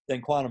than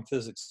quantum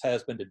physics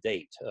has been to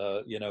date,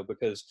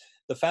 because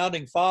the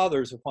founding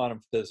fathers of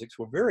quantum physics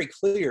were very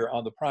clear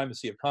on the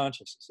primacy of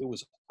consciousness. It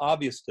was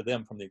obvious to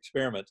them from the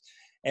experiments.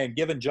 And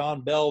given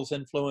John Bell's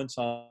influence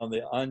on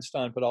the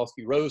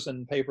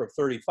Einstein-Podolsky-Rosen paper of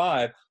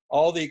 35,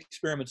 all the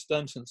experiments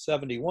done since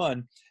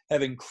 71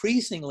 have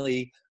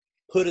increasingly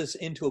put us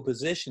into a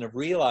position of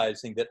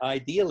realizing that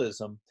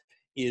idealism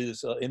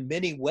is in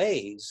many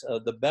ways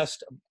the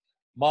best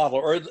model,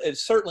 or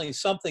it's certainly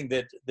something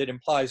that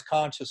implies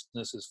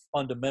consciousness is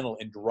fundamental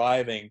in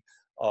driving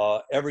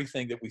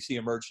everything that we see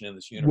emerging in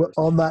this universe.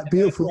 Well, on that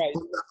beautiful,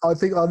 I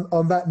think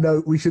on that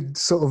note, we should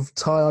sort of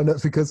tie our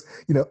notes because,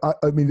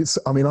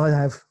 I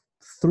have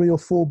 3 or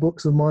 4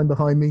 books of mine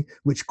behind me,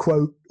 which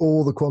quote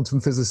all the quantum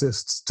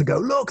physicists to go,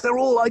 look, they're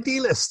all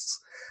idealists.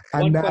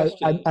 And now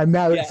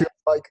it feels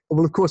like,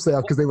 well, of course they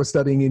are, because they were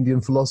studying Indian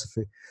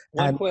philosophy.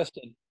 One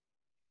question.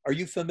 Are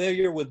you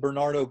familiar with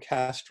Bernardo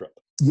Kastrup?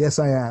 Yes,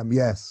 I am.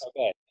 Yes.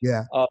 Okay.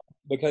 Yeah.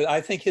 Because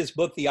I think his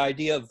book, The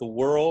Idea of the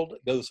World,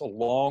 goes a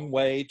long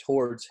way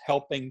towards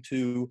helping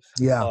to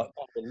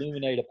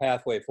illuminate a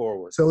pathway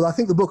forward. So I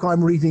think the book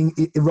I'm writing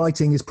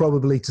is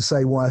probably to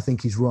say why I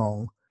think he's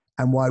wrong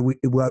and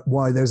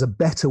why there's a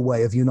better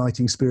way of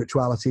uniting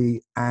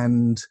spirituality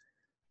and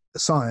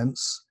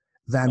science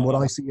than what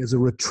I see as a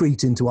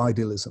retreat into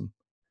idealism.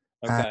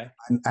 Okay.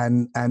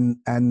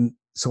 And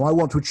so I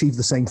want to achieve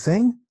the same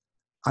thing.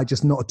 I'm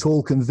just not at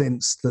all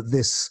convinced that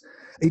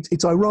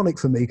it's ironic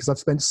for me because I've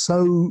spent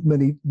so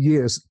many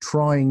years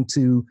trying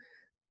to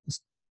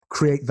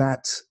create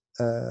that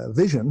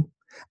vision,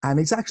 and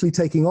it's actually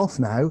taking off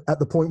now at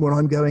the point where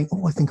I'm going,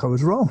 oh, I think I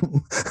was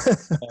wrong.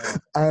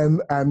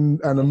 and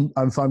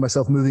I find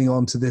myself moving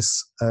on to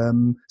this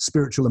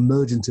spiritual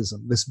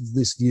emergentism,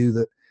 this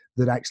view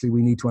that actually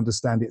we need to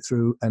understand it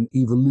through an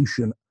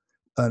evolution,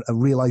 a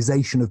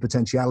realization of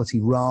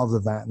potentiality rather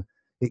than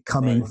it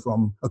coming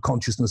from a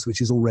consciousness which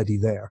is already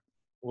there.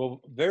 Well,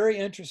 very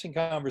interesting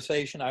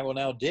conversation. I will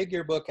now dig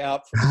your book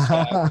out from the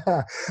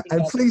stack.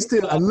 And please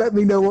do, and let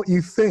me know what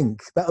you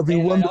think. That would be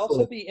wonderful. I'd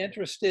also be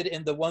interested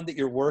in the one that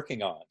you're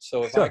working on.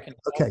 So if I can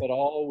help at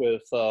all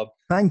with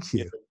thank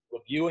you.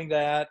 Reviewing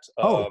that.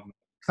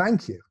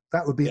 Thank you.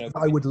 That would be,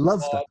 I would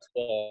love that.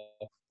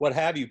 What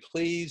have you,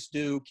 please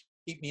do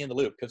keep me in the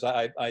loop, because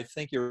I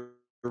think you're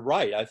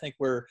right. I think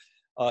we're,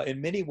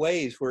 in many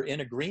ways, we're in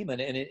agreement,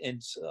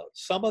 and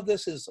some of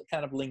this is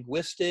kind of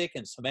linguistic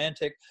and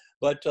semantic,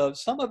 but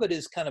some of it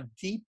is kind of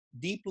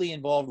deeply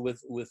involved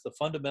with the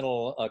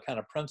fundamental kind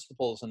of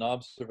principles and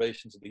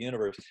observations of the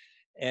universe,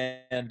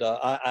 and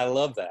I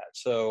love that.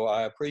 So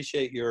I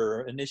appreciate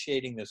your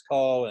initiating this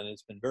call, and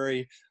it's been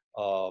very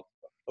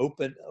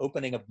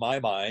opening of my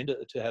mind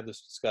to have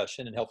this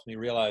discussion, and helps me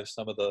realize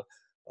some of the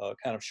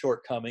kind of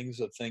shortcomings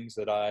of things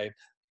that I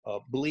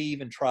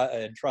believe and try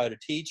to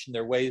teach, and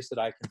there are ways that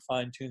I can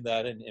fine-tune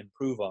that and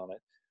improve on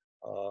it.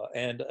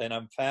 And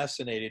I'm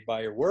fascinated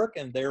by your work,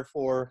 and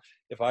therefore,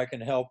 if I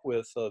can help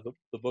with the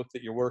book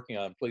that you're working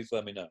on, please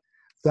let me know.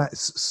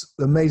 That's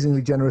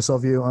amazingly generous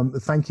of you.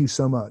 Thank you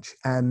so much.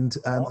 And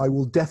I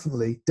will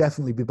definitely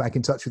be back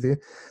in touch with you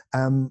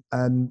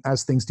and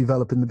as things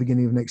develop in the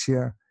beginning of next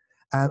year.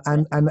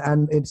 And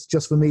it's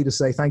just for me to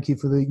say thank you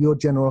for your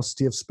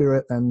generosity of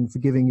spirit and for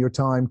giving your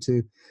time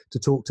to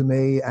talk to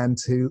me and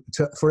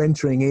for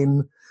entering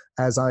in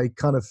as I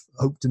kind of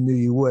hoped and knew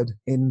you would,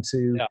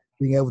 into Yeah.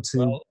 being able to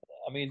Well,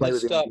 I mean, play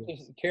this with the stuff,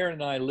 ideas. Karen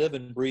and I live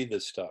and breathe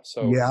this stuff.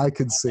 So, Yeah, I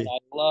can and see. I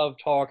love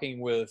talking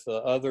with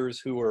others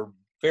who are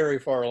very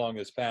far along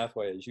this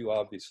pathway, as you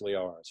obviously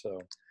are.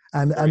 So,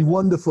 very And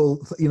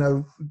wonderful, you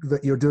know,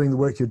 that you're doing the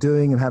work you're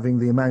doing and having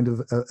the amount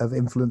of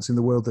influence in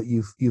the world that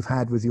you've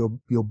had with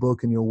your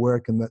book and your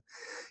work, and that,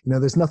 you know,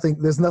 there's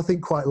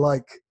nothing quite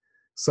like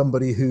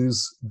somebody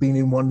who's been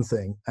in one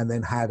thing and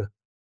then had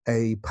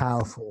a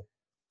powerful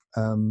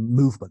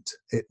movement.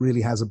 It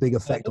really has a big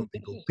effect on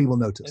people. People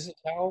this notice. is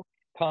how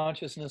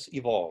consciousness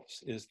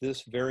evolves, is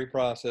this very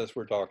process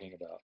we're talking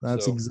about.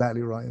 That's So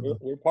exactly right, Evan.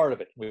 we're part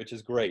of it, which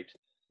is great.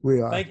 We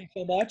are. Thank you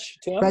so much,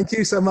 Tim. Thank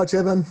you so much,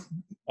 Evan.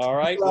 All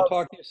right, we'll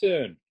talk to you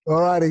soon.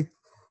 All righty.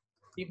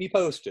 Keep me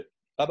posted.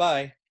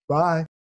 Bye-bye. Bye.